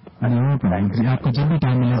हुआ। नो प्रॉब्लम, आपको जब भी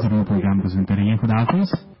टाइम मिले जरूर प्रोग्राम को सुनते रहिए। खुदा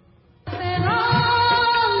हाफिज।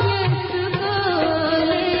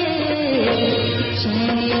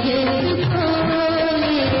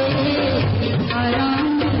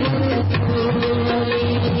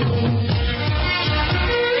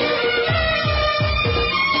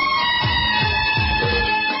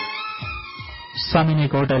 सामीन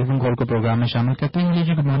एक और टेलीफोन कॉल को प्रोग्राम में शामिल करते हैं।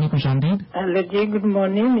 जी गुड मॉर्निंग, खुश आमदीद। हेलो जी, good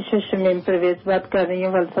morning, Mrs Shamim Parvez बात कर रही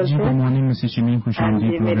हूँ वलसल से। गुड मॉर्निंग मिसेस शमीम, खुश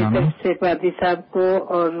आमदीद प्रोग्राम में। मेरी तरफ से पादी साहब को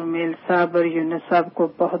और मेल साहब और यूनुस साहब को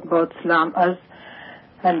बहुत बहुत सलाम अर्ज।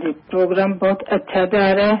 हाँ जी, प्रोग्राम बहुत अच्छा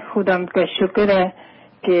जा रहा है, खुदा का शुक्र है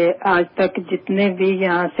कि आज तक जितने भी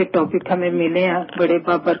यहाँ से टॉपिक हमें मिले हैं बड़े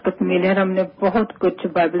बाबरकत मिले हैं, हमने बहुत कुछ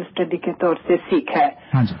बाइबल स्टडी के तौर से सीखा है।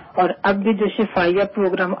 हाँ जी। और अब भी जो शिफाइया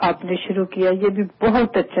प्रोग्राम आपने शुरू किया ये भी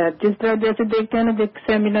बहुत अच्छा है। जिस तरह जैसे देखते हैं ना, देख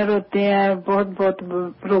सेमिनार होते हैं, बहुत बहुत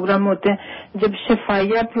प्रोग्राम होते हैं, जब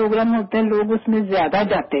शिफाइया प्रोग्राम होते हैं लोग उसमें ज्यादा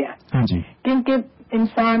जाते हैं। हाँ जी। क्योंकि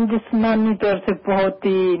इंसान जिस्मानी तौर से बहुत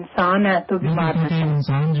ही इंसान है तो बीमार है।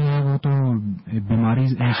 इंसान जो है वो तो बीमारी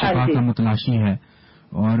शिफा का मुतलाशी है,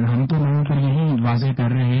 और हम तो लोगों पर यही वाज़ेह कर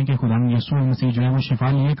रहे हैं कि खुदा यीशु मसीह जो है वो शिफा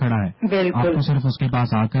लिए खड़ा है। आपको सिर्फ उसके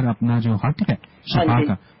पास आकर अपना जो हक है शिफा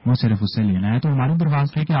का वो सिर्फ उससे लेना है। तो हमारी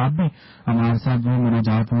दरख्वास्त है कि आप भी हमारे साथ वो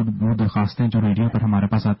मुनाजात वो दरखास्तें जो रेडियो पर हमारे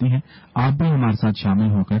पास आती हैं, आप भी हमारे साथ शामिल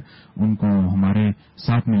होकर उनको हमारे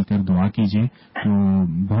साथ मिलकर दुआ कीजिए। तो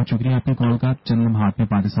बहुत शुक्रिया आपके कॉल का। चंद लम्हात में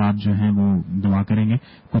पादी साहब जो हैं वो दुआ करेंगे।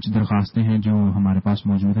 कुछ दरखास्तें हैं जो हमारे पास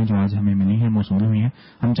मौजूद हैं, जो आज हमें मिली हैं, मौसूल हुई हैं।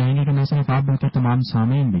 हम चाहेंगे कि न सिर्फ आप बल्कि तमाम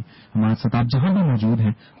सामीन भी हमारे साथ, आप जहां भी मौजूद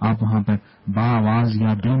हैं, आप वहां पर बाआवाज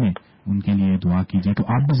या दिल में उनके लिए दुआ कीजिए। तो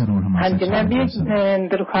आप भी जरूर हमारे साथ। मैं भी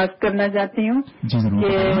दरख्वास्त करना चाहती हूँ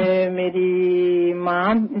कि मेरी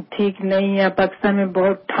माँ ठीक नहीं है, पाकिस्तान में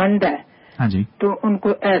बहुत ठंड है। हाँ जी। तो उनको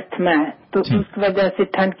अस्थमा है, तो उस वजह से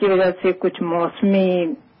ठंड की वजह से कुछ मौसमी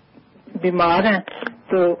बीमार हैं,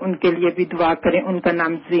 तो उनके लिए भी दुआ करें। उनका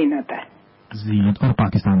नाम जीनत है। जीनत, और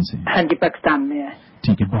पाकिस्तान से? हाँ जी, पाकिस्तान में है।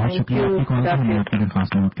 ठीक है, बहुत शुक्रिया आपकी कॉल का, हमने आपकी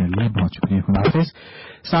दरख्वास्त नोट कर लिया। बहुत शुक्रिया, खुदा हाफिज।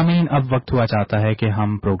 सामीन, अब वक्त हुआ चाहता है कि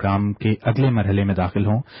हम प्रोग्राम के अगले मरहले में दाखिल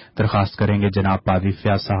हों। दरख्वास्त करेंगे जनाब पादी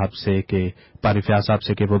फयाज साहब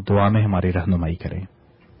से कि वो दुआ में हमारी रहनुमाई करें।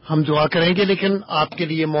 हम दुआ करेंगे, लेकिन आपके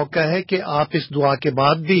लिए मौका है कि आप इस दुआ के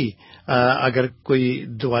बाद भी अगर कोई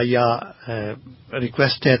दुआ या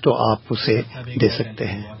रिक्वेस्ट है तो आप उसे दे सकते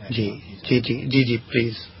हैं। जी जी जी जी जी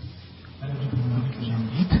प्लीज।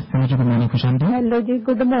 हेलो जी, गुड मॉर्निंग, खुश आमदीद। हेलो जी,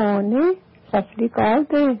 गुड मॉर्निंग, सत श्री अकाल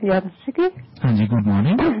ते हाँ जी, गुड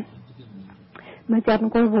मॉर्निंग। मैं चरण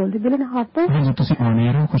कौर बोलदी बिलन हाथ। हाँ जी, तुसी ऑन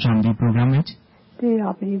एयर हो खुश आमदीद प्रोग्राम में। ते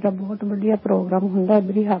आप जी का बहुत बढ़िया प्रोग्राम हुंदा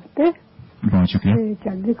एवरी हफ्ते। बहुत शुक्रिया। ते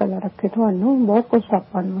चढ़दी कला रखे ਤੁਹਾਨੂੰ, बहुत कुछ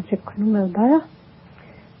ਆਪਾਂ ਨੂੰ ਸਿੱਖਣ ਨੂੰ ਮਿਲਦਾ ਆ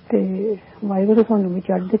ਤੇ ਵਾਹਿਗੁਰੂ ਤੁਹਾਨੂੰ ਵੀ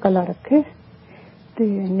ਚੜ੍ਹਦੀ ਕਲਾ ਰੱਖੇ। ਤੇ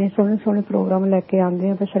ਇੰਨੇ ਸੋਹਣੇ ਸੋਹਣੇ ਪ੍ਰੋਗਰਾਮ ਲੈ ਕੇ ਆਉਂਦੇ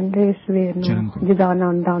ਆ ਤੇ ਸੰਡੇ ਸਵੇਰ ਨੂੰ ਜਿੱਦਾਂ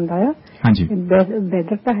ਆਨੰਦ ਆਉਂਦਾ ਆ। ਹਾਂਜੀ,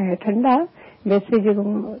 ਵੈਦਰ ਤਾਂ ਹੈ ਠੰਡਾ, ਵੈਸੇ ਜਦੋਂ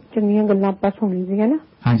ਚੰਗੀਆਂ ਗੱਲਾਂ ਆਪਾਂ ਸੁਣੀਦੀਆਂ ਨਾ,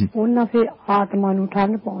 ਹਾਂਜੀ, ਉਹਨਾਂ ਫਿਰ ਆਤਮਾ ਨੂੰ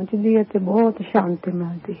ਠੰਡ ਪਹੁੰਚਦੀ ਹੈ ਤੇ ਬਹੁਤ ਸ਼ਾਂਤੀ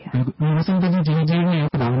ਮਿਲਦੀ ਹੈ। ਮੌਸਮ ਦਾ ਜੀ ਜੀ ਨੇ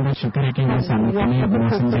ਖੁਦਾਵੰਦ ਦਾ ਸ਼ੁਕਰ ਹੈ ਕਿ ਸਾਨੂੰ ਕਿੰਨੇ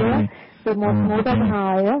ਮੌਸਮ ਦੇ ਤੇ ਮੌਸਮ ਦਾ ਬਣਾ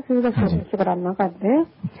ਆਇਆ, ਫਿਰ ਉਹਦਾ ਸ਼ੁਕਰਾਨਾ ਕਰਦੇ ਆ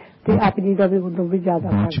ਤੇ ਆਪ ਜੀ ਦਾ ਵੀ ਉਦੋਂ ਵੀ ਜ਼ਿਆਦਾ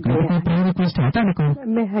ਕਰਦੇ ਆ।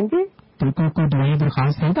 ਮੈਂ ਹਾਂਜੀ ਕੋਈ ਦਵਾਈ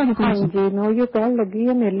ਦਰਖਾਸਤ ਹੈ ਤੁਹਾਡੇ ਕੋਲ? ਹਾਂਜੀ, ਮੈਂ ਉਹ ਕਹਿਣ ਲੱਗੀ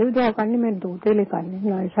ਹੈ ਮੇਰੇ ਲਈ ਦੁਆ ਕਰਨੀ, ਮੇਰੇ ਦੋ ਧੇਲੇ ਕਰਨੇ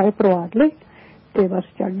ਨਾਲ ਸਾਰੇ ਪਰਿਵਾਰ ਲਈ, ਤੇ ਬਸ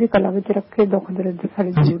ਚੜ੍ਹਦੀ ਕਲਾ ਵਿੱਚ ਰੱਖੇ, ਦੁੱਖ ਦਰਦ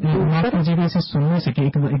ਸਾਡੇ ਜਿਹੜੇ ਅਸੀਂ ਸੁਣ ਸਕੇ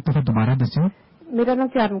ਇੱਕ ਦਫਾ ਦੁਬਾਰਾ ਦੱਸਿਓ। ਮੇਰਾ ਨਾਮ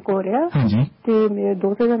ਚਰਨ ਕੌਰ ਆ। ਹਾਂਜੀ। ਤੇ ਮੇਰੇ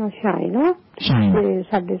ਦੋਤੇ ਦਾ ਨਾਮ ਸ਼ਾਇਨ ਆ। ਤੇ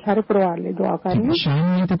ਸਾਡੇ ਸਾਰੇ ਪਰਿਵਾਰ ਲਈ ਦੁਆ ਕਰਨੀ।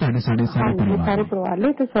 ਸ਼ਾਇਨ ਤੇ ਤੁਹਾਡੇ ਸਾਰੇ ਪਰਿਵਾਰ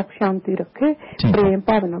ਲਈ ਤੇ ਸੁੱਖ ਸ਼ਾਂਤੀ ਰੱਖੇ, ਪ੍ਰੇਮ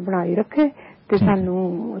ਭਾਵਨਾ ਬਣਾਈ ਰੱਖੇ ਤੇ ਸਾਨੂੰ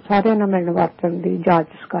ਸਾਰਿਆਂ ਨਾਲ ਮਿਲਣ ਵਰਤਣ ਦੀ ਜਾਚ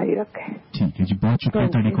ਸਿਖਾਈ ਰੱਖੇ। ਠੀਕ ਹੈ ਜੀ, ਬਹੁਤ ਸ਼ੁਕਰੀਆ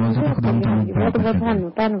ਤੁਹਾਡੇ ਕੋਲ ਦਾ। ਬਹੁਤ ਬਹੁਤ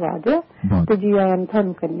ਤੁਹਾਨੂੰ ਧੰਨਵਾਦ ਤੇ ਜੀ ਆਇਆਂ ਨੂੰ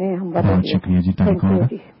ਤੁਹਾਨੂੰ ਕਹਿੰਦੇ ਹਾਂ। ਬਹੁਤ ਸ਼ੁਕریہ جی ਤੁਹਾਡੇ ਕੋਲ।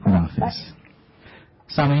 خدا حافظ۔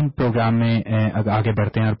 سامعین، پروگرام میں آگے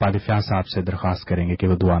بڑھتے ہیں اور پادی فیاض صاحب سے درخواست کریں گے کہ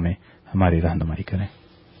وہ دعا میں ہماری رہنمائی کریں۔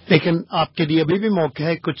 لیکن آپ کے لیے ابھی بھی موقع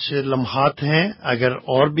ہے، کچھ لمحات ہیں، اگر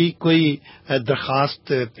اور بھی کوئی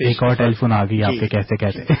درخواست ایک اور ٹیلی فون آ گئی آپ کے کہتے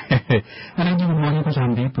کہتے۔ جی گڈ مارننگ، خوش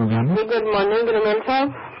آمدید پروگرام میں۔ گڈ مارننگ رمیل صاحب۔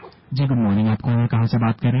 جی گڈ مارننگ، آپ کون کہاں سے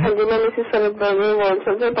بات کر رہے ہیں؟ ہاں جی، میں مسز سلب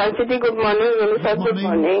پانچ جی، گڈ مارننگ یونس صاحب، گڈ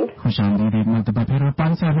مارننگ، خوش آمدید ایک مرتبہ پھر، اور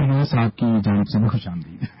 5 سال یونس صاحب کی جانب سے بھی خوش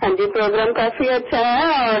آمدید۔ ہاں جی، پروگرام کافی اچھا ہے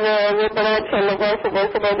اور وہ بڑا اچھا لگا صبح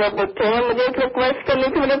صبح جب اٹھے ہیں۔ مجھے ایک ریکویسٹ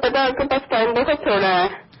کرنی تھی، مجھے پتا آپ کے پاس ٹائم بہت تھوڑا ہے۔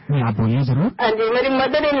 آپ بولیے ضرور۔ ہاں جی، میری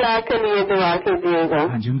مدر ان لا کے لیے دعا کیجیے گا۔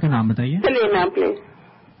 ہاں جی، ان کا نام بتائیے۔ Selina please.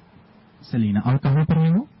 سلینا، اور کہاں پر ہے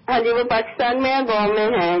وہ؟ ہاں جی، وہ پاکستان میں ہے، گاؤں میں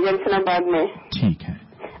ہے، جنسن آباد میں۔ ٹھیک ہے،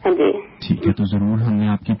 ہاں جی ٹھیک ہے، تو ضرور ہم نے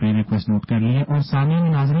آپ کی پرے ریکویسٹ نوٹ کر لی ہے۔ اور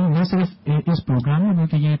سامعین ناظرین، نہ صرف اس پروگرام میں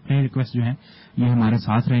بلکہ یہ پرے ریکویسٹ جو ہے یہ ہمارے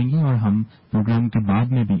ساتھ رہیں گی اور ہم پروگرام کے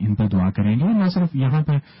بعد میں بھی ان پر دعا کریں گے۔ نہ صرف یہاں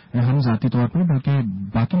پر ہم ذاتی طور پر بلکہ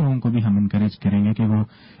باقی لوگوں کو بھی ہم انکریج کریں گے کہ وہ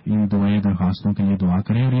ان دعائیں درخواستوں کے لیے دعا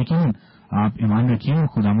کریں۔ اور یقیناً آپ ایمان رکھیے اور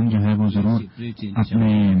خداوند جو ہے وہ ضرور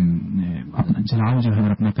اپنا جلال جو ہے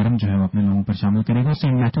اور اپنا کرم جو ہے وہ اپنے لوگوں پر شامل کرے گا۔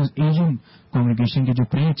 سینٹ میتھوز ایشین کانگریگیشن کی جو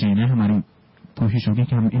پریئر چین ہے ہماری कोशिश होगी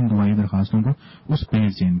कि हम इन दुआई दरखास्तों को उस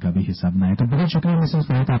प्रेयर चेन का भी हिस्सा बनाएं। तो बहुत शुक्रिया मिसेस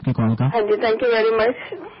फहद आपकी कॉल का। हाँ जी, थैंक यू वेरी मच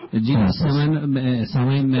जी।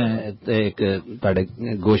 सामईन मैं एक ਤੁਹਾਡੇ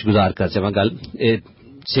ਗੋਸ਼ਗੁਜ਼ਾਰ ਕਰ ਜਾਵਾਂ ਗੱਲ।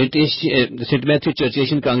 ਸੇਂਟ ਮੈਥਿਊ ਚਰਚ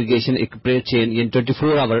ਏਸ਼ੀਅਨ ਕਾਂਗਰੀਗੇਸ਼ਨ ਇੱਕ ਪ੍ਰੇਅਰ ਚੇਨ ਯਾਨੀ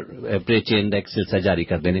 24 ਆਵਰ ਪ੍ਰੇਅਰ ਚੇਨ ਦਾ ਇੱਕ ਸਿਲਸਿਲਾ ਜਾਰੀ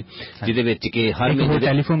ਕਰਦੇ ਨੇ, ਜਿਹਦੇ ਵਿੱਚ ਕਿ ਹਰ ਮਹੀਨੇ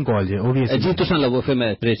ਟੈਲੀਫੋਨ ਕਾਲ ਜੇ ਉਹ ਵੀ ਜੀ ਤੁਸੀਂ ਲਵੋ, ਫਿਰ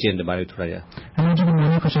ਮੈਂ ਪ੍ਰੇਅਰ ਚੇਨ ਦੇ ਬਾਰੇ ਥੋੜਾ ਜਿਹਾ। ਹੈਲੋ ਜੀ, good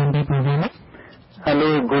morning, ਖੁਸ਼ਾਮਦੀਦ programme. Hello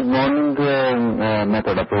good morning, ਮੈਂ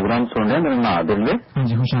ਤੁਹਾਡਾ ਪ੍ਰੋਗਰਾਮ ਸੁਣ ਰਿਹਾ, ਮੇਰਾ ਨਾਮ ਆਦਿਲ ਹੈ।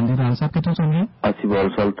 ਹਾਂਜੀ, ਖੁਸ਼ਾਮਦੀਦ ਆਲ ਸਾਹਿਬ ਕਿੱਥੋਂ ਸੁਣ ਰਹੇ ਹੋ? ਅਸੀਂ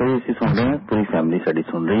ਬੋਲਸਲ ਤੋਂ ਹੀ ਅਸੀਂ ਸੁਣ ਰਹੇ ਹਾਂ, ਪੂਰੀ ਫੈਮਿਲੀ ਸਾਡੀ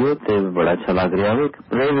ਸੁਣ ਰਹੀ ਹੈ ਤੇ ਬੜਾ ਅੱਛਾ ਲੱਗ ਰਿਹਾ ਹੈ। ਇੱਕ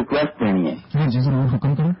ਪ੍ਰੇਅਰ ਰਿਕੁਐਸਟ ਦੇਣੀ ਹੈ। ਹਾਂਜੀ ਜ਼ਰੂਰ,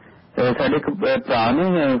 ਹੁਕਮ ਕਰੋ। ਸਾਡੇ ਇੱਕ ਭਰਾ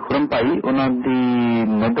ਨੇ ਖੁਰਮ ਭਾਈ, ਉਹਨਾਂ ਦੀ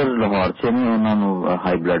ਮਦਰ ਲਾਹੌਰ 'ਚ ਨੇ, ਉਹਨਾਂ ਨੂੰ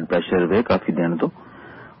ਹਾਈ ਬਲੱਡ ਪ੍ਰੈਸ਼ਰ ਵੇ ਕਾਫੀ ਦਿਨ ਤੋਂ,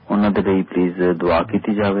 ਉਹਨਾਂ ਦੇ ਲਈ ਪਲੀਜ਼ ਦੁਆ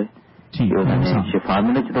ਕੀਤੀ ਜਾਵੇ ਕਿ ਉਹਨਾਂ ਨੇ ਸ਼ਿਫਾ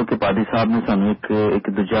ਮਿਲੇ। ਜਦੋਂ ਕਿ ਪਾਦੀ ਸਾਹਿਬ ਨੇ ਸਾਨੂੰ ਇੱਕ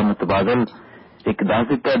ਦੂਜਾ ਮੁਤਬਾਦਲ ਇੱਕ ਦੱਸ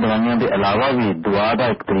ਦਿੱਤਾ, ਦਵਾਈਆਂ ਦੇ ਇਲਾਵਾ ਵੀ ਦੁਆ ਦਾ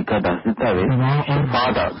ਇੱਕ ਤਰੀਕਾ ਦੱਸ ਦਿੱਤਾ ਵੇ, ਸ਼ਿਫਾ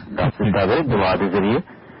ਦਾ ਦੱਸ ਦਿੱਤਾ ਵੇ ਦੁਆ ਦੇ ਜ਼ਰੀਏ,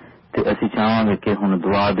 ਤੇ ਅਸੀਂ ਚਾਹਾਂਗੇ ਕਿ ਹੁਣ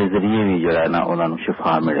ਦੁਆ ਦੇ ਜ਼ਰੀਏ ਵੀ ਜਿਹੜਾ ਨਾ ਉਹਨਾਂ ਨੂੰ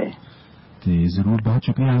ਸ਼ਿਫਾ ਮਿਲੇ। ਤੇ ਜ਼ਰੂਰ, ਬਹੁਤ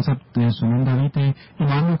ਸ਼ੁਕਰੀਆ ਆਲ ਸਾਹਿਬ ਸੁਣਨ ਦਾ ਵੀ, ਤੇ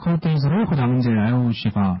ਇਮਾਨ ਰੱਖੋ ਤੇ ਜ਼ਰੂਰ ਖੁਦਾਵੰਦ ਜਿਹੜਾ ਹੈ ਉਹ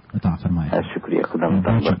ਸ਼ਿਫਾ عطا فرمائے। شکریہ، خداوند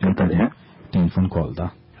برکت دے۔ ٹیلیفون کال دا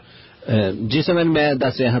ਜਿਸ ਸਮੇਂ ਮੈਂ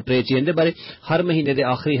ਦੱਸ ਰਿਹਾ ਹਾਂ ਪ੍ਰੇਅਰ ਚੇਨ ਦੇ ਬਾਰੇ, ਹਰ ਮਹੀਨੇ ਦੇ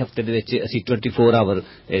ਆਖਰੀ ਹਫਤੇ ਦੇ ਵਿੱਚ ਅਸੀਂ 24 ਆਵਰ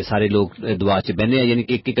ਸਾਰੇ ਲੋਕ ਦੁਆ 'ਚ ਬਹਿੰਦੇ ਹਾਂ, ਯਾਨੀ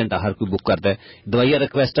ਕਿ 1 ਘੰਟਾ ਹਰ ਕੋਈ ਬੁੱਕ ਕਰਦਾ ਹੈ। ਦਵਾਈਆਂ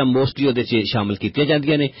ਰਿਕਵੈਸਟਾਂ ਮੋਸਟਲੀ ਉਹਦੇ 'ਚ ਸ਼ਾਮਲ ਕੀਤੀਆਂ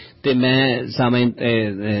ਜਾਂਦੀਆਂ ਨੇ, ਤੇ ਮੈਂ ਸਾਹਮਣੇ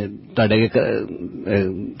ਤੁਹਾਡੇ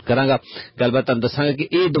ਕਰਾਂਗਾ ਗੱਲਬਾਤ, ਤੁਹਾਨੂੰ ਦੱਸਾਂਗਾ ਕਿ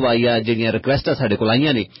ਇਹ ਦਵਾਈਆਂ ਜਿਹੜੀਆਂ ਰਿਕਵੈਸਟਾਂ ਸਾਡੇ ਕੋਲ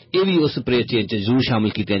ਆਈਆਂ ਨੇ, ਇਹ ਵੀ ਉਸ ਪ੍ਰੇਅਰ ਚੇਨ 'ਚ ਜ਼ਰੂਰ ਸ਼ਾਮਲ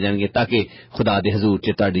ਕੀਤੀਆਂ ਜਾਣਗੀਆਂ, ਤਾਂ ਕਿ ਖੁਦਾ ਦੇ ਹਜ਼ੂਰ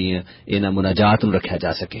 'ਚ ਤੁਹਾਡੀਆਂ ਇਹਨਾਂ ਮੁਨਾਜਾਤ ਨੂੰ ਰੱਖਿਆ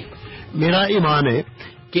ਜਾ ਸਕੇ। ਮੇਰਾ ਈਮਾਨ ਹੈ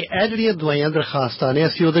ਕਿ ਇਹ ਜਿਹੜੀਆਂ ਦਵਾਈਆਂ ਦਰਖਾਸਤਾਂ ਨੇ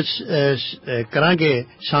ਅਸੀਂ ਉਹਦੇ 'ਚ ਕਰਾਂਗੇ,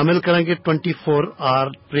 ਸ਼ਾਮਿਲ ਕਰਾਂਗੇ 24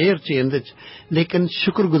 ਆਵਰ ਪ੍ਰੇਅਰ ਚੇਨ ਦੇ 'ਚ, ਲੇਕਿਨ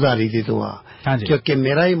ਸ਼ੁਕਰਗੁਜ਼ਾਰੀ ਦੀ ਦੁਆ, ਕਿਉਂਕਿ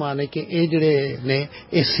ਮੇਰਾ ਈਮਾਨ ہے کہ ਇਹ ਜਿਹੜੇ ਨੇ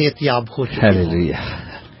ਇਹ صحتیاب ہو چکے ہیں۔ Hallelujah,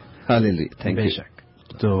 hallelujah, thank you.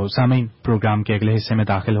 تو سامعین، پروگرام کے اگلے حصے میں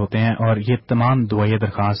داخل ہوتے ہیں، اور یہ تمام دعائیں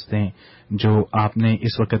درخواستیں جو آپ نے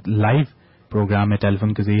اس وقت لائیو پروگرام میں ٹیلی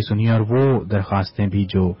فون کے ذریعے سنی، اور وہ درخواستیں بھی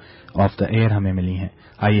جو آف دا ایئر ہمیں ملی ہیں،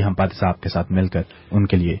 آئیے ہم پادری صاحب کے ساتھ مل کر ان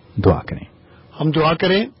کے لیے دعا کریں۔ ہم دعا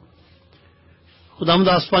کریں۔ خداوند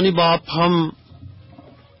آسمانی باپ، ہم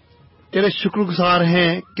تیرے شکر گزار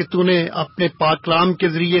ہیں کہ تو نے اپنے پاک کلام کے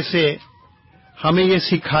ذریعے سے ہمیں یہ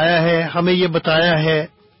سکھایا ہے، ہمیں یہ بتایا ہے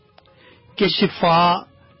کہ شفا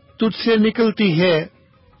تجھ سے نکلتی ہے،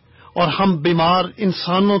 اور ہم بیمار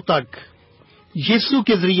انسانوں تک یسوع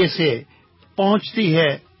کے ذریعے سے پہنچتی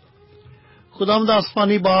ہے۔ خداوند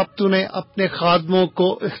آسمانی باپ، تو نے اپنے خادموں کو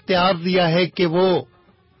اختیار دیا ہے کہ وہ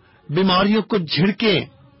بیماریوں کو جھڑکیں۔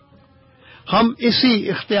 ہم اسی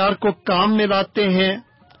اختیار کو کام میں لاتے ہیں،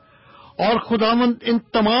 اور خداوند ان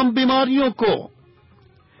تمام بیماریوں کو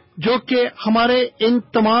جو کہ ہمارے ان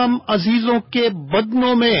تمام عزیزوں کے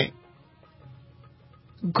بدنوں میں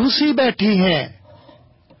گھسی بیٹھی ہیں،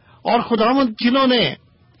 اور خداوند جنہوں نے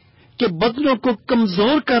کہ بدنوں کو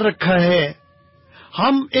کمزور کر رکھا ہے،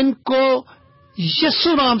 ہم ان کو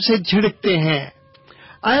یسوع نام سے جھڑکتے ہیں۔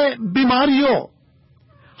 اے بیماریوں،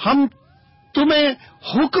 ہم تمہیں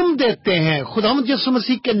حکم دیتے ہیں، خداوند یسوع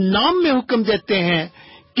مسیح کے نام میں حکم دیتے ہیں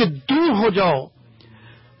کہ دور ہو جاؤ۔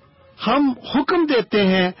 ہم حکم دیتے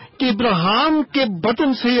ہیں کہ ابراہیم کے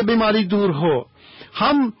بدن سے یہ بیماری دور ہو۔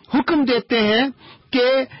 ہم حکم دیتے ہیں کہ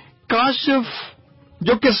کاشف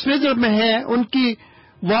جو کہ سویڈن میں ہے، ان کی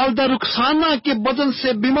والدہ رخسانہ کے بدن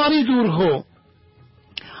سے بیماری دور ہو۔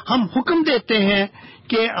 ہم حکم دیتے ہیں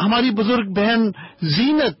کہ ہماری بزرگ بہن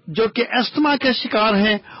زینت جو کہ استما کے شکار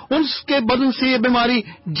ہیں، ان کے بدن سے یہ بیماری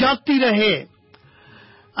جاتی رہے۔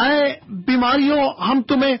 اے بیماریوں، ہم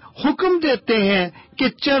تمہیں حکم دیتے ہیں کہ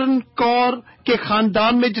چرن کور کے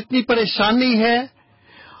خاندان میں جتنی پریشانی ہے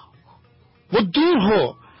وہ دور ہو۔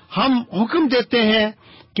 ہم حکم دیتے ہیں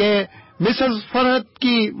کہ مسز فرحت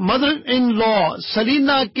کی مدر ان لا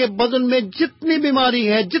سلینا کے بدن میں جتنی بیماری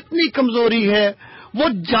ہے، جتنی کمزوری ہے، وہ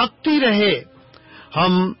جاگتی رہے۔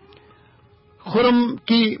 ہم خرم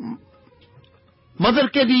کی مدر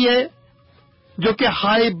کے لیے جو کہ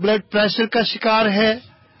ہائی بلڈ پریشر کا شکار ہے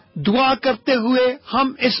دعا کرتے ہوئے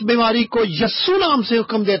ہم اس بیماری کو یسوع نام سے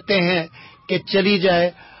حکم دیتے ہیں کہ چلی جائے،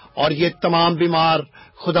 اور یہ تمام بیمار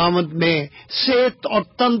خداوند میں صحت اور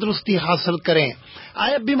تندرستی حاصل کریں۔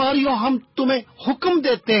 اے بیماریوں، ہم تمہیں حکم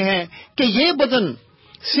دیتے ہیں کہ یہ بدن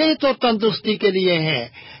صحت اور تندرستی کے لیے ہے،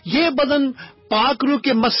 یہ بدن پاک روح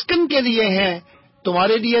کے مسکن کے لیے ہے،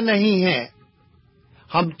 تمہارے لیے نہیں ہے۔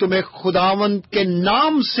 ہم تمہیں خداوند کے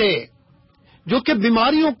نام سے جو کہ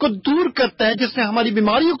بیماریوں کو دور کرتا ہے، جس نے ہماری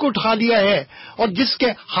بیماریوں کو اٹھا لیا ہے اور جس کے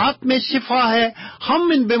ہاتھ میں شفا ہے،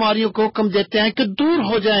 ہم ان بیماریوں کو حکم دیتے ہیں کہ دور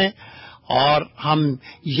ہو جائیں، اور ہم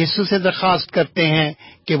یسوع سے درخواست کرتے ہیں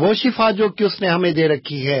کہ وہ شفا جو کہ اس نے ہمیں دے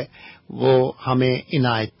رکھی ہے وہ ہمیں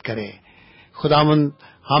عنایت کرے. خداوند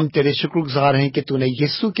ہم تیرے شکر گزار ہیں کہ تو نے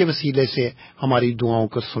یسوع کے وسیلے سے ہماری دعاؤں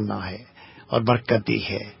کو سننا ہے اور برکت دی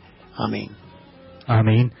ہے. آمین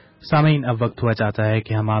آمین. سامعین، اب وقت ہوا چاہتا ہے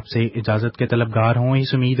کہ ہم آپ سے اجازت کے طلبگار ہوں،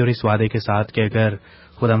 اس امید اور اس وعدے کے ساتھ کہ اگر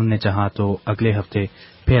خداوند نے چاہا تو اگلے ہفتے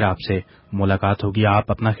پھر آپ سے ملاقات ہوگی.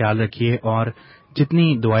 آپ اپنا خیال رکھیے، اور جتنی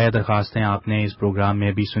دعائیں درخواستیں آپ نے اس پروگرام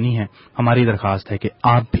میں بھی سنی ہیں، ہماری درخواست ہے کہ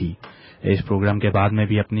آپ بھی اس پروگرام کے بعد میں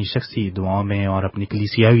بھی اپنی شخصی دعاؤں میں اور اپنی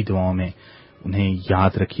کلیسیاوی دعاؤں میں انہیں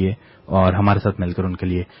یاد رکھیے اور ہمارے ساتھ مل کر ان کے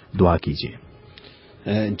لیے دعا کیجیے.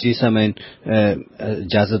 جی سامعین،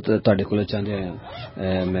 اجازت تواڈے کولوں چاہندے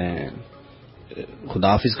میں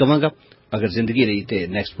خدا حافظ کہاں گا. اگر زندگی رہی تو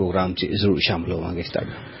نیکسٹ پروگرام ضرور شامل ہوں گے.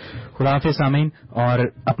 خدا حافظ سامعین، اور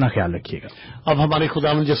اپنا خیال رکھیے گا. اب ہمارے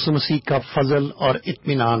خداوند یسوع مسیح کا فضل اور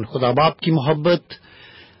اطمینان، خدا باپ کی محبت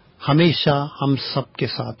ہمیشہ ہم سب کے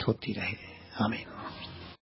ساتھ ہوتی رہے. آمین.